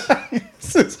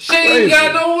blades. She ain't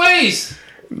got no waist.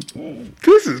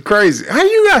 This is crazy. How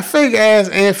you got fake ass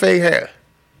and fake hair?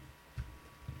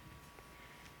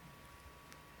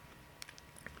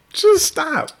 Just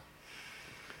stop.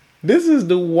 This is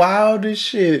the wildest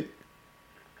shit.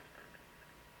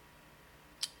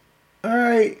 All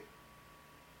right.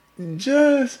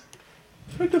 Just.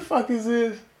 What the fuck is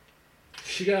this?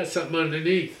 She got something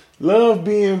underneath. Love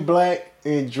being black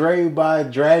and Dre by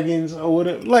dragons or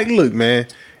whatever. Like, look, man.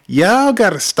 Y'all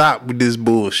gotta stop with this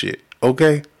bullshit,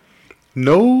 okay?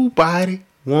 Nobody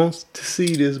wants to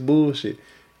see this bullshit.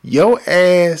 Your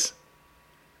ass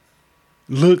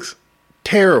looks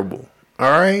terrible,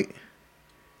 all right?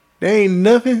 There ain't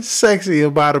nothing sexy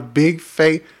about a big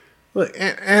fake. Look,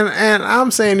 and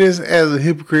I'm saying this as a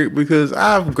hypocrite because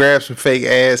I've grabbed some fake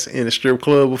ass in a strip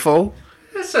club before.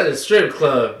 That's at a strip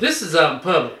club. This is out in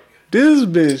public. This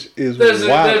bitch is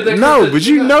wild. But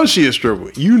you know she a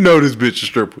stripper. You know this bitch a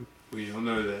stripper. We don't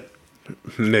know that.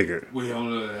 Nigga. We don't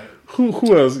know that.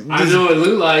 Who else? I know it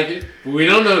look like it, but we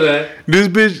don't know that. This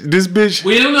bitch.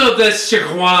 We don't know if that's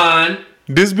Shaquan.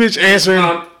 This bitch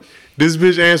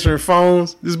answering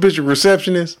phones. This bitch a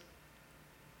receptionist.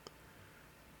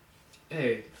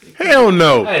 Hey. Hell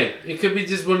no. Hey, it could be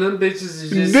just one of them bitches.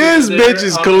 This bitch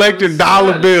is collecting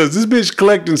dollar bills. This bitch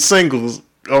collecting singles.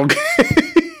 Okay.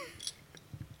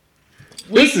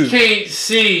 We can't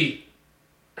see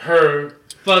her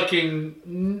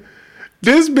fucking...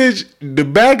 This bitch, the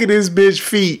back of this bitch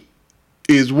feet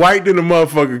is white than a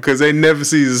motherfucker because they never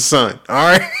sees the sun.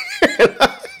 All right?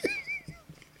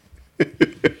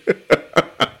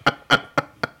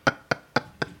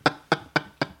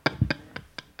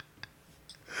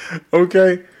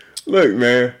 Okay? Look,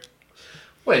 man.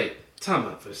 Wait, time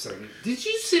out for a second. Did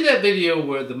you see that video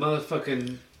where the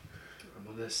motherfucking... I'm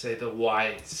going to say the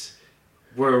whites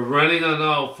were running on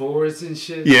all fours and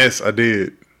shit? Yes, I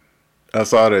did. I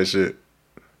saw that shit.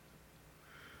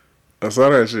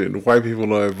 The white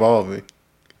people are evolving.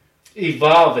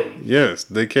 Evolving. Yes,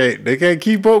 they can't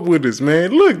keep up with us,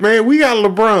 man. Look, man, we got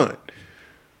LeBron.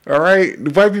 All right,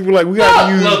 the white people like we got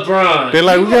to use LeBron. They're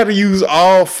like we got to use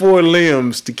all four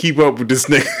limbs to keep up with this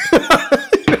nigga.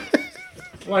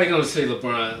 Why are you gonna say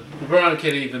LeBron? LeBron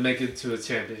can't even make it to a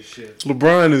championship.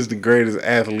 LeBron is the greatest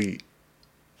athlete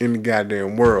in the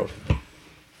goddamn world.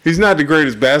 He's not the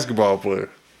greatest basketball player.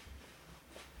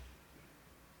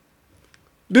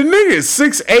 The nigga is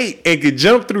 6'8" and could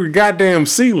jump through the goddamn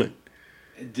ceiling.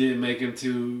 It didn't make him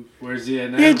to... Where's he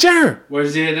at now? Yeah, Jerm.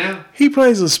 Where's he at now? He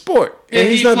plays a sport. And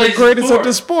he's not the greatest at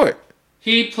the sport.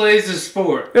 He plays a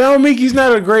sport. That don't mean he's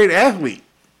not a great athlete.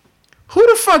 Who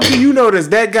the fuck do you know that's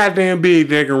that goddamn big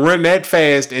that can run that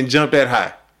fast and jump that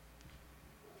high?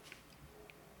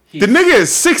 The nigga is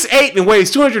 6'8" and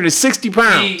weighs 260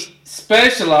 pounds. He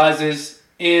specializes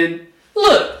in...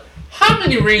 Look, how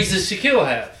many rings does Shaquille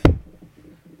have?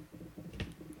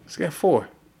 He's got 4.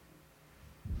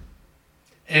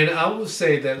 And I will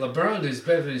say that LeBron is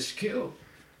better than Shaquille.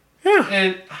 Yeah.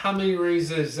 And how many rings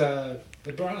does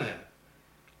LeBron have?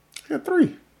 He's got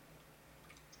 3.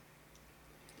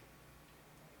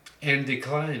 And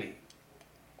declining.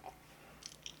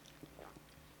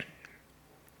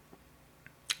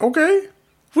 Okay.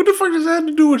 What the fuck does that have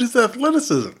to do with his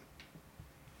athleticism?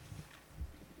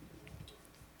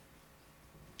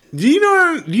 Do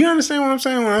you understand what I'm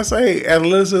saying when I say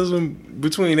athleticism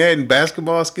between that and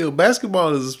basketball skill?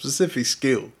 Basketball is a specific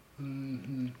skill.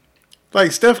 Mm-hmm.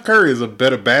 Like Steph Curry is a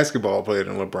better basketball player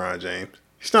than LeBron James.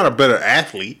 He's not a better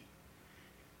athlete.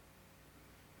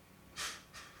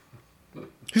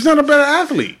 He's not a better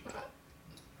athlete.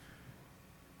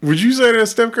 Would you say that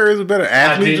Steph Curry is a better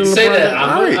athlete than LeBron? I didn't say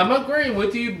that. I'm agreeing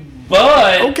with you,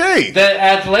 but okay, that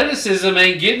athleticism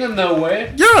ain't getting him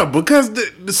nowhere. Yeah, because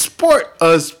the sport,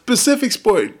 a specific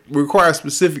sport, requires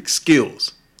specific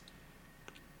skills.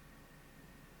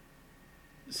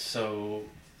 So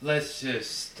let's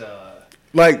just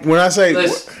like when I say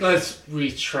let's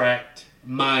retract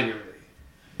minorly,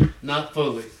 not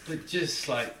fully, but just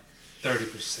like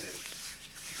 30%.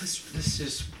 Let's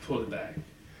just pull it back.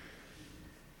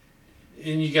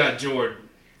 And you got Jordan.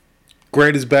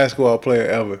 Greatest basketball player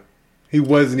ever. He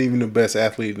wasn't even the best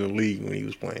athlete in the league when he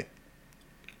was playing.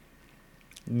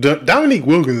 Dominique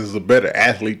Wilkins is a better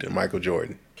athlete than Michael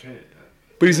Jordan. Okay.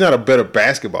 But he's not a better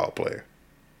basketball player.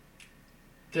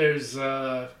 There's,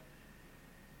 other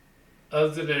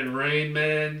than Rain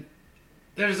Man,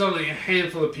 there's only a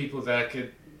handful of people that I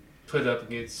could put up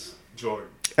against Jordan.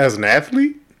 As an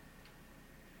athlete?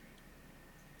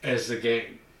 As the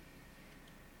game.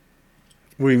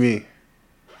 What do you mean?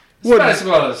 It's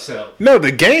basketball itself. No,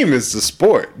 the game is the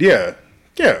sport. Yeah.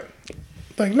 Yeah.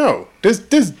 Like, no.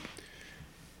 This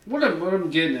What I'm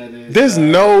getting at is... There's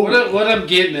no... What I'm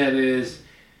getting at is...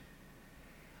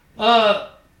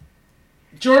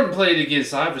 Jordan played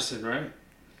against Iverson, right?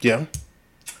 Yeah.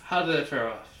 How did that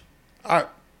fare off?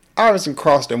 Iverson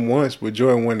crossed him once, but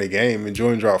Jordan won the game, and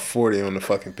Jordan dropped 40 on the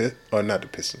fucking not the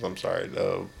Pistons, I'm sorry,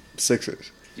 the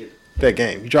Sixers. Yeah. That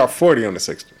game. He dropped 40 on the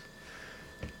Sixers.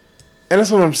 And that's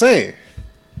what I'm saying.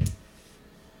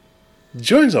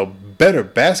 Jordan's a better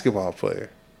basketball player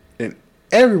than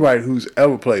everybody who's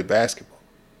ever played basketball.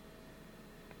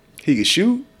 He could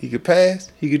shoot, he could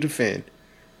pass, he could defend.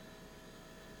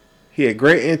 He had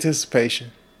great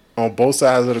anticipation on both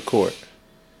sides of the court.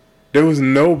 There was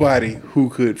nobody who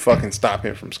could fucking stop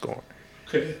him from scoring.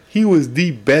 Okay. He was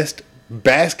the best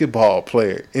basketball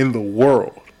player in the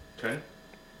world. Okay.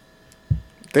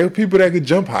 There were people that could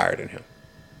jump higher than him.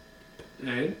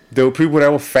 And? There were people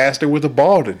that were faster with the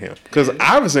ball than him. Because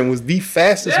Iverson was the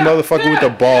fastest motherfucker with the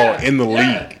ball in the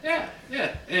league.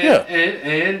 Yeah.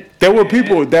 And there were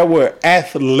people that were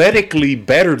athletically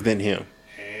better than him.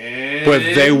 But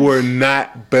they were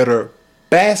not better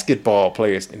basketball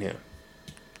players than him.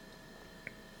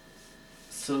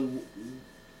 So,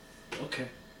 okay.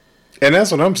 And that's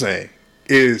what I'm saying.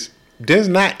 Is there's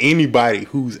not anybody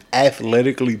who's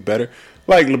athletically better.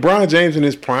 Like LeBron James in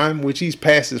his prime, which he's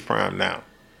past his prime now.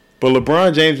 But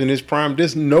LeBron James in his prime,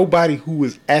 there's nobody who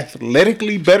is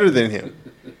athletically better than him.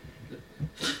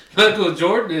 Michael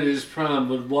Jordan in his prime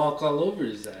would walk all over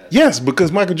his ass. Yes,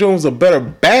 because Michael Jordan was a better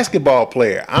basketball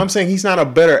player. I'm saying he's not a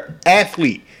better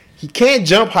athlete. He can't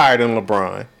jump higher than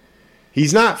LeBron.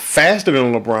 He's not faster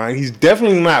than LeBron. He's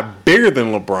definitely not bigger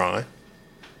than LeBron.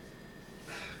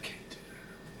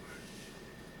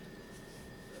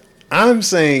 I'm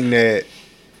saying that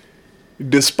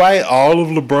despite all of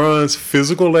LeBron's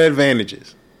physical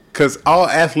advantages, because all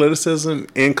athleticism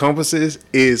encompasses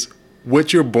is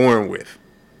what you're born with,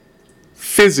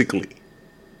 physically.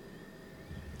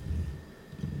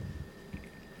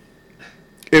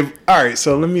 All right,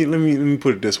 so let me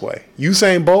put it this way: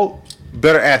 Usain Bolt,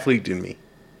 better athlete than me.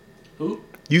 Who?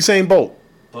 Usain Bolt.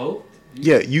 Bolt?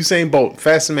 Yeah, Usain Bolt,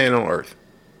 fastest man on earth.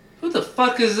 Who the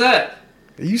fuck is that?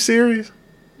 Are you serious?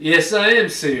 Yes, I am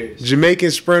serious. Jamaican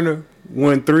sprinter,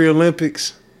 won 3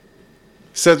 Olympics,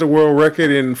 set the world record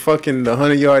in fucking the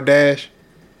 100-yard dash.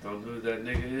 Don't know who that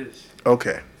nigga is.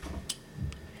 Okay.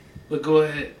 But go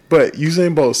ahead. But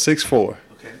Usain Bolt, 6'4".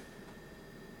 Okay.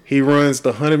 He runs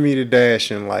the 100-meter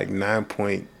dash in like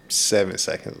 9.7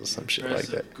 seconds or some shit like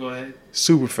that. Go ahead.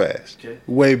 Super fast. Okay.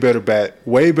 Way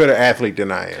better athlete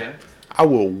than I am. Okay. I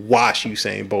will wash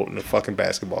Usain Bolt in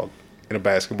a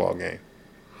basketball game.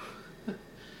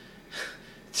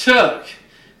 Chuck,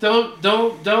 don't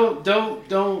do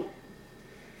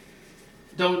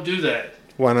that.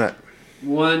 Why not?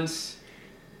 Once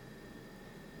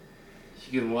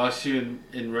he can wash you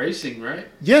in racing, right?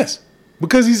 Yes,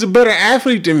 because he's a better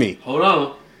athlete than me. Hold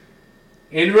on.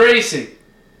 In racing.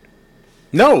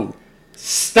 No.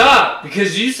 Stop,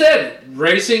 because you said it.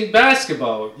 Racing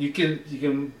basketball. You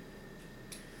can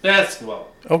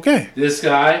basketball. Okay. This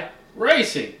guy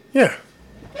racing. Yeah.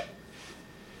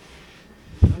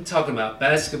 I'm talking about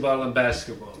basketball and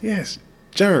basketball. Yes.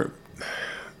 Jerm.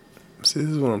 See, this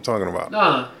is what I'm talking about.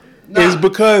 Nah. It's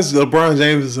because LeBron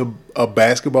James is a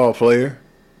basketball player.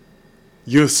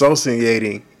 You're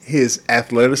associating his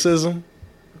athleticism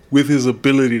with his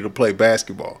ability to play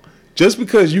basketball. Just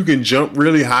because you can jump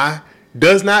really high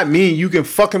does not mean you can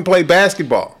fucking play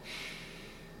basketball.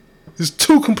 It's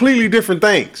two completely different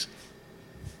things.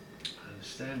 I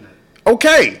understand that.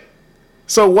 Okay.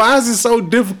 So why is it so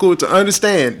difficult to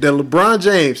understand that LeBron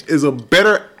James is a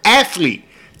better athlete,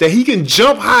 that he can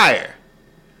jump higher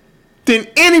than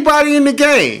anybody in the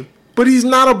game, but he's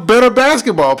not a better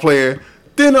basketball player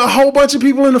than a whole bunch of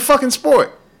people in the fucking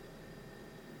sport?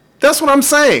 That's what I'm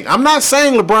saying. I'm not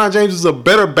saying LeBron James is a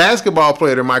better basketball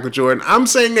player than Michael Jordan. I'm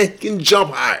saying that he can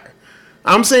jump higher.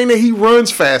 I'm saying that he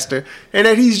runs faster and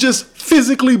that he's just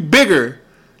physically bigger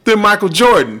than Michael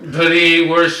Jordan. But he ain't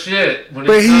worth shit when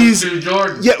it comes to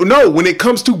Jordan. Yeah, no, when it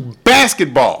comes to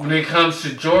basketball. When it comes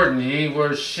to Jordan, he ain't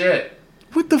worth shit.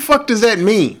 What the fuck does that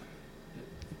mean?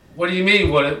 What do you mean?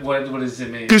 What does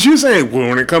it mean? Because you're saying, well,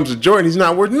 when it comes to Jordan, he's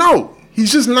not worth... No,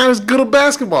 he's just not as good a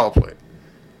basketball player.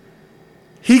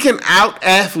 He can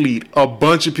out-athlete a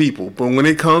bunch of people, but when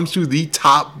it comes to the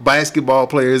top basketball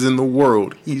players in the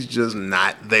world, he's just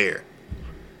not there.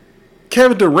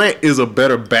 Kevin Durant is a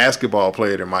better basketball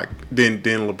player than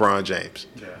LeBron James.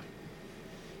 Yeah.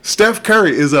 Steph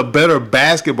Curry is a better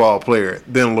basketball player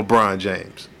than LeBron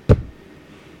James.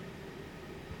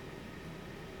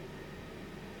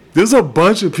 There's a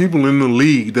bunch of people in the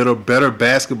league that are better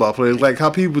basketball players. Like how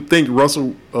people think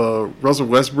Russell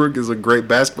Westbrook is a great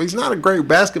basketball. He's not a great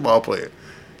basketball player.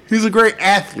 He's a great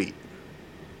athlete.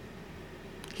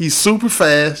 He's super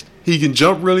fast. He can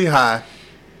jump really high.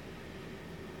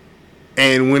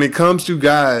 And when it comes to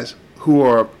guys who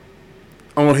are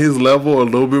on his level or a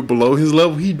little bit below his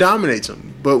level, he dominates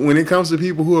them. But when it comes to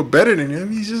people who are better than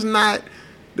him, he's just not.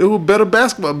 They're better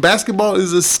basketball. Basketball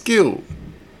is a skill.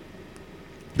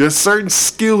 There's certain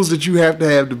skills that you have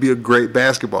to be a great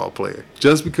basketball player.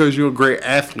 Just because you're a great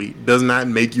athlete does not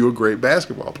make you a great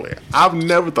basketball player. I've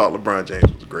never thought LeBron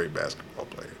James was a great basketball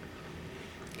player.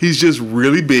 He's just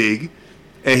really big,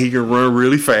 and he can run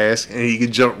really fast, and he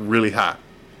can jump really high.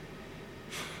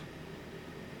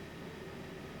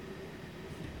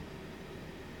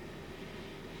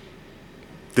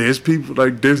 There's people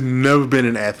there's never been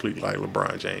an athlete like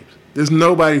LeBron James. There's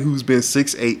nobody who's been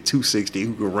 6'8", 260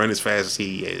 who can run as fast as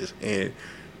he is and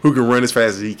who can run as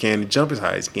fast as he can and jump as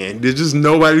high as he can. There's just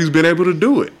nobody who's been able to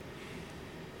do it.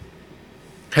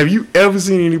 Have you ever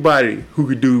seen anybody who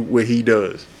could do what he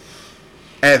does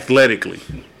athletically?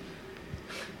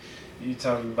 You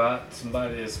talking about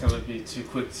somebody that's going to be too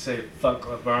quick to say fuck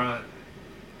LeBron?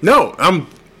 No, I'm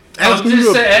asking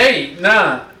you.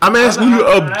 I'm asking you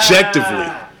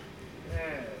objectively.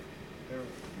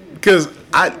 Because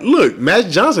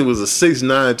Magic Johnson was a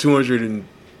 6'9",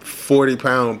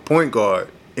 240-pound point guard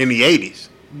in the 80s.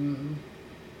 Mm-hmm.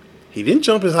 He didn't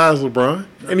jump as high as LeBron,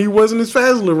 and he wasn't as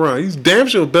fast as LeBron. He's damn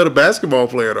sure a better basketball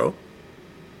player, though.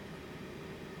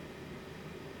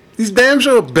 He's damn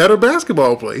sure a better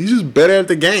basketball player. He's just better at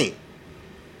the game.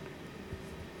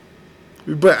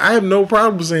 But I have no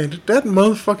problem saying that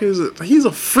motherfucker he's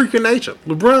a freak of nature.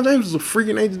 LeBron James is a freak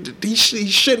of nature. He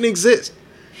shouldn't exist.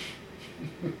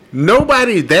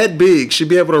 Nobody that big should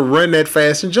be able to run that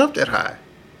fast and jump that high.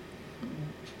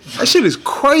 That shit is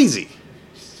crazy.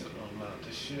 Still don't amount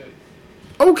to shit.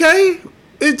 Okay,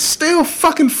 it's still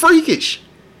fucking freakish.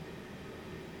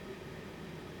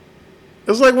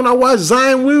 It's like when I watched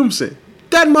Zion Williamson.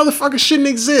 That motherfucker shouldn't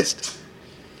exist.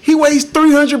 He weighs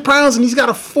 300 pounds and he's got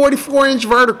a 44-inch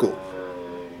vertical.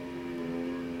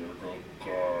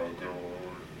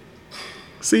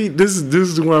 See, this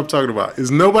is what I'm talking about. Is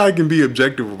nobody can be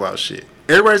objective about shit.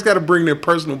 Everybody's got to bring their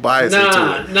personal bias into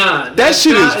it. That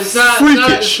shit is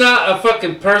freakish. It's not a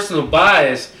fucking personal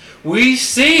bias. We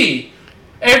see,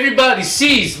 everybody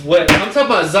sees what, I'm talking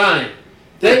about Zion.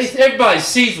 Everybody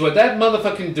sees what that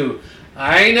motherfucker can do.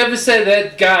 I ain't never said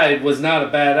that guy was not a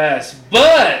badass,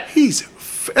 but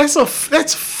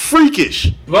that's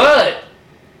freakish. But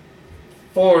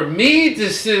for me to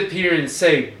sit here and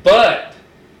say, but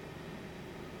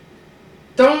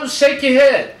don't shake your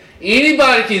head.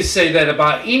 Anybody can say that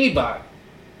about anybody.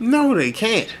 No, they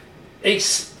can't.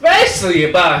 Especially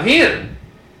about him.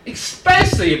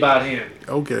 Especially about him.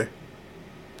 Okay.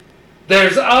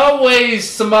 There's always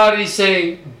somebody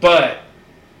saying, but.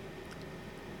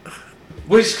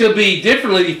 Which could be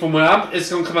differently from what it's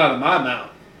going to come out of my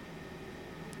mouth.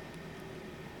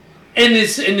 And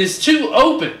it's too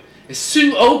open. It's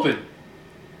too open.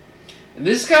 And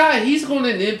this guy, he's going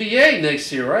in the NBA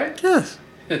next year, right? Yes.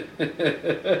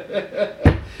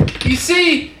 You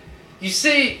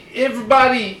see,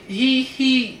 everybody,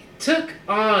 he took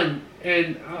on,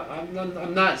 and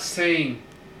I'm not saying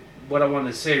what I want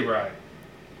to say right.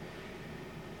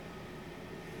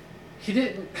 He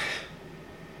didn't.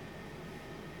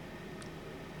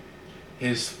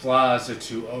 His flaws are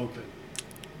too open.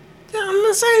 Yeah, I'm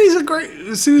not saying he's a great.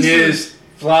 His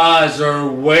flaws are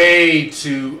way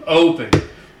too open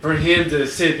for him to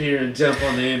sit here and jump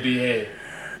on the NBA.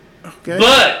 Okay.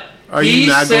 But are you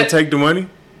not going to take the money?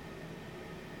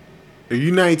 If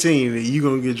you're 19 and you're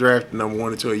going to get drafted number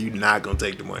 1 or 2, are you not going to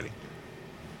take the money?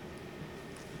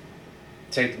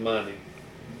 Take the money.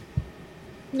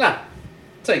 Nah.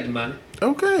 Take the money.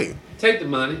 Okay. Take the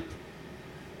money.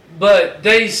 But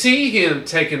they see him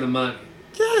taking the money.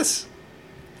 Yes.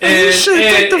 And he should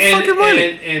take the fucking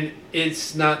money. And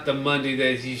it's not the money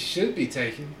that he should be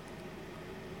taking.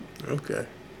 Okay.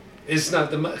 It's not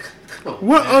the money. Come on.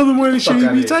 What man. other money should he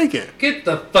be taking? Get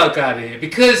the fuck out of here.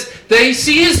 Because they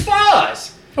see his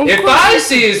flaws. If course. I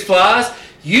see his flaws,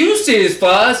 you see his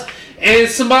flaws, and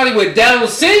somebody with Down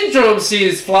syndrome see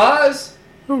his flaws.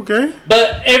 Okay.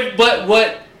 But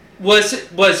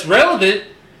what's relevant,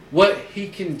 what he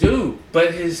can do.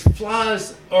 But his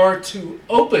flaws are too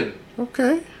open.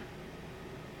 Okay.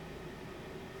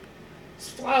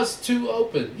 Flaws too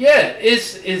open. Yeah,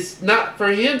 it's not for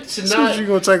him to So not. You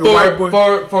gonna take a white boy?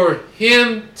 For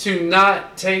him to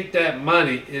not take that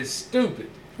money is stupid.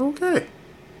 Okay.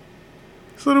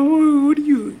 So then what are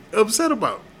you upset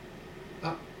about?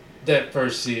 That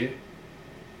first year.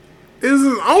 This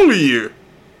is only year.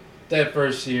 That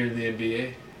first year in the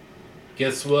NBA.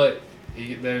 Guess what?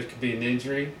 There could be an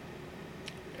injury.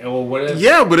 Or whatever.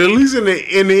 Yeah, but at least in the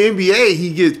NBA,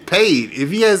 he gets paid. If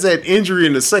he has that injury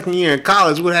in the second year in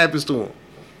college, what happens to him?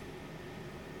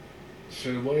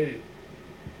 Should have waited.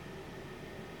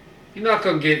 You're not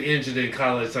going to get injured in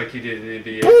college like you did in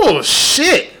the NBA.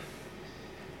 Bullshit.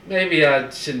 Maybe I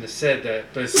shouldn't have said that,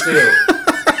 but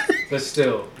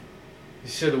still. You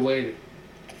should have waited.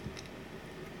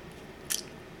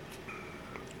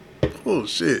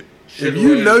 Bullshit. If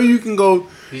you know you can go...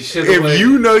 If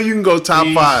you know you can go top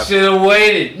 5. You should have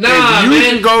waited. Nah, if you man.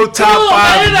 can go top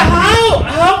 5. Man,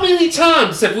 how many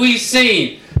times have we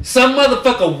seen some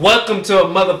motherfucker welcome to a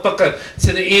motherfucker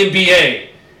to the NBA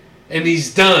and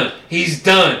he's done. He's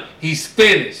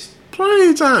finished.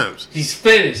 Plenty of times. He's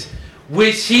finished.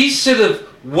 Which he should have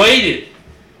waited.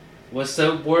 What's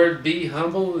that word? Be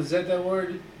humble? Is that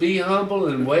word? Be humble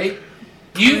and wait.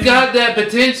 You got that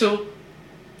potential.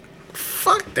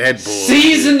 Fuck that bullshit.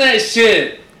 Season that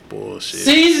shit. Bullshit.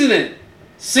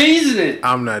 Season it.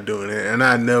 I'm not doing it, and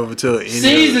I never tell any.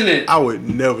 Season it. I would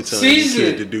never tell any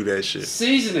kid to do that shit.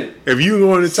 Season it. If you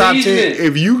go in the top 10,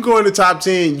 if you go in the top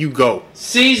 10, you go.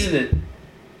 Season it.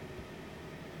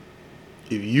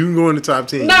 If you go in the top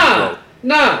 10, you go.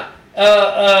 Nah.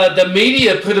 The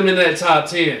media put him in that top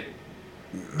 10,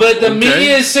 but the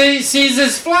media sees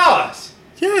his flaws.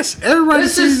 Yes, everybody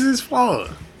This sees is- his flaw.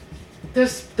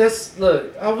 That's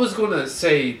look. I was gonna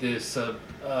say this. All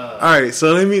right,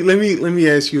 so let me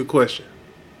ask you a question.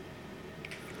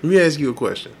 Let me ask you a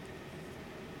question.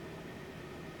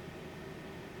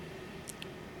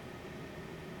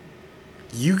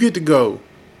 You get to go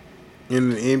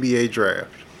in an NBA draft,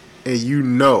 and you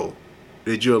know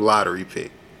that you're a lottery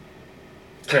pick.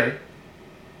 Okay.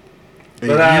 And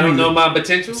But I you don't know my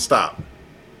potential. Stop.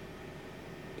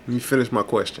 Let me finish my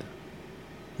question.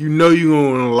 You know you're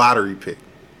going to win a lottery pick,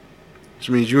 which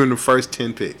means you're in the first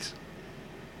 10 picks,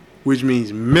 which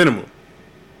means minimum,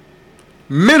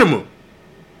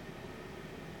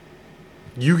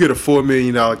 you get a $4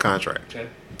 million contract. Okay.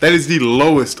 That is the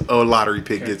lowest a lottery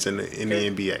pick gets in the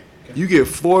NBA. Okay. You get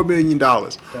 $4 million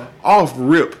off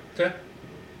rip, Okay.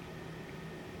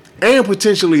 and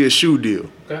potentially a shoe deal,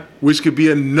 Okay. which could be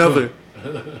another,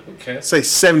 Okay. say,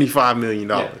 $75 million.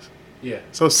 Yeah.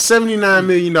 So $79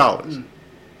 million.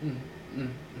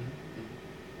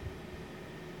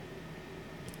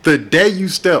 The day you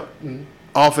step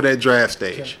off of that draft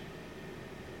stage,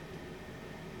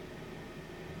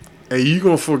 and you're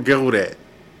going to forego that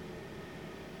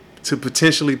to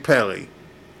potentially pay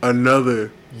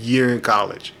another year in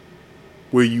college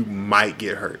where you might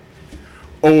get hurt.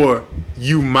 Or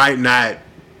you might not,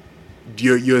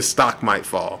 your stock might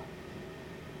fall.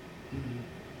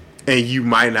 And you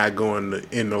might not go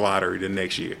in the lottery the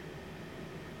next year.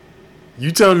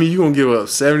 You telling me you're going to give up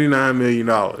 $79 million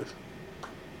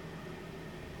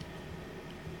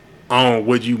on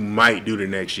what you might do the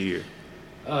next year?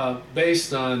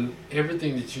 Based on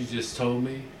everything that you just told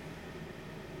me,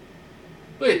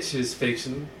 which is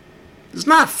fictional. It's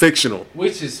not fictional.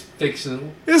 Which is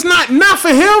fictional. It's not for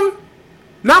him.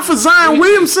 Not for Zion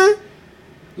Williamson.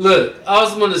 Look, all I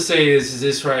was going to say is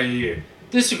this right here.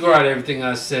 Disregard everything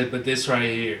I said, but this right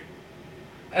here.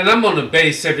 And I'm going to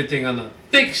base everything on a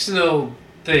fictional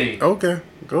thing. Okay,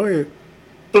 go ahead.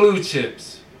 Blue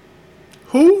chips.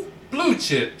 Who? Blue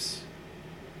chips.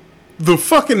 The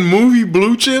fucking movie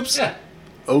Blue Chips? Yeah.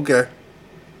 Okay.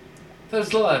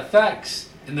 There's a lot of facts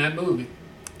in that movie.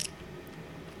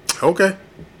 Okay.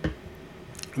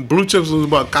 Blue Chips was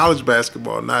about college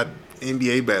basketball, not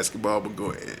NBA basketball, but go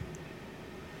ahead.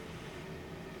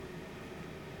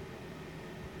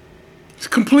 It's a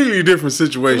completely different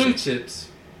situation. Blue chips.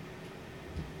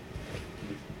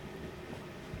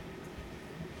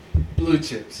 Blue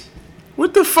chips.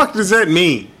 What the fuck does that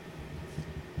mean?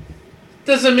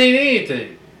 Doesn't mean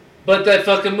anything. But that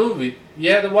fucking movie.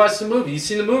 You had to watch the movie. You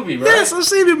seen the movie, right? Yes, I've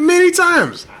seen it many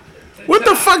times. What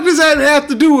the fuck does that have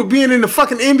to do with being in the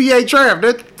fucking NBA draft?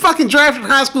 They're fucking drafting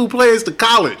high school players to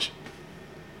college.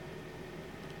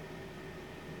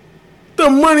 The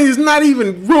money is not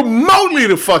even remotely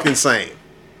the fucking same.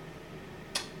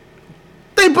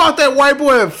 They bought that white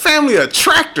boy family a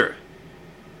tractor.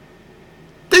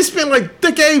 They spent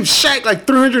they gave Shaq like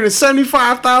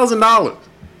 $375,000.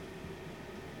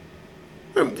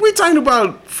 We talking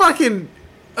about fucking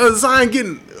Zion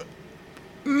getting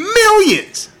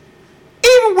millions.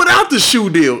 Even without the shoe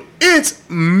deal, it's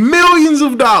millions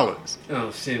of dollars. I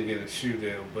don't see him getting a shoe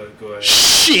deal, but go ahead.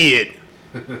 Shit.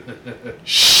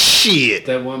 Shit.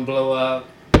 That one blowout,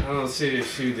 I don't see a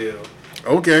shoe deal.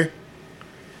 Okay.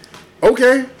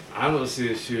 I don't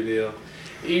see a shoe deal.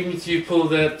 Even if you pull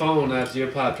that phone out of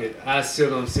your pocket, I still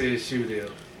don't see a shoe deal.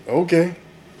 Okay.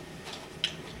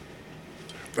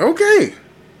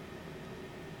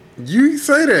 You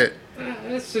say that.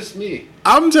 That's just me.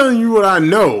 I'm telling you what I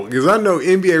know, because I know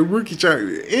NBA rookie chart.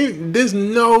 There's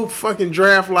no fucking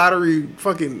draft lottery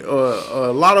fucking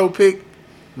lotto pick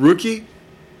rookie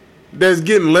that's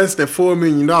getting less than $4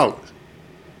 million.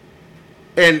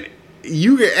 And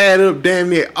you can add up damn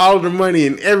near all the money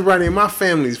in everybody in my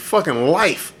family's fucking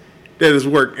life that has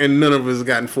worked, and none of us has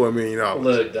gotten $4 million.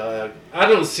 Look, dog, I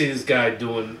don't see this guy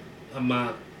doing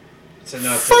amount to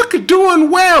nothing. Fuck doing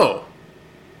well.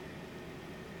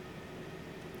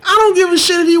 I don't give a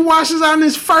shit if he washes out in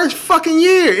his first fucking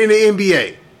year in the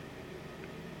NBA.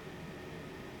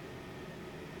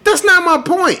 That's not my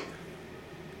point.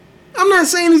 I'm not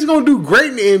saying he's going to do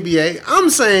great in the NBA. I'm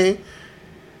saying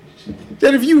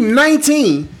that if you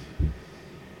 19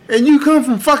 and you come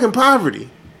from fucking poverty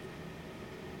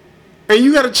and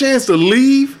you got a chance to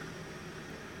leave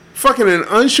fucking an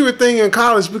unsure thing in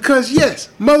college, because yes,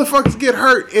 motherfuckers get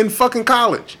hurt in fucking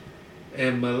college.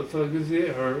 And motherfuckers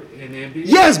get hurt in the NBA.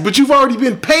 Yes, but you've already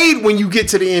been paid when you get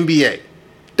to the NBA.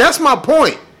 That's my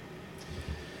point.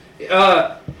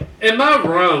 Am I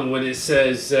wrong when it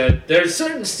says that there are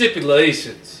certain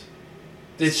stipulations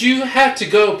that you have to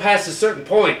go past a certain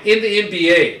point in the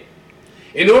NBA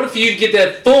in order for you to get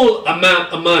that full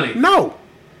amount of money? No.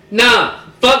 Nah,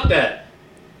 fuck that.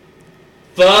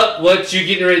 Fuck what you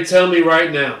getting ready to tell me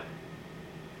right now.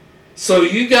 So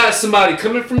you got somebody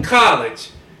coming from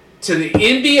college to the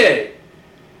NBA.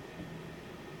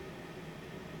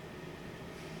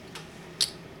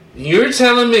 You're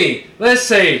telling me, let's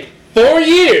say 4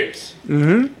 years.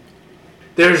 Mm-hmm.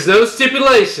 There's no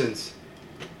stipulations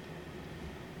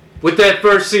with that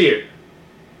first year.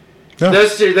 No.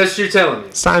 That's you're telling me.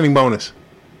 Signing bonus.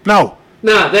 No.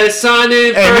 Nah, that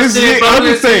sign-in first year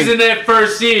bonus is in that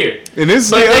first year. And this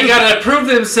but they got to prove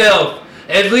themselves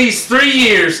at least 3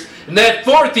 years. And that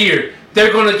 4th year,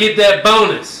 they're going to get that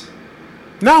bonus.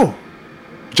 No.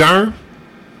 Jerm,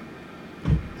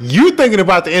 you thinking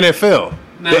about the NFL.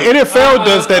 No, the NFL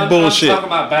does that bullshit. I'm talking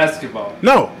about basketball.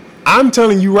 No. I'm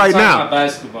telling you right now. I'm talking about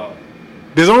basketball.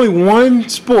 There's only one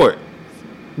sport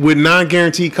with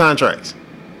non-guaranteed contracts.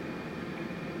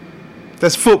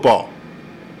 That's football.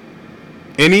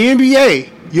 In the NBA,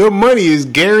 your money is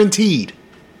guaranteed.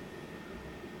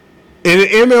 In the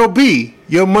MLB,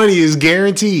 your money is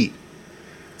guaranteed.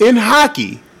 In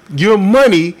hockey, your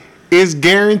money is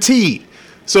guaranteed.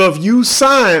 So if you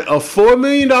sign a $4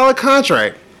 million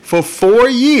contract for 4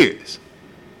 years,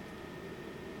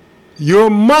 your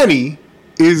money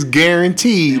is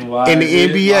guaranteed in the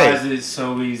NBA. Why is it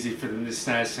so easy for them to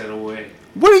snatch that away?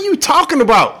 What are you talking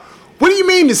about? What do you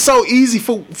mean it's so easy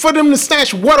for them to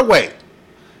snatch what away?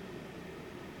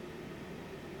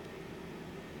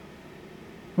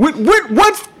 What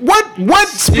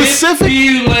specific?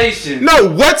 Stipulation. No,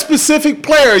 what specific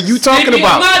player are you talking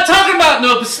about? I'm not talking about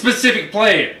no specific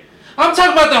player. I'm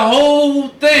talking about the whole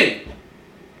thing.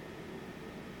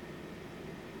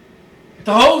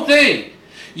 The whole thing.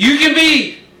 You can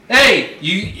be,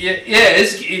 it's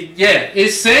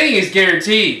saying it's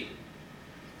guaranteed.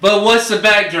 But what's the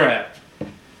backdraft?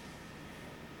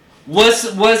 What's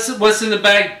in the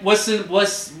back?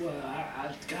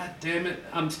 God damn it!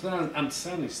 I'm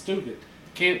sounding stupid.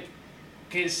 Can't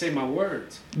say my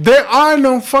words. There are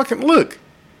no fucking look.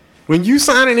 When you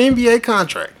sign an NBA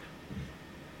contract,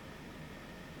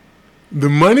 the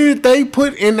money that they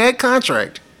put in that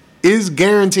contract is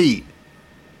guaranteed.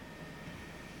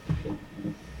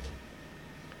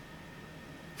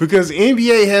 Because the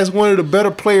NBA has one of the better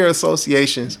player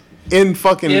associations in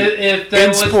fucking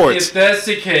sports. If that's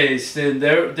the case, then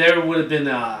there would have been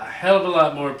a hell of a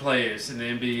lot more players in the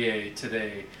NBA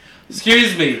today.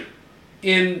 Excuse me,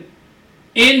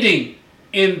 ending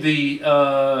in the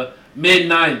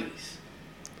mid-90s.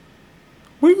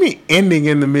 What do you mean ending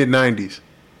in the mid-90s?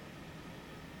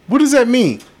 What does that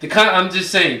mean? I'm just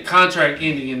saying contract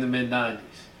ending in the mid-90s.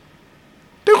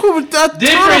 There were a ton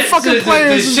of fucking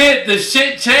players. The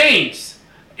shit changed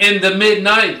in the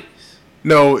mid-90s.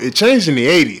 No, it changed in the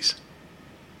 80s.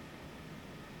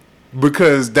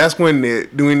 Because that's when the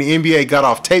NBA got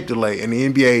off tape delay and the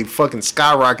NBA fucking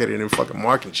skyrocketed in fucking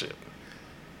marketship.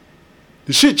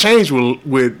 The shit changed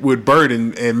with Bird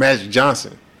and Magic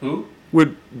Johnson. Who?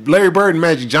 With Larry Bird and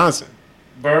Magic Johnson.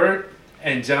 Bird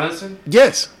and Johnson?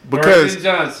 Yes. Because, Bird and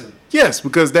Johnson. Yes,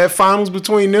 because that finals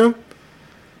between them.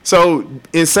 So,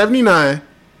 in 79...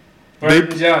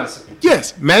 Bird and Johnson.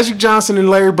 Yes, Magic Johnson and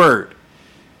Larry Bird.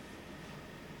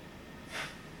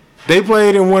 They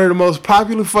played in one of the most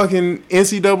popular fucking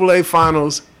NCAA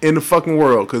finals in the fucking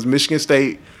world because Michigan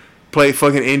State played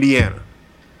fucking Indiana.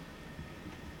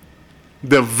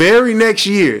 The very next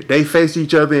year, they faced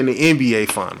each other in the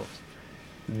NBA finals.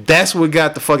 That's what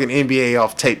got the fucking NBA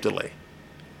off tape delay.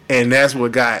 And that's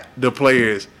what got the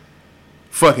players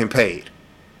fucking paid.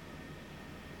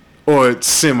 Or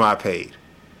semi-paid.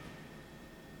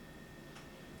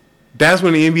 That's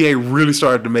when the NBA really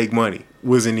started to make money,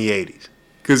 was in the 80s.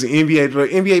 Because the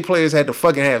NBA players had to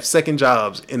fucking have second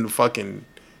jobs in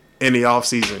the off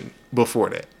season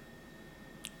before that.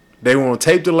 They were on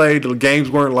tape delay, the games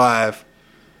weren't live,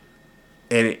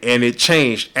 and it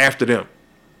changed after them.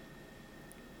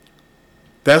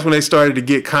 That's when they started to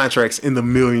get contracts in the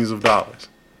millions of dollars.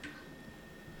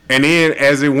 And then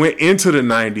as it went into the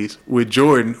 90s with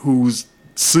Jordan, who's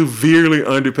severely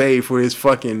underpaid for his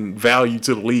fucking value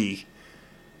to the league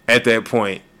at that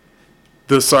point,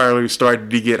 the salary started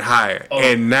to get higher. Oh,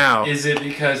 and now... Is it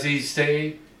because he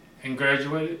stayed and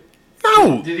graduated?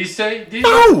 No. Did he stay?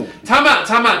 No. Time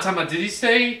out. Did he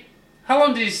stay? How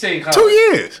long did he stay in college? 2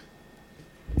 years.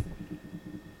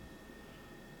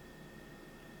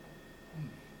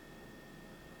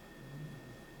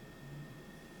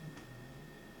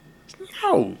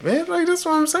 No, man. Like, that's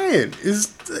what I'm saying.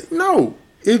 No.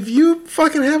 If you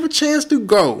fucking have a chance to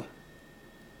go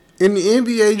in the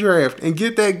NBA draft and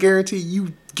get that guarantee,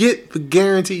 you get the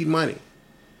guaranteed money.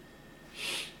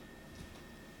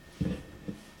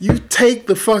 You take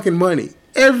the fucking money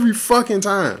every fucking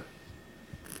time.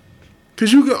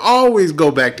 Because you can always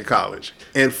go back to college.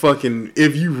 And fucking,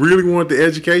 if you really want the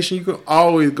education, you can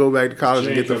always go back to college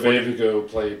and get the fucking... baby go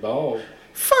play ball.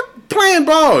 Fuck playing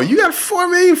ball. You got $4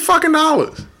 million fucking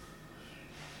dollars.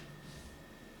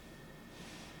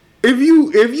 If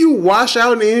you wash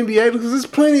out in the NBA, because there's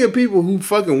plenty of people who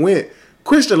fucking went.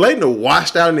 Christian Laettner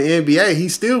washed out in the NBA. He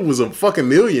still was a fucking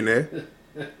millionaire.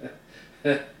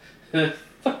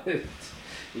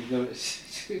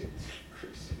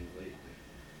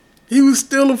 He was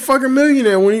still a fucking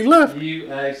millionaire when he left.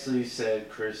 You actually said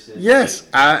Christian. Yes,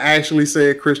 I actually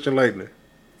said Christian Laettner.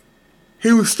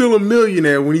 He was still a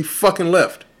millionaire when he fucking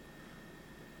left.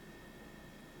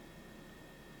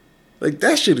 Like,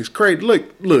 that shit is crazy.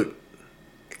 Look.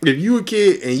 If you a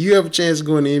kid and you have a chance to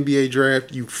go in the NBA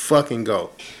draft, you fucking go.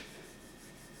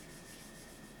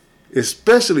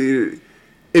 Especially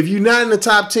if you're not in the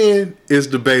top 10, it's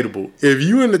debatable. If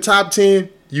you in the top 10,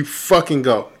 you fucking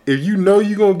go. If you know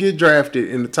you're going to get drafted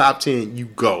in the top 10, you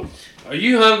go. Are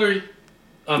you hungry?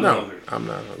 I'm no, hungry. I'm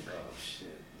not hungry. Oh, shit.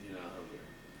 You're not hungry.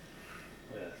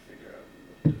 We have to figure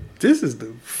out. This is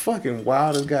the fucking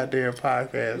wildest goddamn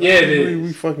podcast. Yeah, it is.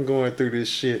 We fucking going through this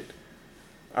shit.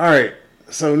 All right.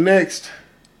 So next.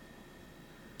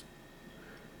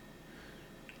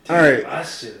 Dude, all right. I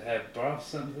should have brought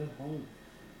something home.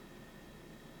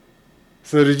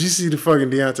 So did you see the fucking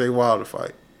Deontay Wilder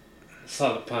fight? I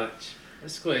saw the punch.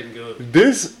 Let's go ahead and go.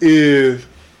 This is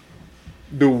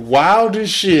the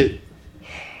wildest shit.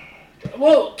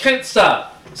 Well, can't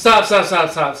stop. Stop.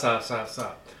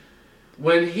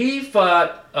 When he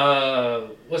fought,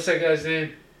 what's that guy's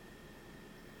name?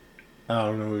 I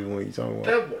don't know what you're talking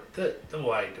about. The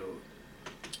white dude.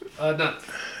 Not.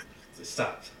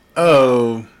 Stop.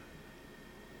 Oh.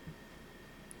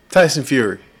 Tyson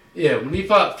Fury. Yeah, when he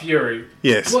fought Fury.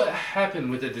 Yes. What happened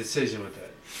with the decision with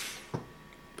that?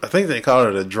 I think they called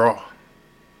it a draw.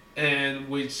 And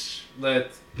which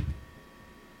left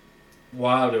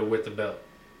Wilder with the belt.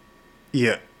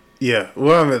 Yeah.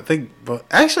 Well, I think, but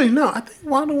actually, no. I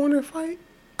think Wilder won that fight.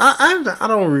 I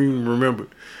don't even remember.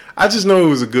 I just know it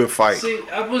was a good fight. See,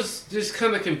 I was just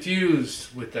kind of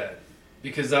confused with that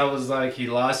because I was like, he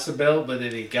lost the belt, but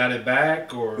then he got it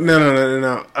back, or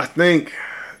no. I think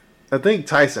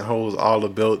Tyson holds all the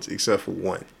belts except for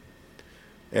one,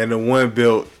 and the one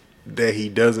belt that he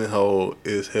doesn't hold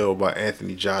is held by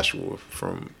Anthony Joshua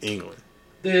from England.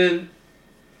 Then,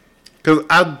 because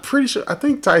I'm pretty sure, I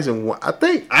think Tyson won.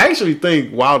 I actually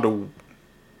think Wilder,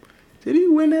 did he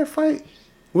win that fight?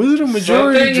 Was it a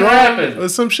majority draw or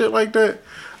some shit like that?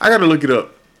 I gotta look it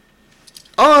up.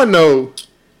 All I know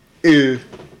is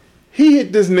he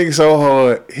hit this nigga so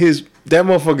hard, that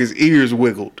motherfucker's ears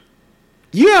wiggled.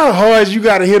 You know how hard you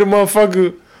gotta hit a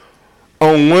motherfucker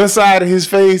on one side of his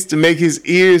face to make his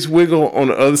ears wiggle on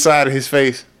the other side of his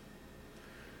face?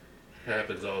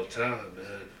 Happens all the time,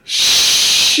 man.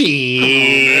 Shit.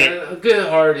 Come on, man. A good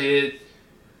hard hit.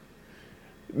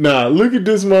 Nah, look at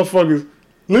this motherfucker's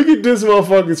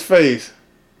face.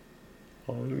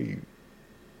 Oh,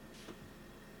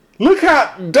 look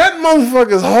how that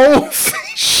motherfucker's whole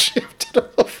face shifted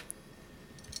up.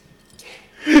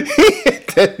 He hit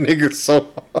that nigga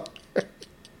so hard.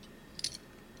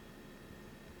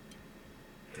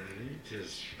 He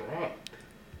just dropped.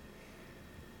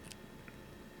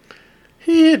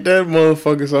 He hit that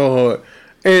motherfucker so hard.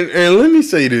 And let me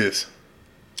say this.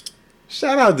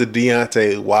 Shout out to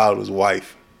Deontay Wilder's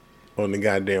wife on the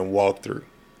goddamn walkthrough.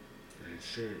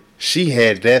 She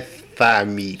had that thigh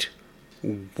meat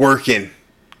working.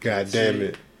 God damn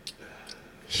it.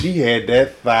 She had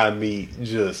that thigh meat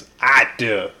just out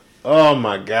there. Oh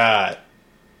my God.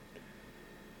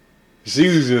 She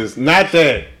was just, not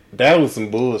that. That was some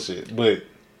bullshit, but.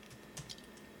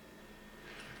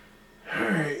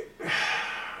 Alright.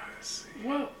 Let's see.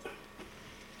 Well.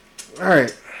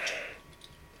 Alright.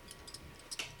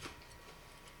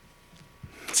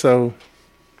 So,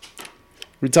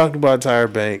 we talked about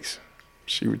Tyra Banks.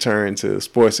 She returned to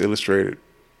Sports Illustrated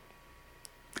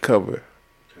cover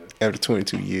after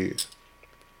 22 years.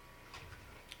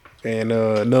 And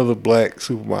another black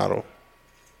supermodel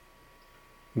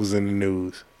was in the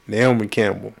news. Naomi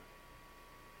Campbell.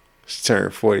 She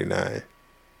turned 49.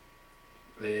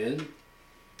 And?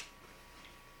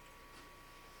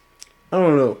 I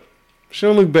don't know. She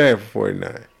don't look bad for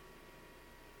 49.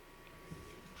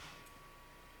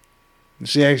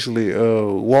 She actually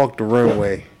walked the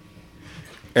runway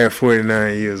at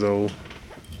 49 years old.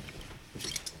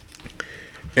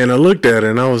 And I looked at her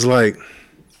and I was like,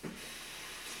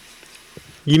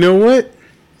 you know what?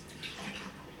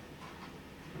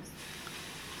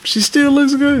 She still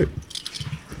looks good.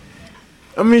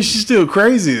 I mean, she's still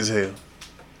crazy as hell.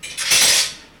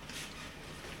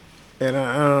 And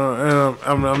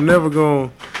I'm never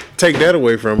gonna take that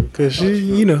away from her because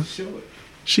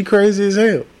she crazy as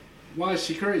hell. Why is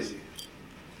she crazy?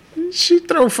 She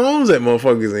throw phones at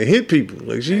motherfuckers and hit people.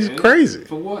 Like, she's crazy.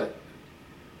 For what?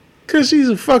 Because she's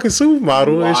a fucking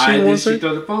supermodel. Why and did she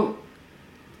throw the phone?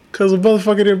 Because the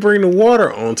motherfucker didn't bring the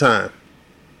water on time.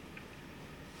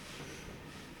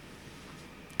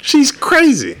 She's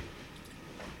crazy.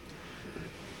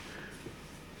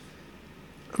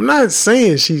 I'm not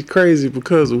saying she's crazy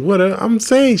because of whatever. I'm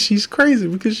saying she's crazy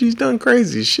because she's done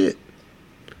crazy shit.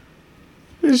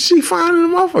 And she fine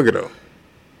in the motherfucker, though.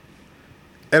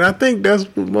 And I think that's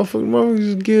what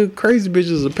motherfuckers give crazy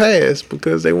bitches a pass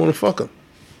because they want to fuck them.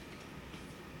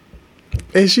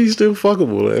 And she's still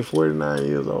fuckable at 49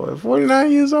 years old. At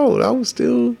 49 years old, I was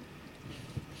still...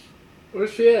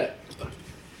 Where's she at?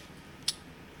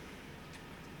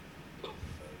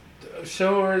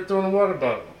 Show her throwing a water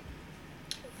bottle.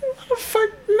 What the fuck?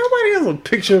 Nobody has a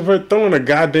picture of her throwing a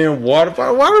goddamn water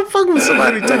bottle. Why the fuck would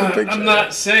somebody take a picture? I'm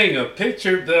not saying a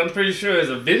picture, but I'm pretty sure there's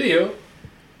a video.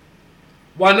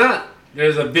 Why not?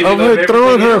 There's a video of her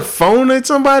throwing her phone at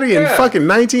somebody in fucking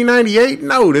 1998?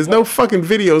 No, there's no fucking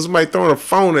video of somebody throwing a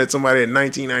phone at somebody in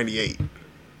 1998.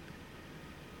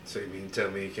 So you mean tell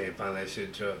me you can't find that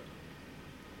shit, Chuck?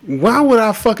 Why would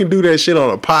I fucking do that shit on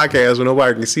a podcast when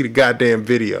nobody can see the goddamn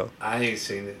video? I ain't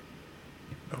seen it.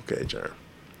 Okay, Jerm.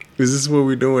 Is this what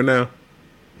we're doing now?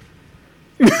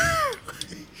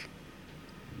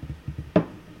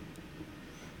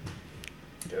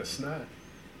 Guess not.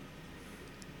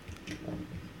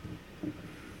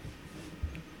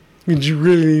 Did you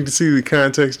really need to see the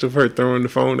context of her throwing the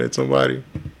phone at somebody?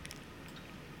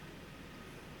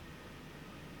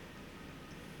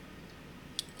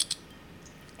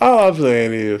 All I'm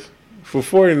saying is, for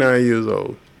 49 years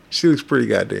old, she looks pretty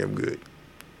goddamn good.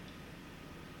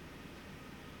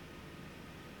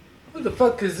 What the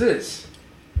fuck is this?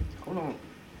 Hold on.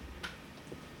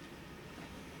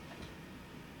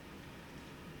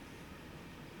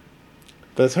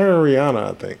 That's her and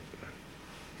Rihanna, I think.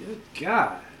 Good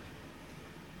God.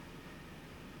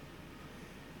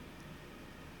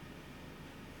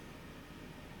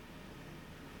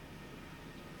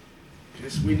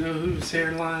 Guess we know whose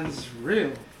hairline's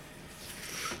real.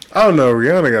 I don't know.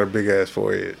 Rihanna got a big ass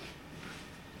forehead.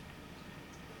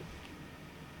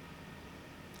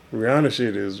 Rihanna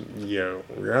shit is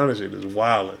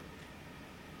wildin'.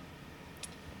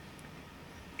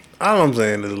 All I'm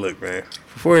saying is, look, man,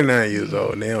 for 49 years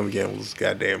old, Naomi Campbell's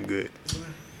goddamn good.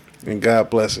 And God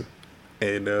bless her.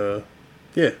 And,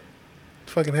 yeah.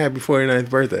 Fucking happy 49th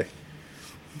birthday.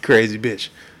 Crazy bitch.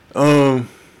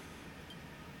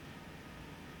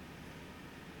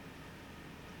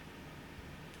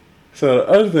 So the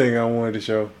other thing I wanted to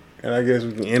show, and I guess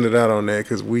we can end it out on that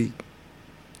because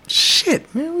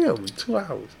shit, man, we over 2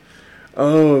 hours.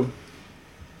 Who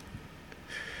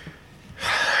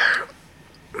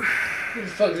the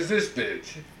fuck is this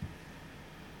bitch?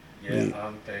 Yeah,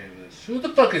 I'm famous. Who the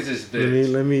fuck is this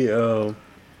bitch? Let me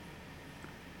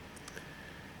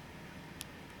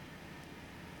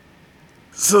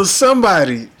So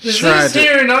somebody tried this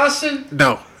here in Austin?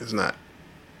 No, it's not.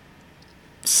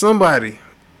 Somebody,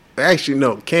 actually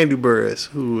no, Candy Burris,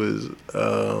 who was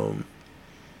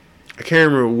I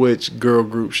can't remember which girl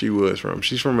group she was from.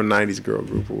 She's from a 90s girl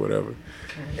group or whatever.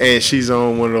 And she's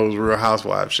on one of those Real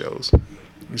Housewives shows.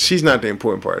 She's not the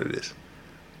important part of this.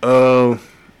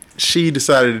 She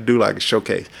decided to do like a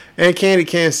showcase. And Candy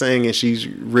can sing, and she's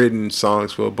written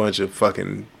songs for a bunch of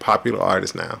fucking popular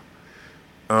artists now.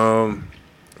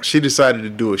 She decided to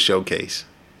do a showcase.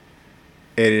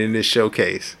 And in this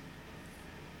showcase,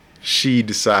 she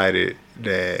decided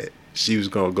that she was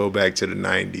going to go back to the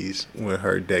 90s when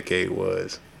her decade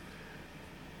was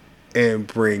and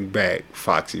bring back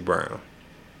Foxy Brown.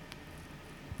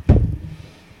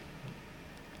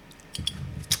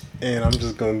 And I'm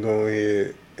just going to go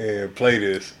ahead and play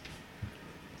this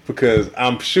because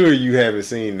I'm sure you haven't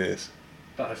seen this.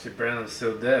 Foxy Brown's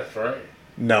still deaf, right?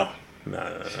 No. She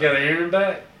got her hearing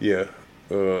back? Yeah.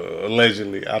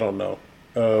 Allegedly. I don't know.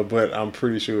 But I'm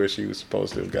pretty sure she was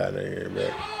supposed to have gotten her hearing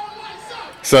back.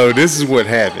 So this is what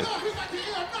happened.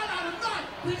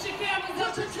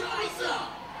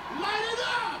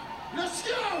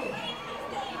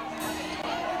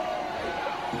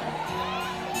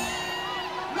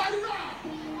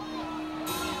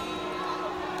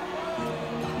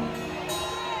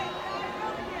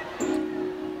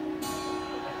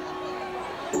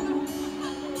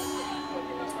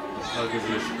 Is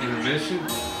this intermission?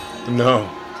 No,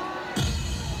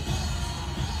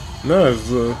 it's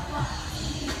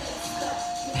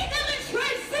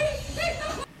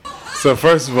So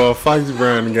first of all, Foxy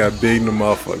Brown got big in the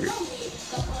motherfucker.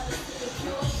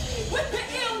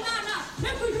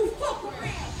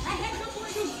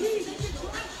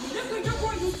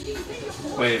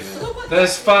 Wait a minute.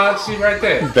 That's Foxy right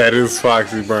there. That is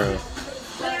Foxy Brown.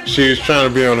 She was trying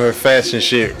to be on her fashion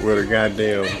shit with a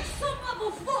goddamn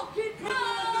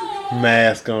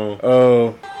mask on.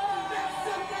 Oh.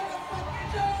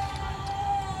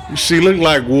 She looked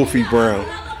like Wolfie Brown.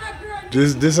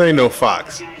 This ain't no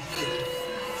Fox.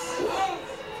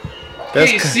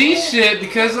 Can't see shit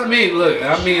because look,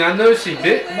 I know she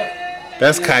bit.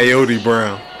 That's Coyote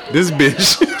Brown. This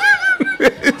bitch.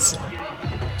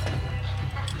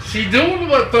 She doing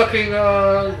what fucking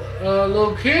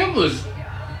Lil Kim was.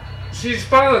 She's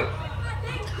following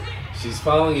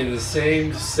in the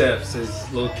same steps as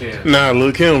Lil Kim. Nah,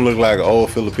 Lil Kim look like an old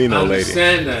Filipino lady. I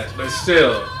understand that, but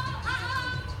still.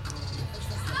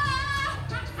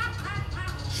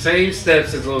 Same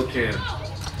steps as Lil Kim.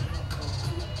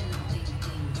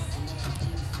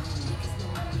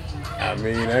 I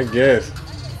mean, I guess.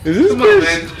 Is this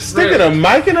bitch sticking a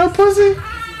mic in her pussy?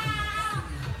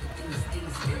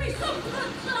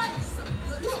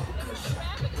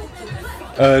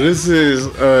 This is,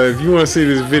 if you want to see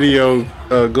this video,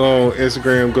 go on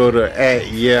Instagram, go to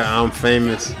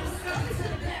 @YeahI'mFamous.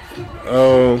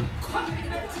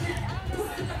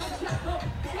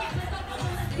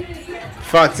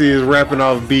 Foxy is rapping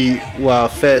off beat while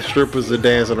fat strippers are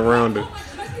dancing around her.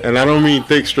 And I don't mean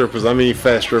thick strippers, I mean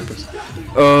fat strippers.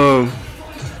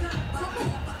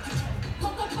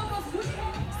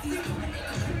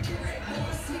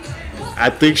 I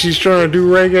think she's trying to do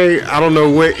reggae. I don't know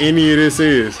what any of this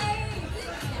is.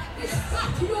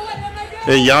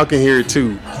 And y'all can hear it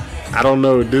too. I don't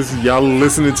know. This y'all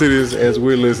listening to this as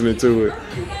we're listening to it.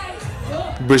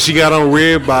 But she got on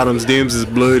red bottoms, them's is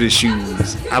bloody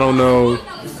shoes. I don't know.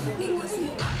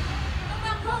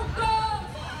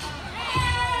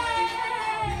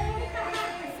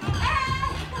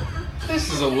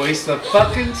 This is a waste of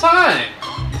fucking time.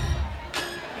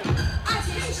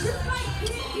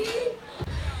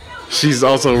 She's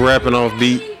also rapping off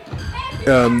beat.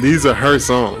 These are her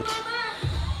songs.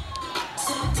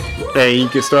 And you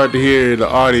can start to hear the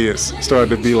audience start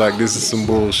to be like, this is some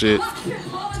bullshit.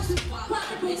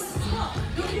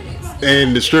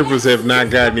 And the strippers have not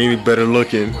gotten any better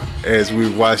looking as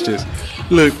we've watched this.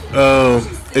 Look,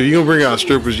 if you're going to bring out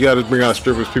strippers, you got to bring out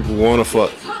strippers people want to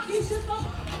fuck.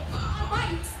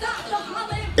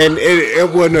 And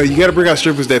well, no, you got to bring out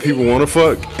strippers that people want to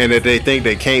fuck and that they think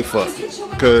they can't fuck.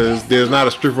 Because there's not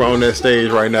a stripper on that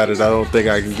stage right now that I don't think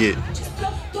I can get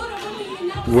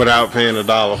without paying $1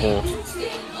 for him.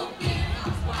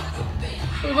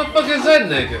 Who the fuck is that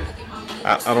nigga?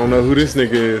 I don't know who this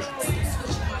nigga is.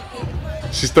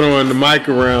 She's throwing the mic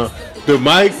around. The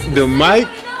mic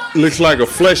looks like a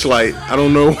fleshlight. I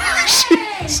don't know where she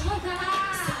is.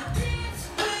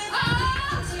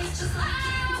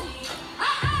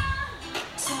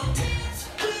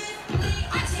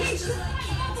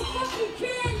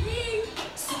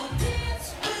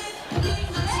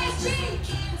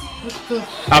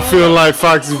 I feel like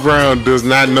Foxy Brown does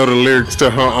not know the lyrics to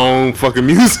her own fucking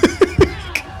music.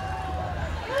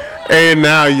 And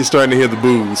now you're starting to hear the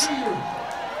boos.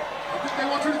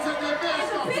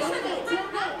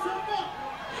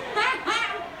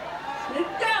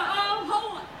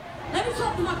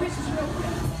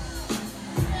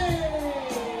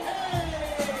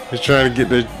 They're trying to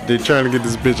get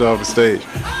this bitch off the stage.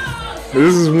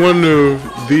 This is one of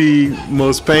the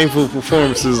most painful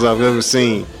performances I've ever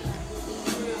seen.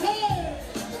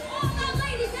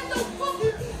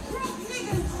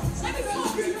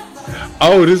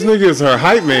 Oh, this nigga is her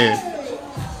hype man.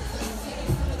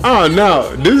 Oh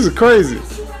no, this is crazy.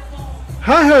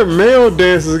 How her male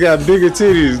dancers got bigger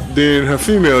titties than her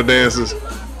female dancers?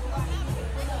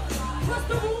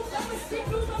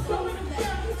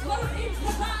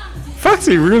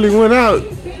 Foxy really went out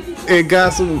and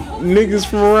got some niggas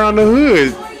from around the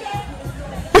hood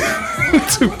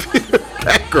to be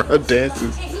background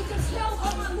dancers.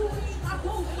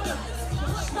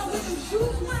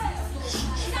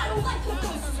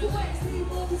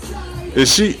 Is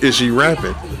she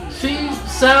rapping? She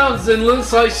sounds and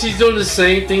looks like she's doing the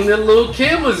same thing that Lil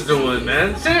Kim was doing,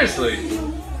 man. Seriously.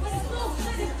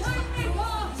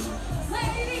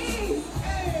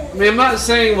 I mean, I'm not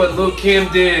saying what Lil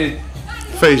Kim did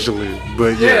facially,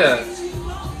 but yeah.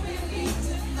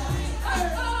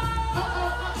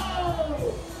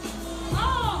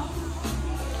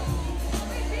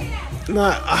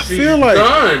 Nah, I feel like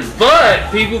done, but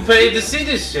people paid to see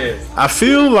this shit. I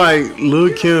feel like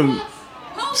Lil Kim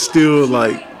still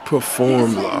like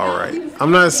performed all right.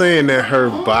 I'm not saying that her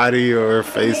body or her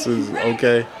face is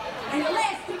okay.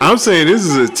 I'm saying this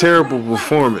is a terrible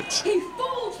performance.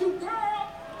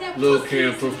 Lil'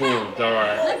 Kim performed all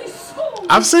right.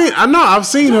 I've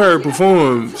seen her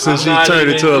perform since she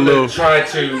turned into a little. Try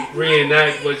to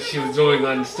reenact what she was doing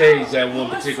on the stage at one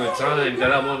particular time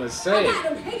that I want to say.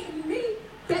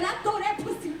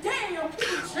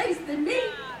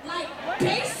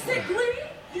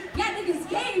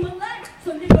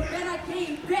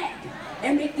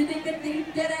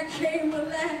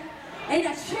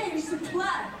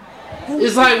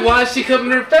 It's like, why is she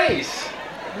covering her face?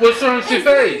 What's wrong with your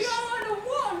face?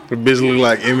 The bitch look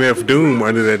like MF Doom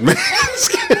under that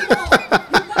mask.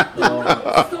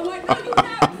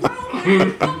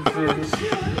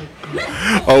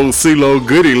 Old CeeLo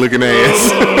Goody looking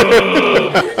ass.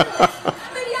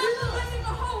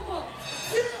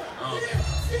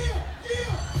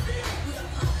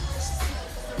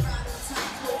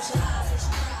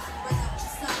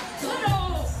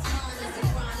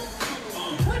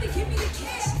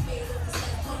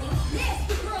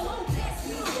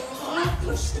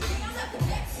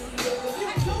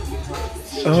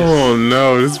 Oh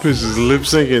no, this bitch is lip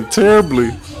syncing terribly.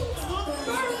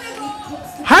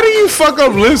 How do you fuck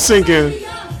up lip syncing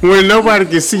when nobody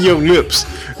can see your lips?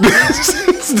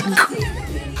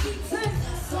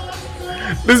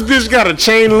 This bitch got a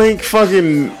chain link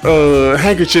fucking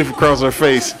handkerchief across her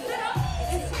face.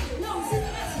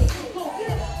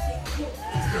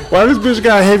 Why this bitch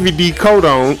got a heavy D coat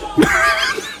on?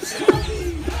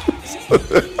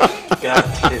 God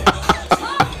damn.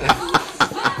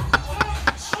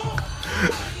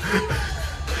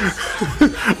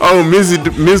 Oh,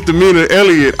 Misdemeanor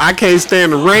Elliott, I can't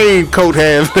stand the raincoat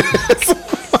half.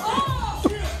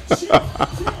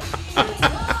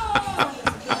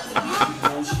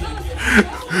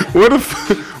 Where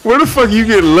the fuck you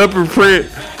get leopard print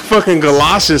fucking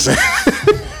galoshes at?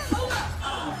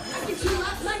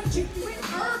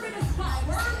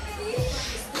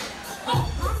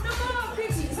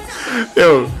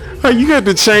 Yo, how you got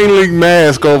the chain link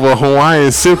mask over a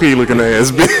Hawaiian silky looking ass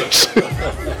bitch?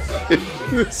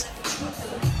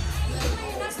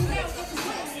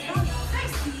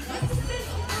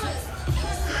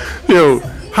 Yo,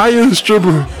 how your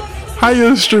stripper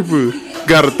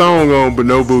got a thong on but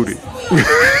no booty?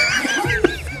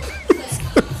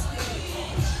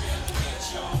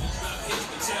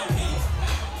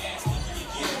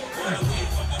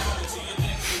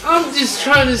 I'm just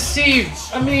trying to see.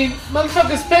 I mean,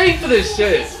 motherfuckers paid for this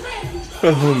shit.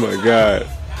 Oh my god.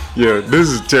 Yeah, this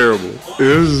is terrible.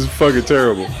 This is fucking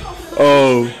terrible.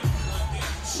 Oh,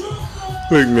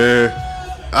 look, man,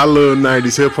 I love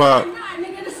 90s hip hop.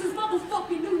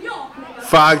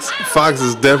 Fox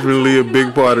is definitely a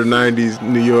big part of 90s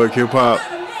New York hip hop.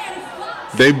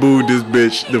 They booed this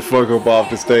bitch the fuck up off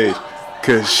the stage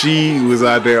because she was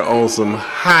out there on some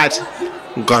hot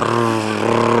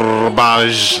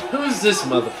garbage. Who is this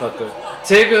motherfucker?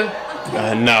 Tigger?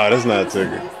 No, that's not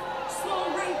Tigger.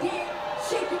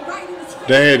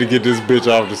 They had to get this bitch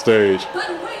off the stage.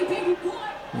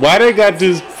 Why they got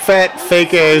this fat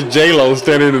fake ass J-Lo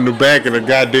standing in the back of the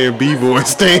goddamn b-boy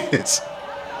stands?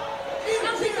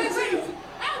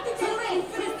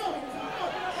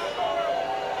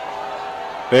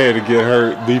 They had to get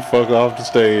her the fuck off the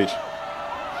stage.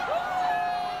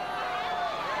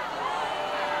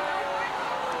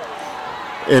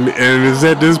 And it's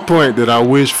at this point that I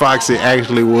wish Foxy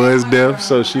actually was deaf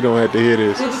so she don't have to hear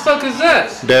this. What the fuck is that?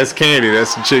 That's Candy.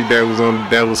 That's the chick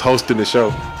that was hosting the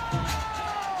show.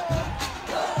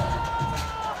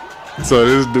 So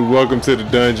this is the Welcome to the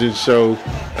Dungeon show.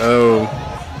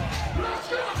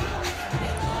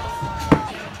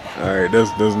 Alright,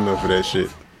 that's enough of that shit.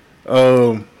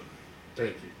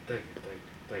 Thank you.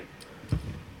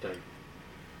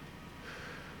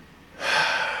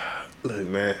 Look,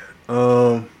 man.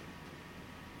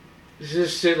 It's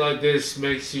just shit like this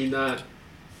makes you not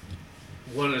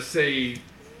want to say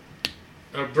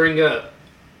or bring up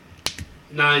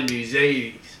 90s,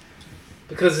 80s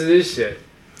because of this shit.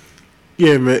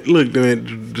 Yeah, man. Look,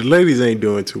 man, the ladies ain't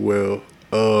doing too well.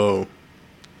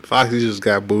 Foxy just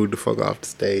got booed the fuck off the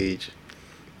stage.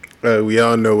 We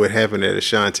all know what happened at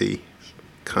Ashanti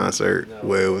concert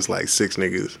where it was like 6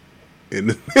 niggas in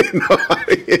the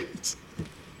audience.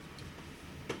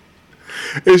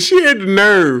 And she had the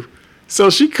nerve. So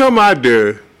she come out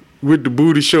there with the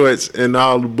booty shorts and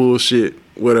all the bullshit,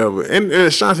 whatever. And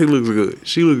Ashanti looks good.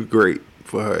 She looks great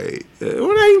for her age. Well,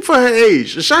 not even for her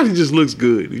age. Ashanti just looks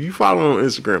good. If you follow her on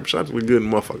Instagram, Ashanti look good in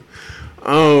the motherfucker.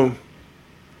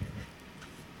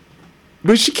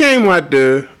 But she came out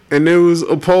there and there was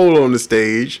a pole on the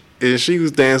stage And she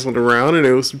was dancing around, and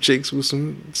there was some chicks with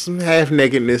some half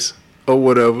nakedness or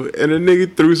whatever, and a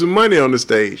nigga threw some money on the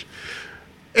stage.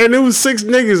 And there was 6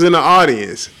 niggas in the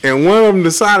audience, and one of them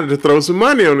decided to throw some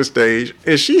money on the stage,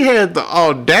 and she had the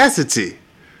audacity,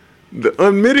 the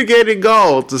unmitigated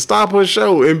gall to stop her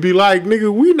show and be like,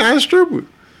 nigga, we not strippers.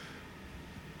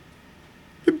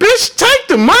 Bitch, take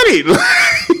the money.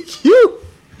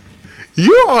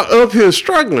 You are up here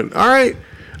struggling, all right?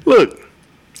 Look,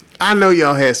 I know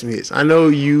y'all had some hits. I know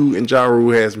you and Ja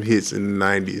Rule had some hits in the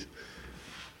 90s.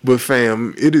 But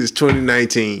fam, it is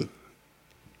 2019.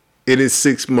 It is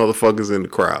 6 motherfuckers in the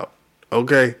crowd.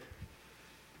 Okay?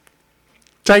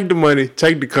 Take the money.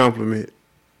 Take the compliment.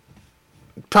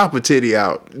 Pop a titty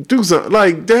out. Do something.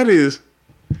 Like, that is...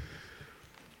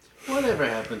 Whatever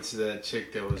happened to that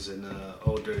chick that was in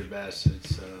Old Dirty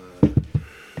Bastards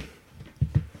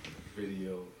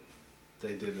video?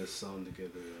 They did a song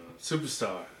together.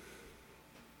 Superstar.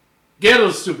 Ghetto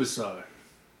Superstar.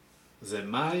 Was that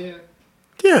Maya?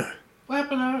 Yeah. What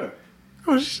happened to her?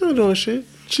 Oh, she's still doing shit.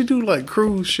 She do like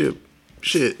cruise ship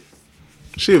shit.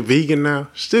 She a vegan now.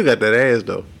 Still got that ass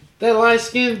though. That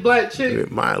light-skinned black chick? Yeah,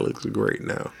 Maya looks great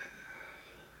now.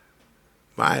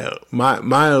 Maya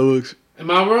looks... Am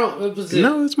I wrong? What was it?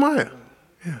 No, it's Maya.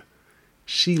 Yeah.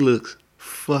 She looks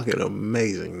fucking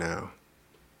amazing now.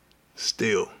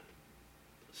 Still.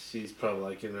 She's probably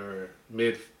like in her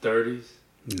mid-30s.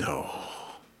 No.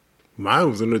 Maya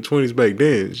was in her 20s back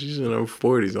then. She's in her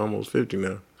 40s, almost 50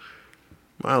 now.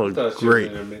 Maya looks great.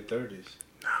 She was in her mid-30s.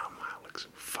 No, Maya looks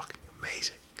fucking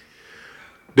amazing.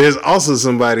 There's also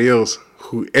somebody else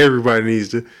who everybody needs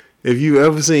to... If you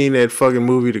ever seen that fucking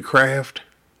movie, The Craft...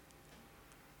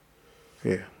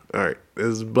 Yeah, all right.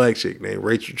 There's a black chick named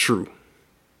Rachel True.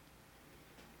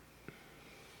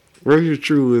 Rachel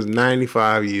True is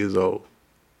 95 years old.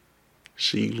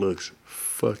 She looks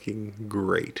fucking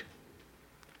great.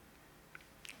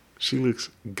 She looks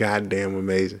goddamn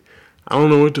amazing. I don't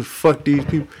know what the fuck these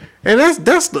people... And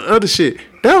that's the other shit.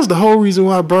 That was the whole reason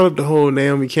why I brought up the whole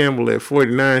Naomi Campbell at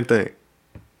 49 thing.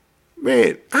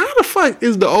 Man, how the fuck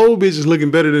is the old bitches looking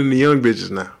better than the young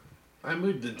bitches now?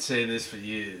 We've been saying this for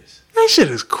years. That shit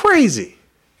is crazy.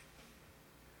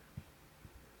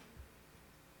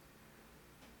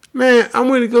 Man, I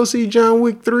went to go see John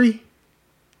Wick 3.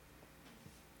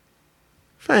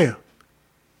 Fam.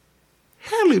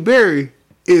 Halle Berry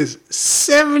is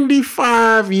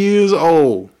 75 years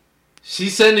old.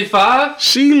 She's 75?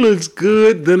 She looks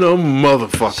good than a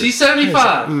motherfucker. She's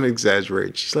 75. I'm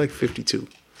exaggerating. She's like 52.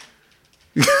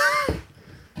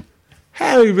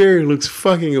 Halle Berry looks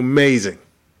fucking amazing.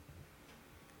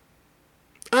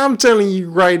 I'm telling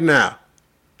you right now,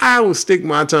 I will stick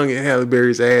my tongue in Halle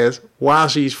Berry's ass while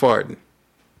she's farting.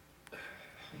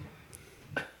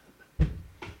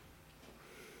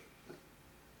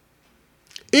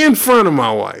 In front of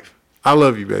my wife. I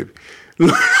love you, baby.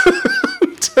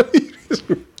 I'm telling you this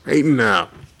right now.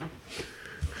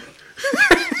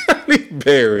 Halle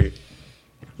Berry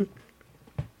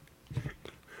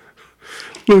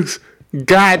looks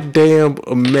goddamn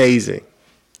amazing.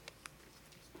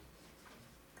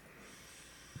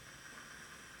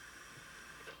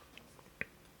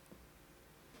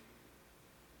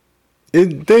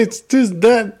 There's just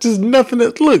nothing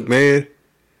that... Look, man.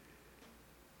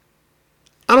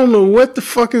 I don't know what the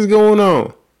fuck is going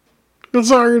on.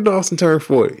 Rosario Dawson turned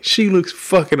 40. She looks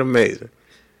fucking amazing.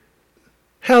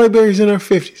 Halle Berry's in her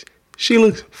 50s. She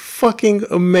looks fucking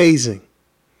amazing.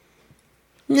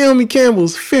 Naomi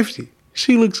Campbell's 50.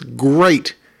 She looks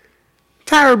great.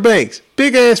 Tyra Banks,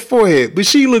 big ass forehead, but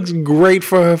she looks great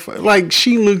for her. Like,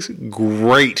 she looks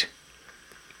great.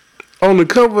 On the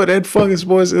cover of that fucking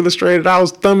Sports Illustrated, I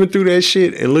was thumbing through that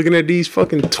shit and looking at these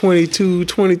fucking 22,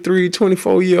 23,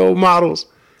 24-year-old models.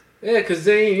 Yeah, because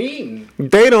they ain't eating.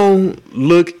 They don't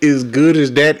look as good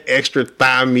as that extra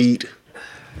thigh meat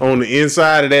on the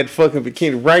inside of that fucking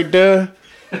bikini right there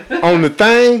on the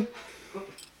thing.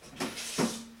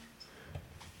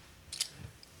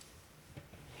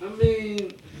 I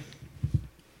mean,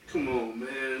 come on,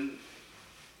 man.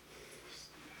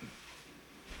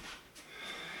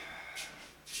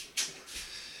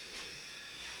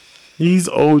 These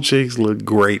old chicks look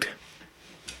great.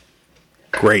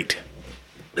 Great.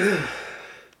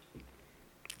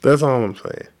 That's all I'm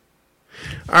saying.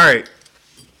 All right.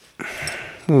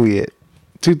 Where we at?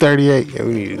 2:38. Yeah,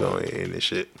 we need to go in this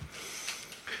shit.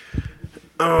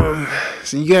 So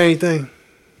you got anything?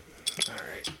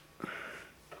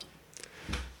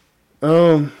 All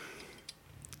right.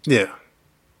 Yeah.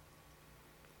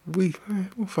 We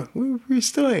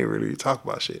still ain't really talk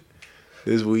about shit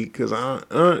this week because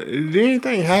did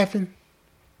anything happen?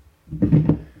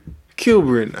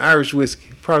 Kilburn, Irish whiskey,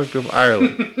 product of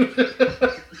Ireland.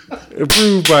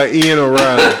 Approved by Ian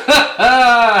O'Reilly.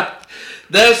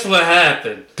 That's what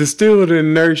happened. Distilled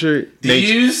and nurtured. Do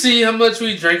you see how much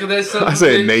we drank of that stuff? I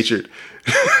said natured.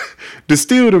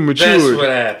 Distilled and matured. That's what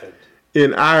happened.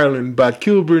 In Ireland by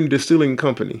Kilburn Distilling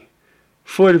Company.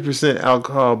 40%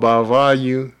 alcohol by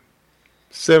volume.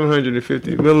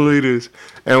 750 milliliters.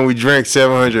 And we drank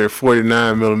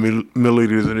 749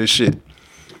 milliliters of this shit.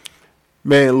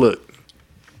 Man, look.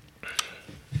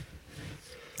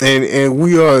 And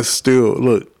we are still,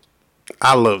 look,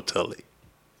 I love Tully.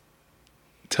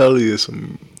 Tully is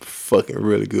some fucking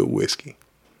really good whiskey.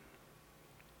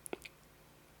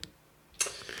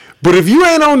 But if you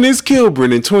ain't on this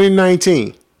Kilburn in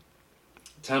 2019.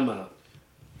 Time out.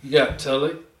 You got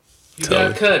Tully. You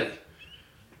got Cuddy.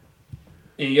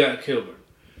 And you got Kilburn.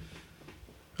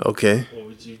 Okay. What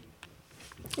would you?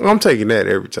 I'm taking that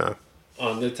every time.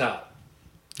 On the top.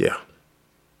 Yeah.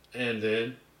 And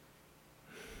then?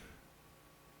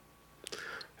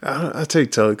 I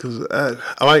take Tully because I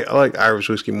like Irish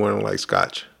whiskey more than I like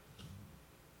Scotch.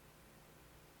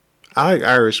 I like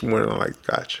Irish more than I like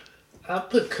Scotch. I'll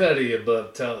put Cuddy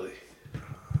above Tully.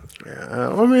 Yeah,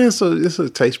 I mean it's a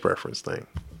taste preference thing.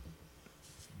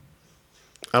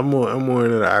 I'm more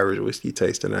into the Irish whiskey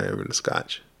taste than I am in the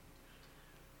Scotch.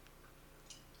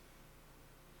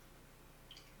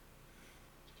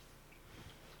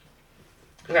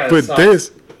 But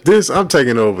this I'm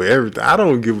taking over everything. I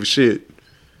don't give a shit.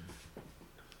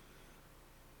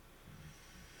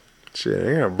 Shit,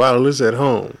 I got a bottle of this at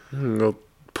home. I'm gonna go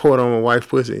pour it on my wife's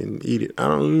pussy and eat it. I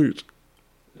don't eat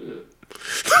it.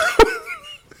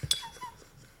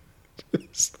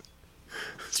 This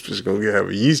bitch gonna have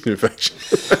a yeast infection.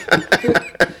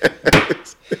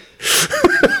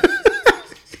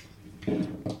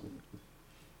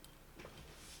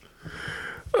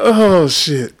 Oh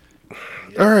shit.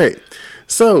 All right.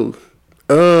 So,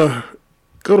 go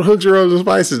to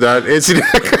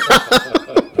hooksandrubsandspices.etsy.com.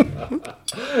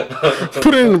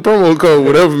 Put in the promo code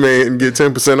whatever man and get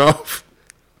 10% off.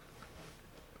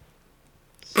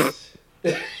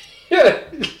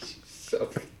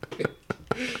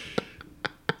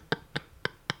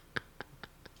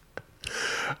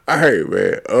 All right,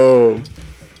 man.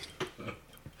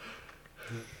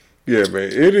 Yeah,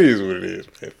 man. It is what it is,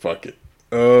 man. Fuck it.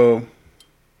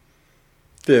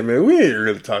 Yeah, man. We ain't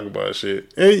really talking about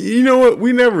shit. And you know what?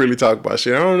 We never really talk about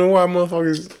shit. I don't know why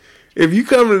motherfuckers. If you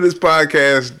come to this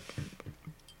podcast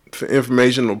for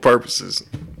informational purposes,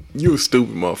 you a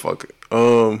stupid motherfucker.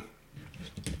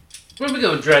 When are we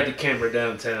gonna drag the camera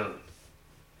downtown?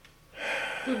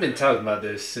 We've been talking about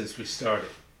this since we started.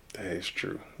 That is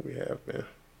true. We have, man.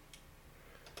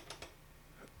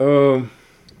 I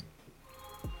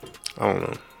don't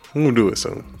know. I'm gonna do it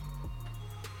soon.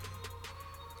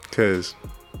 Cause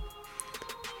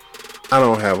I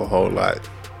don't have a whole lot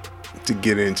to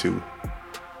get into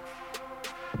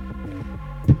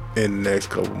in the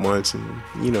next couple months, and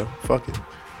fuck it.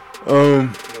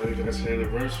 That's an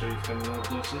anniversary coming up,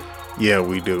 don't you? Yeah,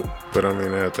 we do. But I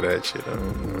mean, after that shit,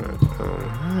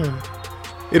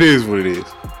 it is what it is.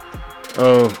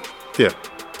 Yeah.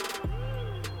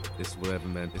 It's Whatever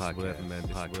Man Podcast.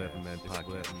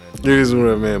 It is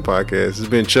Whatever Man Podcast. It's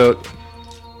been Chuck.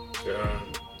 Yeah.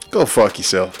 Go fuck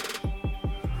yourself.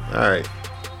 All right.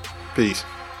 Peace.